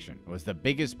NFT collection. It was the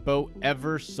biggest boat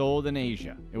ever sold in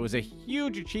Asia. It was a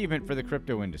huge achievement for the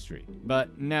crypto industry,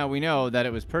 but now we know that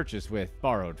it was purchased with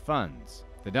borrowed funds.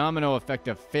 The domino effect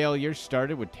of failure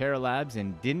started with Terra Labs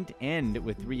and didn't end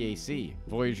with 3AC.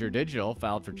 Voyager Digital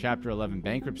filed for Chapter 11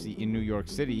 bankruptcy in New York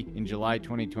City in July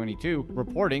 2022,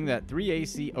 reporting that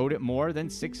 3AC owed it more than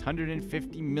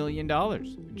 $650 million.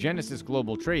 Genesis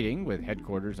Global Trading, with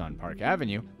headquarters on Park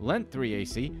Avenue, lent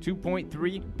 3AC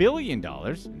 $2.3 billion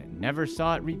and it never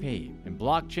saw it repaid. And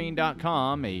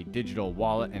Blockchain.com, a digital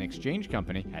wallet and exchange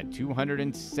company, had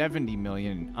 $270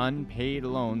 million in unpaid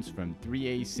loans from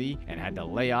 3AC and had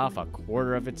to lay off a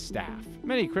quarter of its staff.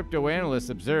 Many crypto analysts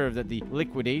observed that the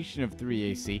liquidation of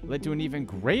 3AC led to an even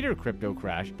greater crypto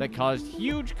crash that caused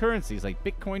huge currencies like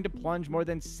Bitcoin to plunge more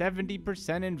than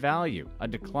 70% in value, a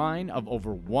decline of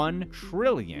over $1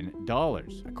 trillion.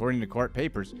 According to court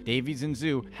papers, Davies and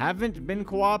Zhu haven't been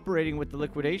cooperating with the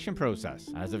liquidation process.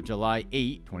 As of July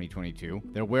 8, 2022,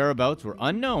 their whereabouts were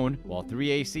unknown, while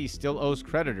 3AC still owes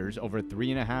creditors over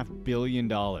 $3.5 billion.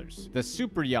 The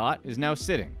super yacht is now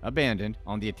sitting, abandoned,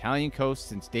 on the Italian coast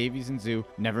since Davies and Zhu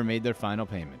never made their final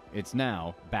payment. It's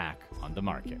now back on the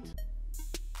market.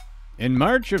 In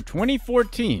March of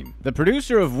 2014, the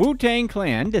producer of Wu-Tang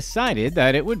Clan decided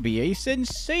that it would be a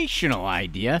sensational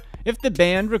idea if the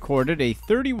band recorded a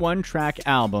 31-track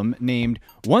album named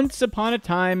Once Upon a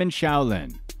Time in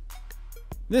Shaolin.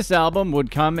 This album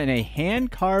would come in a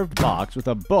hand-carved box with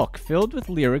a book filled with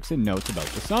lyrics and notes about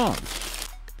the songs.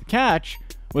 The catch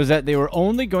was that they were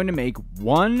only going to make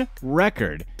one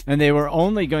record, and they were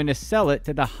only going to sell it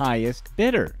to the highest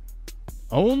bidder.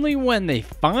 Only when they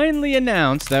finally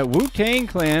announced that Wu-Tang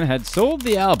Clan had sold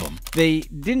the album, they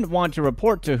didn't want to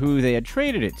report to who they had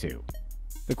traded it to.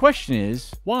 The question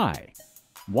is, why?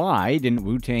 Why didn't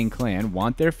Wu-Tang Clan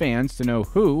want their fans to know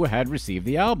who had received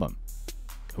the album?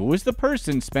 Who was the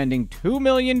person spending $2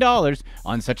 million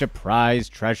on such a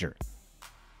prized treasure?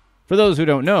 For those who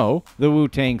don't know, the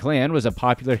Wu-Tang Clan was a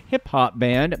popular hip-hop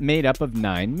band made up of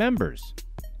 9 members.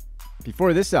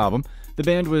 Before this album, the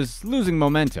band was losing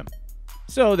momentum.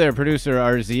 So their producer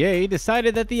RZA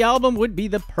decided that the album would be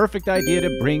the perfect idea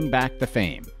to bring back the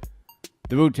fame.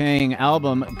 The Wu-Tang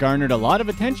album garnered a lot of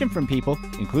attention from people,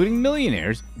 including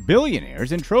millionaires,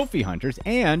 billionaires, and trophy hunters,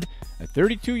 and a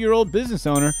 32-year-old business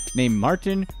owner named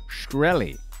Martin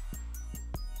Shkreli.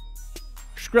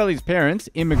 Shkreli's parents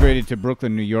immigrated to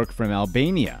Brooklyn, New York from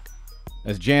Albania.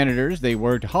 As janitors, they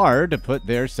worked hard to put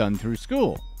their son through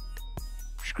school.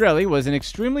 Shkreli was an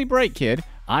extremely bright kid,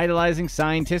 idolizing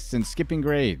scientists and skipping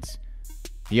grades.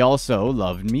 He also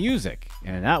loved music,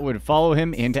 and that would follow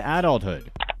him into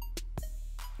adulthood.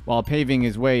 While paving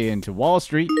his way into Wall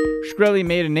Street, Shkreli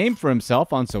made a name for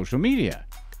himself on social media.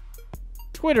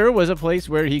 Twitter was a place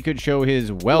where he could show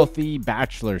his wealthy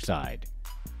bachelor side.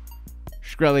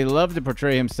 Shkreli loved to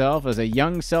portray himself as a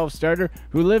young self-starter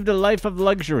who lived a life of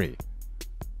luxury.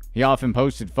 He often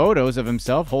posted photos of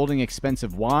himself holding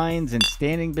expensive wines and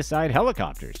standing beside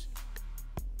helicopters.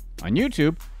 On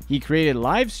YouTube, he created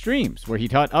live streams where he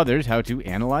taught others how to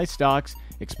analyze stocks,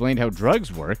 explained how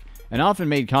drugs work, and often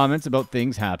made comments about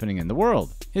things happening in the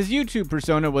world. His YouTube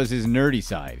persona was his nerdy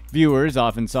side. Viewers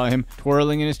often saw him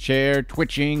twirling in his chair,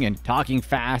 twitching, and talking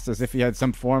fast as if he had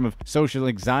some form of social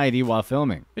anxiety while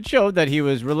filming. It showed that he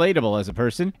was relatable as a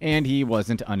person, and he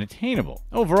wasn't unattainable.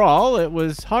 Overall, it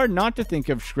was hard not to think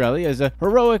of Shkreli as a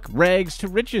heroic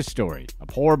rags-to-riches story. A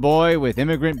poor boy with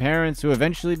immigrant parents who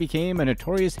eventually became a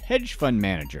notorious hedge fund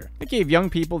manager. It gave young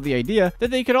people the idea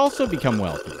that they could also become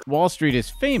wealthy. Wall Street is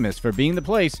famous for being the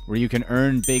place where you can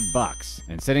earn big bucks,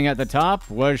 and sitting at the top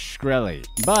was Shkreli.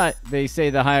 But they say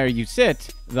the higher you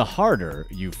sit, the harder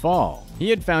you fall.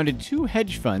 He had founded 2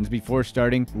 hedge funds before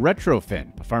starting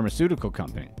Retrofin, a pharmaceutical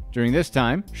company. During this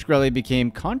time, Shkreli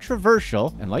became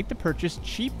controversial and liked to purchase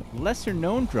cheap,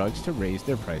 lesser-known drugs to raise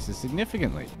their prices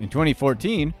significantly. In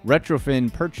 2014,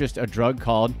 Retrofin purchased a drug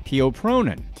called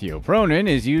tiopronin. Tiopronin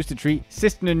is used to treat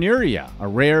cystinuria, a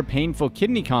rare, painful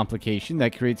kidney complication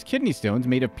that creates kidney stones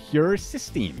made of pure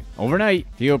cysteine. Overnight,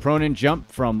 tiopronin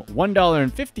jumped from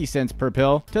 $1.50 per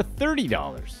pill to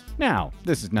 $30. Now,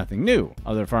 this is nothing new.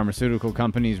 Other pharmaceutical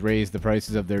companies raise the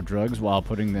prices of their drugs while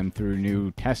putting them through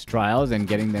new test trials and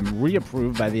getting them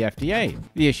reapproved by the FDA.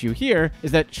 The issue here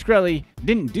is that Shkreli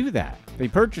didn't do that. They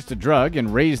purchased a drug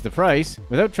and raised the price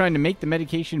without trying to make the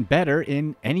medication better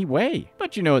in any way.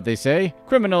 But you know what they say,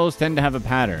 criminals tend to have a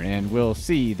pattern, and we'll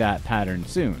see that pattern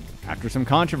soon. After some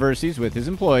controversies with his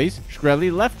employees,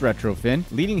 Shkreli left Retrofin,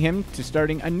 leading him to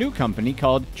starting a new company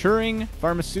called Turing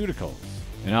Pharmaceuticals.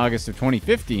 In August of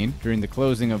 2015, during the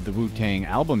closing of the Wu-Tang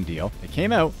album deal, it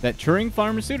came out that Turing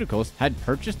Pharmaceuticals had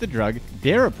purchased the drug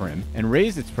Daraprim and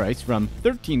raised its price from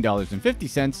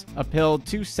 $13.50 a pill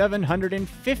to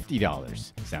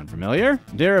 $750. Sound familiar?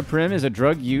 Daraprim is a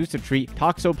drug used to treat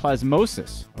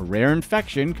toxoplasmosis, a rare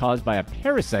infection caused by a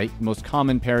parasite, the most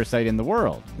common parasite in the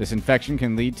world. This infection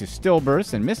can lead to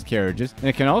stillbirths and miscarriages, and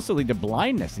it can also lead to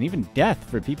blindness and even death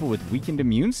for people with weakened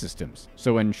immune systems.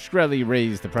 So when Shkreli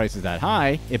raised the prices that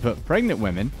high, it put pregnant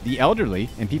women, the elderly,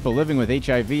 and people living with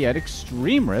HIV at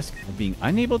extreme risk of being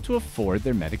unable to afford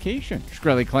their medication.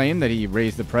 Shkreli claimed that he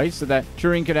raised the price so that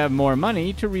Turing could have more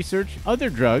money to research other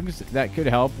drugs that could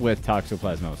help with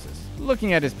toxoplasmosis.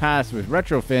 Looking at his past with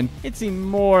Retrofin, it seemed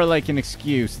more like an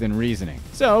excuse than reasoning.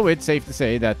 So it's safe to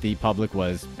say that the public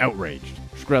was outraged.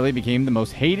 Shkreli became the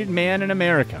most hated man in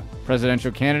America.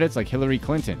 Presidential candidates like Hillary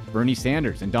Clinton, Bernie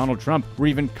Sanders, and Donald Trump were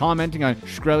even commenting on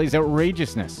Shkreli's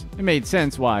outrageousness. It made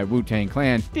sense why Wu-Tang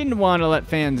Clan didn't want to let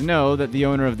fans know that the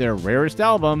owner of their rarest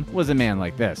album was a man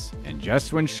like this. And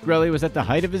just when Shkreli was at the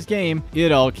height of his game,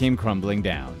 it all came crumbling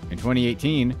down. In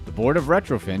 2018, the board of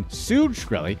Retrofin sued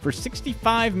Shkreli for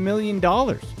 $65 million,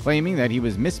 claiming that he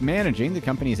was mismanaging the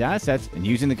company's assets and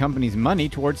using the company's money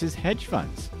towards his hedge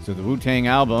funds. So the Wu-Tang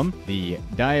album, the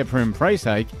Daraprim price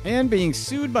hike, and being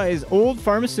sued by his old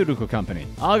pharmaceutical company.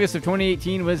 August of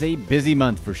 2018 was a busy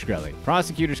month for Shkreli.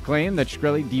 Prosecutors claim that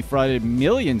Shkreli defrauded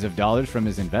millions of dollars from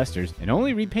his investors and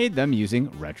only repaid them using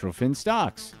Retrofin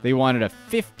stocks. They wanted a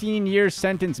 15-year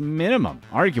sentence minimum,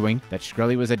 arguing that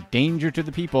Shkreli was a danger to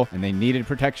the people and they needed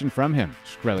protection from him.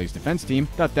 Shkreli's defense team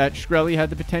thought that Shkreli had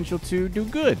the potential to do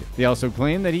good. They also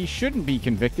claimed that he shouldn't be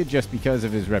convicted just because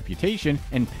of his reputation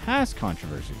and past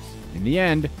controversies. In the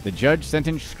end, the judge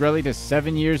sentenced Shkreli to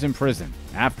 7 years in prison.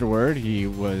 Afterward, he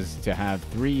was to have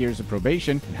 3 years of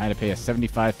probation and had to pay a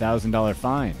 $75,000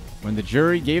 fine. When the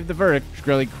jury gave the verdict,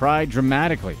 Shkreli cried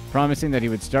dramatically, promising that he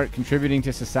would start contributing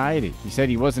to society. He said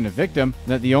he wasn't a victim,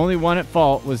 and that the only one at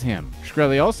fault was him.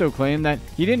 Shkreli also claimed that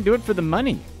he didn't do it for the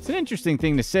money. It's an interesting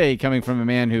thing to say coming from a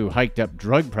man who hiked up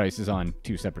drug prices on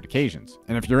 2 separate occasions.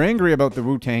 And if you're angry about the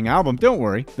Wu-Tang album, don't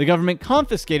worry. The government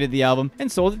confiscated the album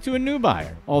and sold it to a new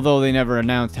buyer. Although they never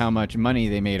announced how much money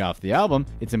they made off the album,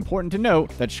 it's important to note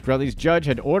that Shkreli's judge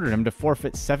had ordered him to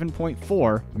forfeit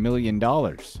 $7.4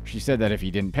 million. She said that if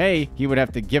he didn't pay, he would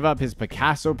have to give up his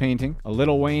Picasso painting, a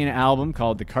Lil Wayne album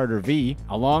called The Carter V,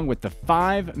 along with the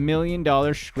 $5 million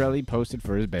Shkreli posted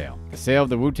for his bail. The sale of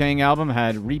the Wu-Tang album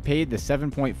had repaid the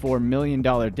 $7.4 million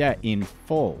debt in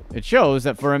full. It shows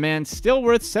that for a man still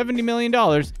worth $70 million,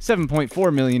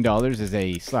 $7.4 million is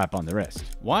a slap on the wrist.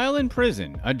 While in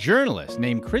prison, a journalist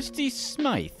named Christy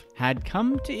Smythe had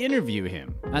come to interview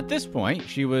him. At this point,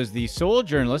 she was the sole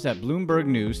journalist at Bloomberg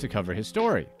News to cover his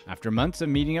story. After months of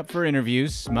meeting up for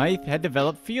interviews, Smythe had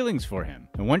developed feelings for him.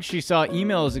 And once she saw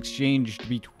emails exchanged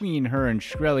between her and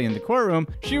Shkreli in the courtroom,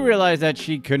 she realized that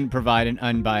she couldn't provide an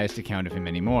unbiased account of him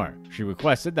anymore. She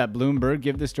requested that Bloomberg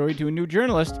give the story to a new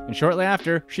journalist, and shortly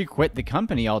after, she quit the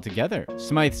company altogether.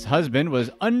 Smythe's husband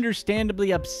was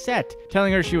understandably upset,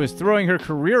 telling her she was throwing her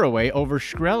career away over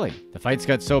Shkreli. The fights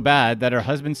got so bad that her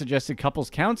husband suggested couples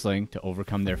counseling to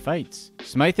overcome their fights.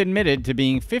 Smythe admitted to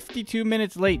being 52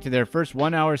 minutes late to their first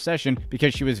 1-hour session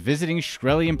because she was visiting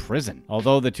Shkreli in prison.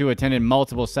 Although the two attended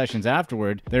multiple sessions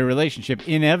afterward, their relationship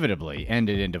inevitably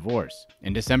ended in divorce.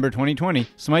 In December 2020,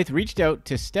 Smythe reached out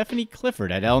to Stephanie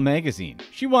Clifford at Elle magazine.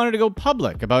 She wanted to go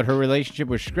public about her relationship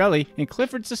with Shkreli, and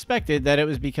Clifford suspected that it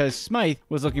was because Smythe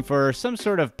was looking for some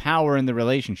sort of power in the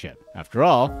relationship. After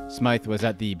all, Smythe was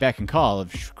at the beck and call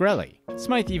of Shkreli.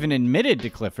 Smythe even admitted to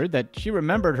Clifford that she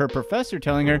remembered her professor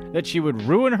telling her that she would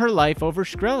ruin her life over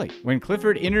Shkreli. When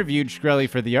Clifford interviewed Shkreli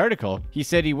for the article, he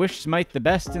said he wished Smythe the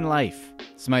best in life.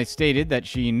 Smythe stated that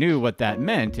she knew what that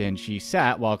meant, and she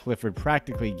sat while Clifford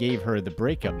practically gave her the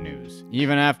breakup news.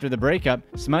 Even after the breakup,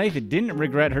 Smythe didn't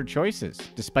regret her choices.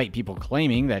 Despite people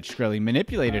claiming that Shkreli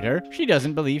manipulated her, she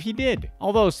doesn't believe he did.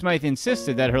 Although Smythe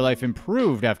insisted that her life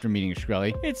improved after meeting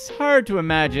Shkreli, it's hard to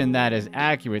imagine that as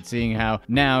accurate, seeing how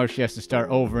now she has to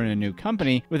start over in a new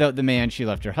company without the man she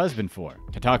left her husband for.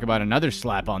 To talk about another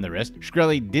slap on the wrist,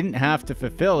 Shkreli didn't have to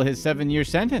fulfill his 7-year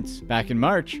sentence. Back in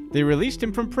March, they released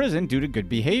him from prison due to good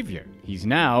behavior. He's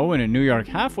now in a New York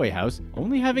halfway house,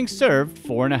 only having served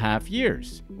 4.5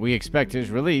 years. We expect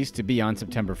his release to be on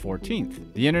September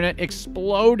 14th. The internet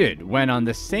exploded when, on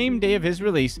the same day of his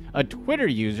release, a Twitter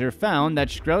user found that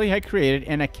Shkreli had created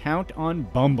an account on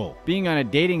Bumble. Being on a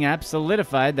dating app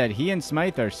solidified that he and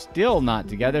Smythe are still not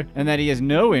together and that he has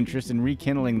no interest in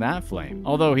rekindling that flame.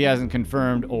 Although he hasn't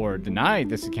confirmed or denied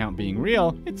this account being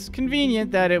real, it's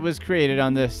convenient that it was created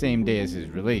on the same day as his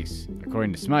release.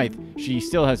 According to Smythe, she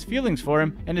still has feelings for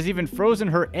him and has even frozen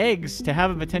her eggs to have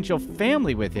a potential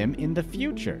family with him in the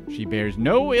future. She bears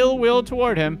no ill will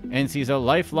toward him and sees a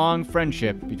lifelong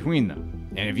friendship between them.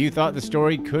 And if you thought the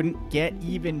story couldn't get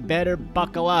even better,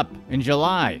 buckle up. In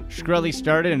July, Shkreli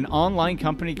started an online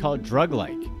company called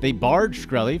DrugLike. They barred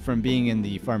Shkreli from being in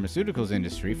the pharmaceuticals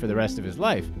industry for the rest of his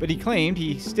life, but he claimed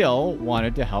he still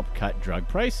wanted to help cut drug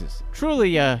prices.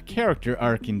 Truly a character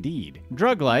arc indeed.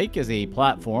 DrugLike is a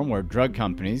platform where drug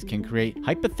companies can create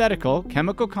hypothetical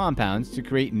chemical compounds to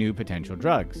create new potential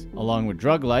drugs. Along with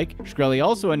DrugLike, Shkreli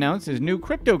also announced his new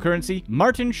cryptocurrency,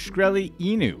 Martin Shkreli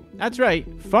Inu. That's right,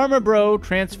 Pharma Bro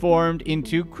transformed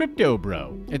into Crypto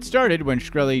Bro. It started when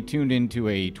Shkreli tuned into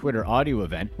a Twitter audio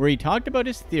event where he talked about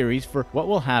his theories for what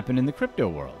will happen in the crypto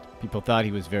world. People thought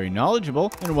he was very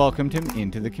knowledgeable and welcomed him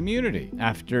into the community.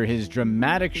 After his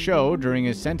dramatic show during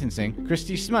his sentencing,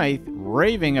 Christy Smythe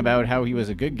raving about how he was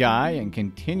a good guy and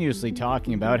continuously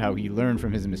talking about how he learned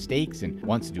from his mistakes and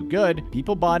wants to do good,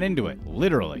 people bought into it,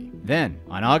 literally. Then,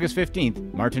 on August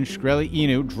 15th, Martin Shkreli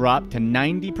Inu dropped to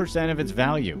 90% of its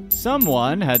value.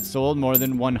 Someone had sold more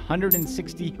than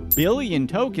 160 billion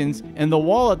tokens, and the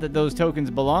wallet that those tokens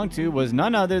belonged to was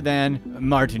none other than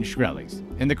Martin Shkreli's.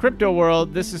 In the crypto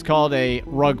world, this is called a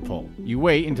rug pull. You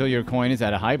wait until your coin is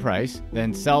at a high price,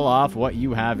 then sell off what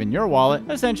you have in your wallet,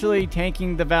 essentially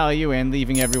tanking the value and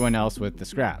leaving everyone else with the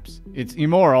scraps. It's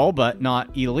immoral, but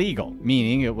not illegal,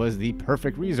 meaning it was the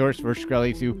perfect resource for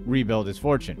Shkreli to rebuild his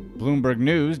fortune. Bloomberg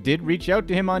News did reach out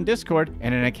to him on Discord,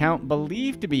 and an account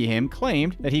believed to be him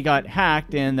claimed that he got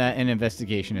hacked and that an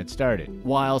investigation had started.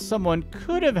 While someone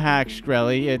could have hacked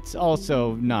Shkreli, it's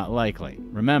also not likely.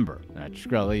 Remember that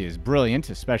Shkreli is brilliant,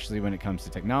 especially when it comes to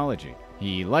technology.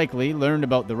 He likely learned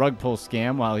about the rug pull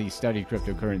scam while he studied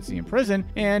cryptocurrency in prison,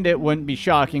 and it wouldn't be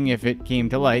shocking if it came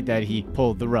to light that he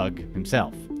pulled the rug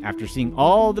himself. After seeing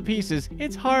all the pieces,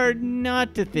 it's hard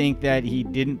not to think that he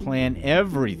didn't plan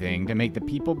everything to make the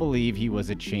people believe he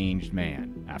was a changed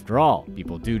man. After all,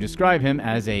 people do describe him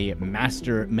as a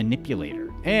master manipulator.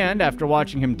 And after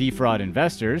watching him defraud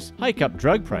investors, hike up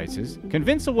drug prices,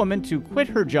 convince a woman to quit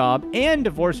her job and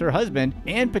divorce her husband,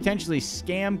 and potentially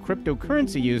scam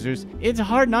cryptocurrency users, it's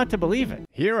hard not to believe it.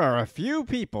 Here are a few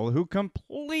people who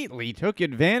completely took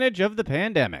advantage of the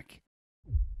pandemic.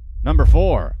 Number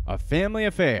 4, a family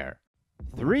affair.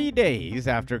 3 days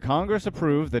after Congress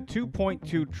approved the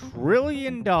 $2.2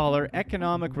 trillion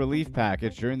economic relief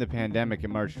package during the pandemic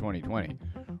in March 2020,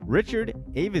 Richard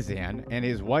Avizan and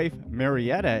his wife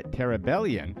Marietta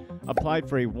Terabellian applied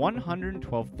for a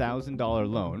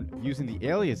 $112,000 loan using the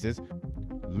aliases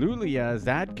Lulia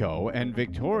Zadko and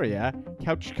Victoria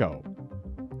Couchko.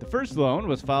 The first loan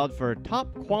was filed for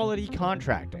top quality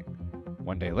contracting.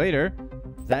 One day later,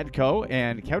 Zadko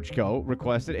and Couchko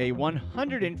requested a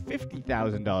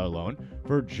 $150,000 loan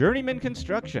for journeyman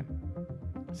construction.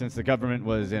 Since the government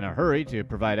was in a hurry to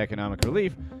provide economic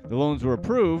relief, the loans were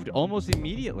approved almost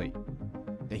immediately.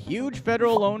 The huge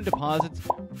federal loan deposits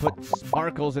put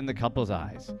sparkles in the couple's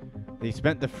eyes. They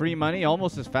spent the free money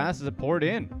almost as fast as it poured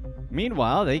in.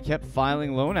 Meanwhile, they kept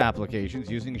filing loan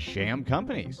applications using sham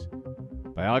companies.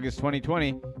 By August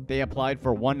 2020, they applied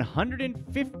for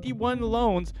 151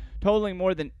 loans totaling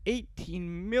more than $18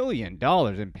 million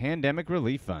in pandemic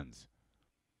relief funds.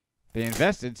 They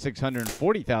invested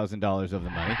 $640,000 of the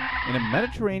money in a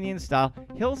Mediterranean-style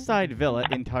hillside villa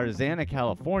in Tarzana,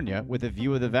 California, with a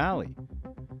view of the valley.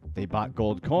 They bought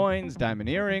gold coins, diamond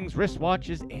earrings,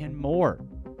 wristwatches, and more.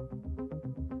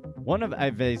 One of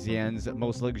Avesian's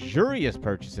most luxurious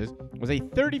purchases was a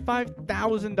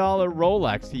 $35,000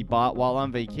 Rolex he bought while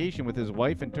on vacation with his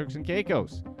wife in Turks and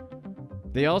Caicos.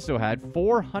 They also had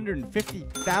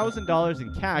 $450,000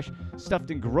 in cash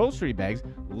stuffed in grocery bags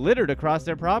littered across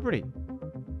their property.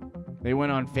 They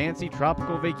went on fancy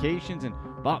tropical vacations and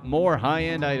bought more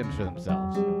high-end items for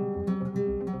themselves.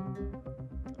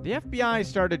 The FBI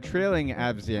started trailing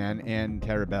Avzian and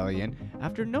Terabellian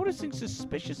after noticing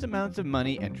suspicious amounts of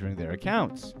money entering their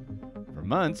accounts. For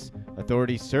months,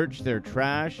 authorities searched their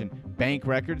trash and bank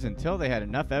records until they had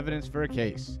enough evidence for a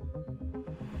case.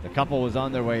 The couple was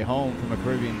on their way home from a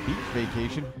Caribbean beach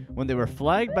vacation when they were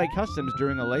flagged by customs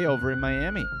during a layover in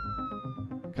Miami.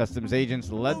 Customs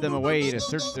agents led them away to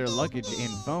search their luggage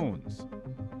and phones.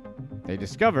 They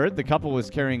discovered the couple was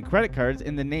carrying credit cards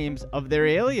in the names of their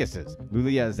aliases,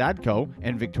 Lulia Zadko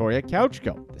and Victoria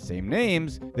Couchko, the same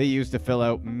names they used to fill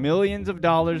out millions of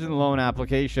dollars in loan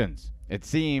applications. It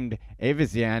seemed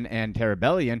Avesian and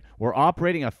Terabellian were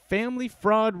operating a family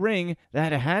fraud ring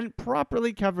that hadn't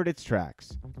properly covered its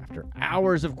tracks. After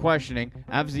hours of questioning,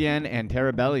 Avzian and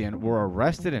Terabellian were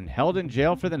arrested and held in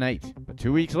jail for the night. But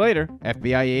 2 weeks later,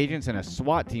 FBI agents and a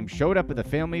SWAT team showed up at the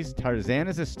family's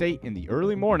Tarzana's estate in the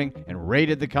early morning and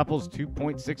raided the couple's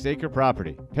 2.6-acre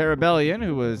property. Terabellian,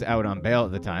 who was out on bail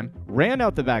at the time, ran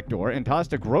out the back door and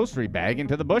tossed a grocery bag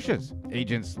into the bushes.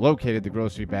 Agents located the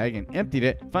grocery bag and emptied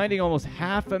it, finding almost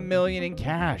 $500,000 in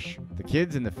cash. The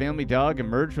kids and the family dog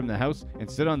emerged from the house and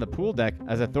stood on the pool deck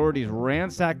as authorities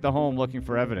ransacked the home looking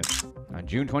for evidence. On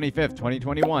June 25,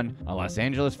 2021, a Los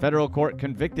Angeles federal court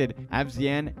convicted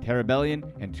Avzian, Terabellian,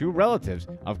 and 2 relatives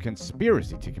of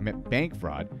conspiracy to commit bank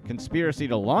fraud, conspiracy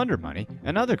to launder money,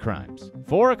 and other crimes.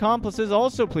 4 accomplices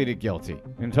also pleaded guilty.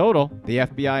 In total, the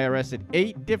FBI arrested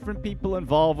 8 different people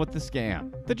involved with the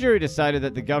scam. The jury decided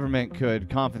that the government could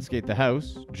confiscate the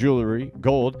house, jewelry,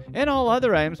 gold, and all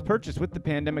other items purchased with the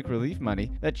pandemic relief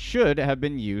money that should have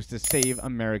been used to save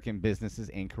American businesses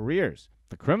and careers.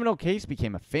 The criminal case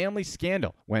became a family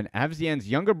scandal when Avzian's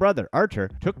younger brother, Artur,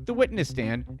 took the witness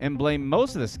stand and blamed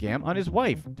most of the scam on his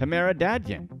wife, Tamara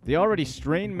Dadyan. The already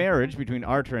strained marriage between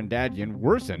Artur and Dadyan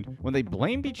worsened when they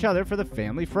blamed each other for the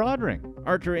family fraud ring.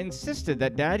 Artur insisted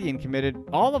that Dadyan committed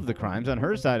all of the crimes on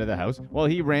her side of the house while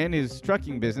he ran his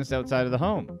trucking business outside of the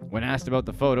home. When asked about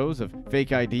the photos of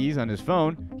fake IDs on his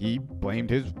phone, he blamed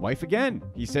his wife again.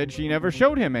 He said she never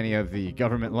showed him any of the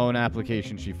government loan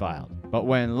applications she filed. But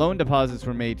when loan deposits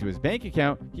were made to his bank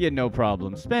account, he had no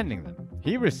problem spending them.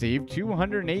 He received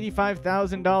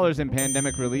 $285,000 in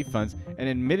pandemic relief funds and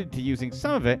admitted to using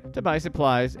some of it to buy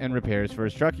supplies and repairs for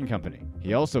his trucking company.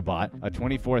 He also bought a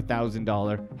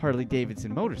 $24,000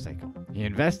 Harley-Davidson motorcycle. He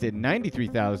invested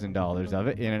 $93,000 of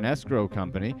it in an escrow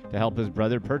company to help his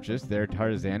brother purchase their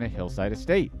Tarzana hillside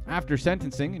estate. After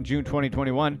sentencing in June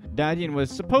 2021, Dadyan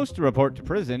was supposed to report to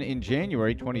prison in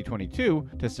January 2022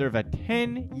 to serve a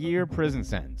 10-year prison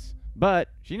sentence. But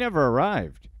she never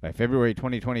arrived. By February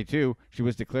 2022, she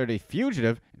was declared a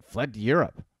fugitive and fled to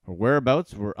Europe. Her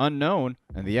whereabouts were unknown,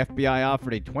 and the FBI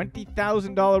offered a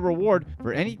 $20,000 reward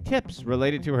for any tips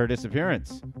related to her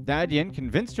disappearance. Dadyan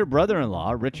convinced her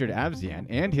brother-in-law, Richard Avzian,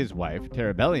 and his wife,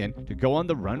 Terabellian, to go on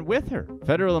the run with her.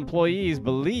 Federal employees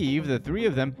believe the 3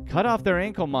 of them cut off their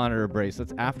ankle monitor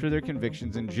bracelets after their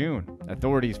convictions in June.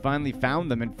 Authorities finally found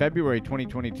them in February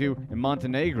 2022 in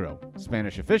Montenegro.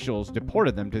 Spanish officials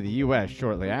deported them to the U.S.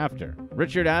 shortly after.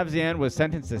 Richard Avzian was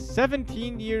sentenced to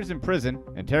 17 years in prison,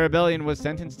 and Terabellian was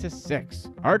sentenced to 6.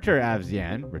 Artur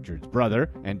Avzian, Richard's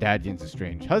brother and Dadyan's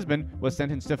estranged husband, was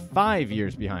sentenced to 5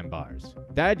 years behind bars.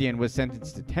 Dadyan was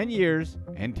sentenced to 10 years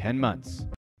and 10 months.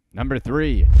 Number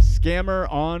 3.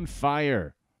 Scammer on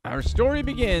fire. Our story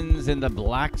begins in the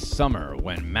Black Summer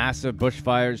when massive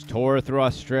bushfires tore through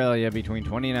Australia between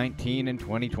 2019 and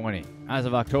 2020. As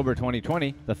of October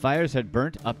 2020, the fires had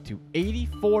burnt up to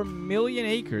 84 million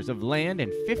acres of land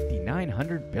and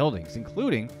 5,900 buildings,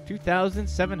 including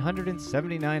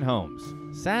 2,779 homes.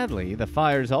 Sadly, the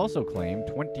fires also claimed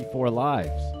 24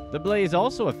 lives. The blaze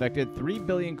also affected 3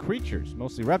 billion creatures,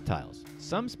 mostly reptiles.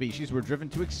 Some species were driven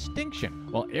to extinction,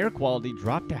 while air quality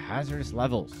dropped to hazardous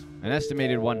levels. An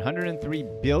estimated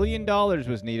 $103 billion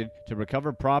was needed to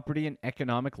recover property and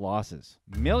economic losses.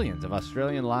 Millions of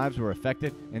Australian lives were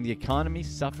affected, and the economy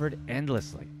suffered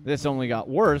endlessly. This only got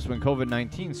worse when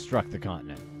COVID-19 struck the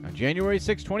continent. On January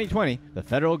 6, 2020, the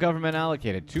federal government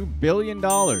allocated $2 billion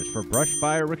for brush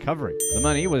fire recovery. The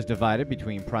money was divided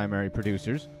between primary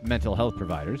producers, mental health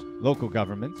providers, local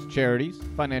governments, charities,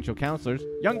 financial counselors,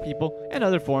 young people, and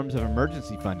other forms of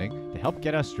emergency funding to help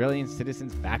get Australian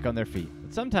citizens back on their feet.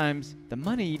 But sometimes, the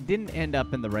money didn't end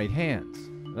up in the right hands.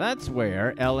 That's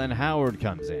where Ellen Howard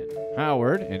comes in.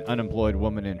 Howard, an unemployed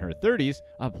woman in her 30s,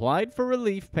 applied for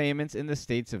relief payments in the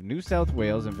states of New South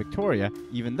Wales and Victoria,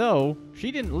 even though she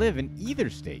didn't live in either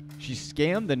state. She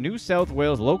scammed the New South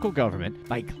Wales local government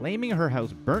by claiming her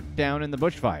house burnt down in the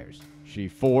bushfires. She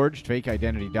forged fake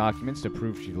identity documents to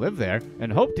prove she lived there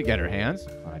and hoped to get her hands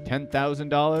on a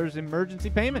 $10,000 emergency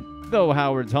payment. Though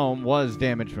Howard's home was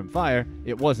damaged from fire,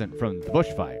 it wasn't from the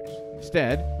bushfires.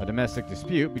 Instead, a domestic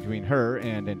dispute between her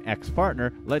and an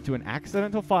ex-partner led to an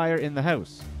accidental fire in the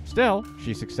house. Still,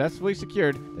 she successfully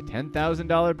secured the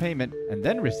 $10,000 payment and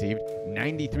then received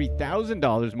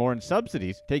 $93,000 more in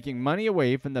subsidies, taking money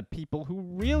away from the people who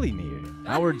really needed it.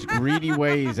 Howard's greedy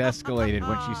ways escalated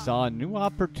when she saw new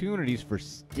opportunities for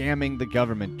scamming the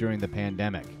government during the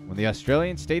pandemic. When the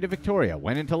Australian state of Victoria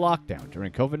went into lockdown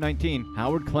during COVID-19,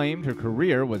 Howard claimed her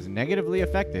career was negatively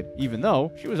affected, even though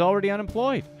she was already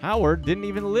unemployed. Howard didn't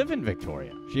even live in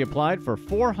Victoria. She applied for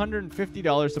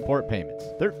 $450 support payments,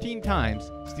 13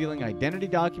 times, stealing identity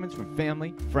documents from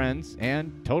family, friends,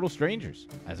 and total strangers.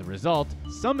 As a result,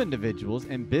 some individuals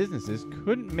and businesses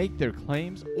couldn't make their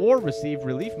claims or receive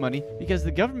relief money because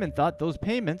the government thought those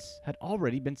payments had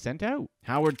already been sent out.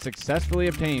 Howard successfully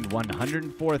obtained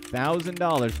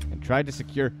 $104,000 and tried to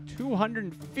secure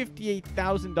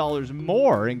 $258,000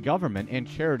 more in government and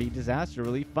charity disaster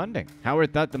relief funding.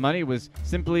 Howard thought the money was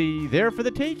simply there for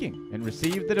the taking and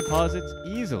received the deposits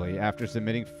easily after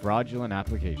submitting fraudulent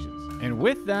applications. And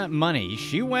with that money,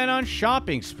 she went on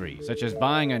shopping sprees, such as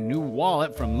buying a new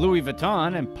wallet from Louis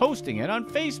Vuitton and posting it on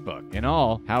Facebook. In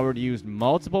all, Howard used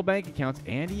multiple bank accounts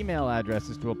and email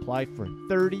addresses to apply for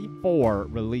 34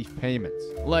 relief payments.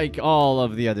 Like all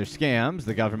of the other scams,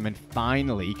 the government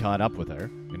finally caught up with her.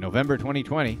 In November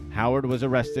 2020, Howard was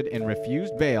arrested and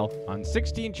refused bail on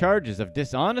 16 charges of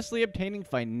dishonestly obtaining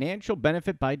financial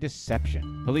benefit by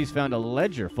deception. Police found a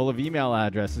ledger full of email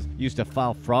addresses used to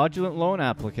file fraudulent loan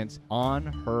applicants on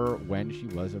her when she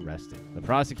was arrested. The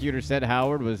prosecutor said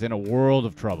Howard was in a world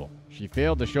of trouble. She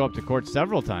failed to show up to court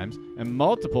several times, and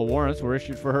multiple warrants were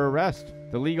issued for her arrest.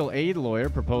 The legal aid lawyer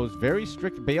proposed very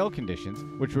strict bail conditions,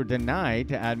 which were denied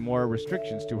to add more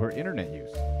restrictions to her internet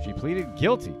use. She pleaded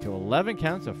guilty to 11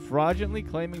 counts of fraudulently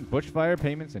claiming bushfire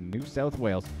payments in New South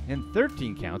Wales and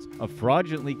 13 counts of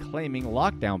fraudulently claiming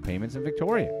lockdown payments in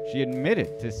Victoria. She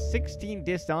admitted to 16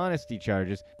 dishonesty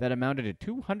charges that amounted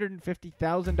to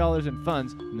 $250,000 in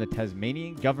funds from the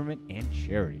Tasmanian government and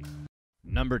charities.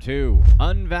 Number 2.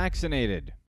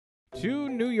 Unvaccinated. 2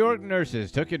 New York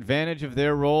nurses took advantage of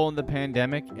their role in the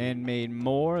pandemic and made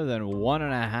more than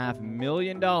 $1.5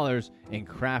 million in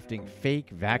crafting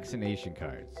fake vaccination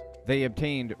cards. They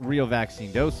obtained real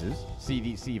vaccine doses,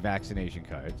 CDC vaccination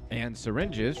cards, and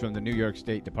syringes from the New York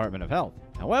State Department of Health.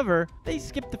 However, they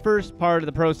skipped the first part of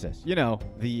the process,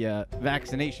 the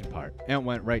vaccination part, and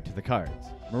went right to the cards.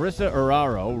 Marissa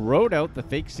Uraro wrote out the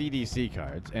fake CDC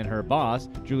cards, and her boss,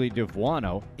 Julie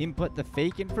DeVuano, input the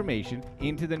fake information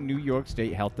into the New York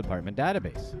State Health Department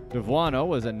database. DeVuano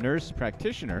was a nurse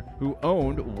practitioner who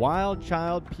owned Wild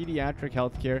Child Pediatric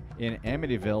Healthcare in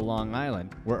Amityville, Long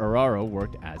Island, where Uraro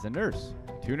worked as a nurse.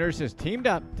 2 nurses teamed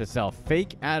up to sell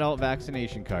fake adult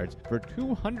vaccination cards for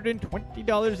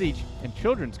 $220 each and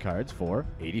children's cards for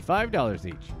 $85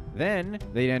 each. Then,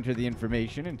 they'd enter the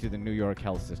information into the New York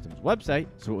Health System's website,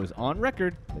 so it was on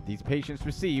record that these patients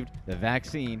received the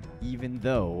vaccine even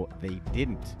though they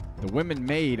didn't. The women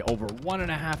made over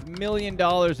 $1.5 million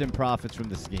in profits from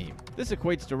the scheme. This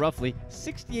equates to roughly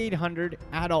 6,800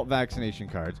 adult vaccination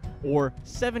cards or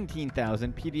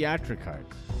 17,000 pediatric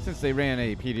cards. Since they ran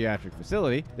a pediatric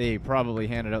facility, they probably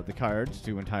handed out the cards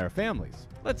to entire families.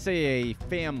 Let's say a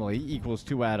family equals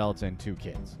 2 adults and 2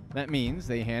 kids. That means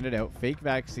they handed out fake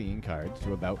vaccine cards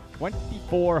to about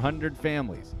 2,400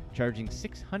 families, charging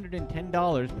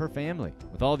 $610 per family.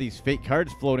 With all these fake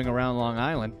cards floating around Long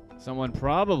Island, someone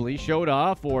probably showed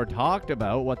off or talked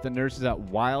about what the nurses at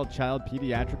Wild Child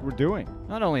Pediatric were doing.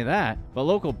 Not only that, but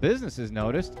local businesses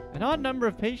noticed an odd number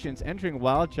of patients entering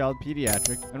Wild Child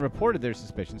Pediatric and reported their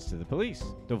suspicions to the police.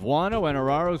 Devuano and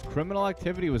Araro's criminal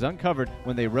activity was uncovered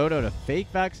when they wrote out a fake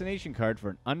vaccination card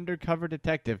for an undercover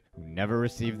detective who never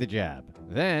received the jab.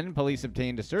 Then, police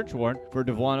obtained a search warrant for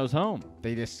Devuano's home.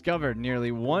 They discovered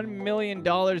nearly $1 million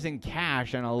in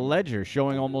cash and a ledger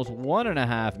showing almost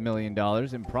 $1.5 million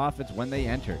in profits when they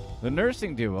entered. The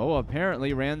nursing duo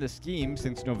apparently ran the scheme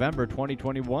since November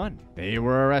 2021. They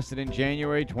were arrested in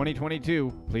January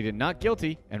 2022, pleaded not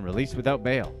guilty, and released without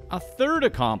bail. A third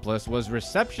accomplice was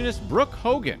receptionist Brooke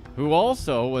Hogan, who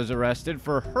also was arrested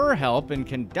for her help in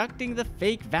conducting the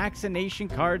fake vaccination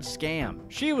card scam.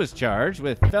 She was charged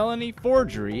with felony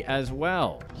forgery as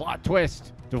well. Plot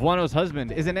twist: Devuano's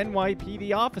husband is an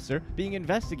NYPD officer being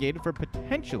investigated for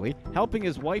potentially helping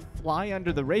his wife fly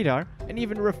under the radar and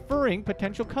even referring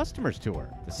potential customers to her.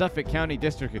 The Suffolk County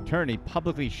District Attorney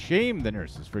publicly shamed the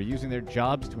nurses for using their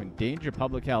jobs to endanger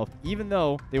public health, even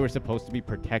though they were supposed to be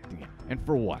protecting it. And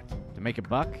for what? To make a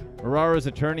buck? Araro's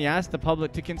attorney asked the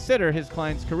public to consider his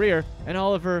client's career and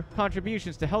all of her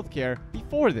contributions to healthcare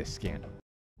before this scandal.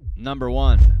 Number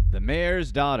 1. The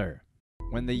Mayor's Daughter.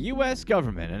 When the U.S.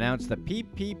 government announced the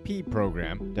PPP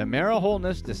program, Tamara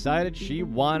Holness decided she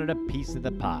wanted a piece of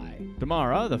the pie.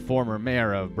 Tamara, the former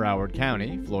mayor of Broward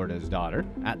County, Florida's daughter,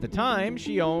 at the time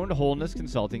she owned Holness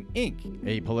Consulting, Inc.,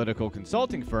 a political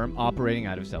consulting firm operating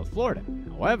out of South Florida.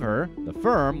 However, the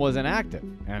firm was inactive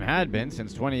and had been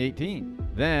since 2018.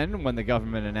 Then, when the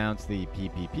government announced the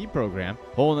PPP program,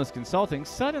 Holness Consulting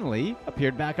suddenly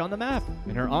appeared back on the map.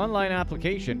 In her online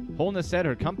application, Holness said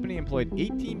her company employed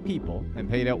 18 people and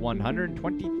paid out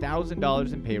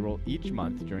 $120,000 in payroll each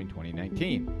month during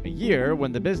 2019, a year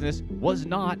when the business was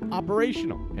not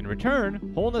operational. In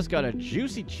return, Holness got a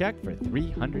juicy check for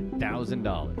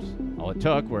 $300,000. All it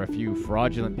took were a few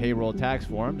fraudulent payroll tax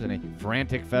forms and a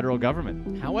frantic federal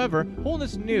government. However,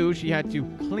 Holness knew she had to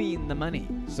clean the money.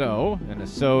 So, in a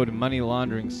sewed money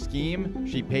laundering scheme,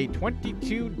 she paid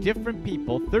 22 different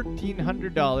people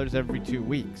 $1,300 every 2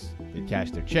 weeks. They'd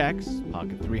cash their checks,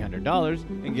 pocket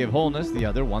 $300, and give Holness the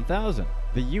other $1,000.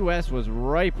 The U.S. was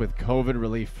ripe with COVID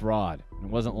relief fraud. It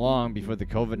wasn't long before the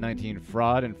COVID-19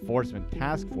 Fraud Enforcement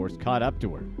Task Force caught up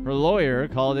to her. Her lawyer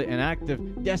called it an act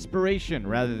of desperation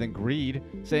rather than greed,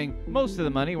 saying most of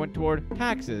the money went toward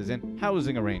taxes and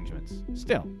housing arrangements.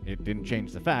 Still, it didn't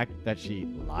change the fact that she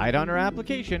lied on her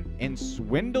application and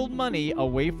swindled money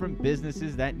away from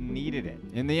businesses that needed it.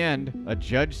 In the end, a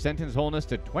judge sentenced Holness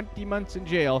to 20 months in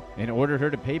jail and ordered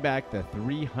her to pay back the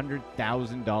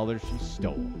 $300,000 she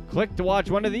stole. Click to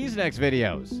watch one of these next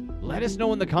videos. Let us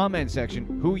know in the comment section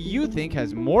who you think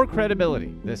has more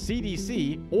credibility, the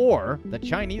CDC or the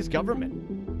Chinese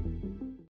government.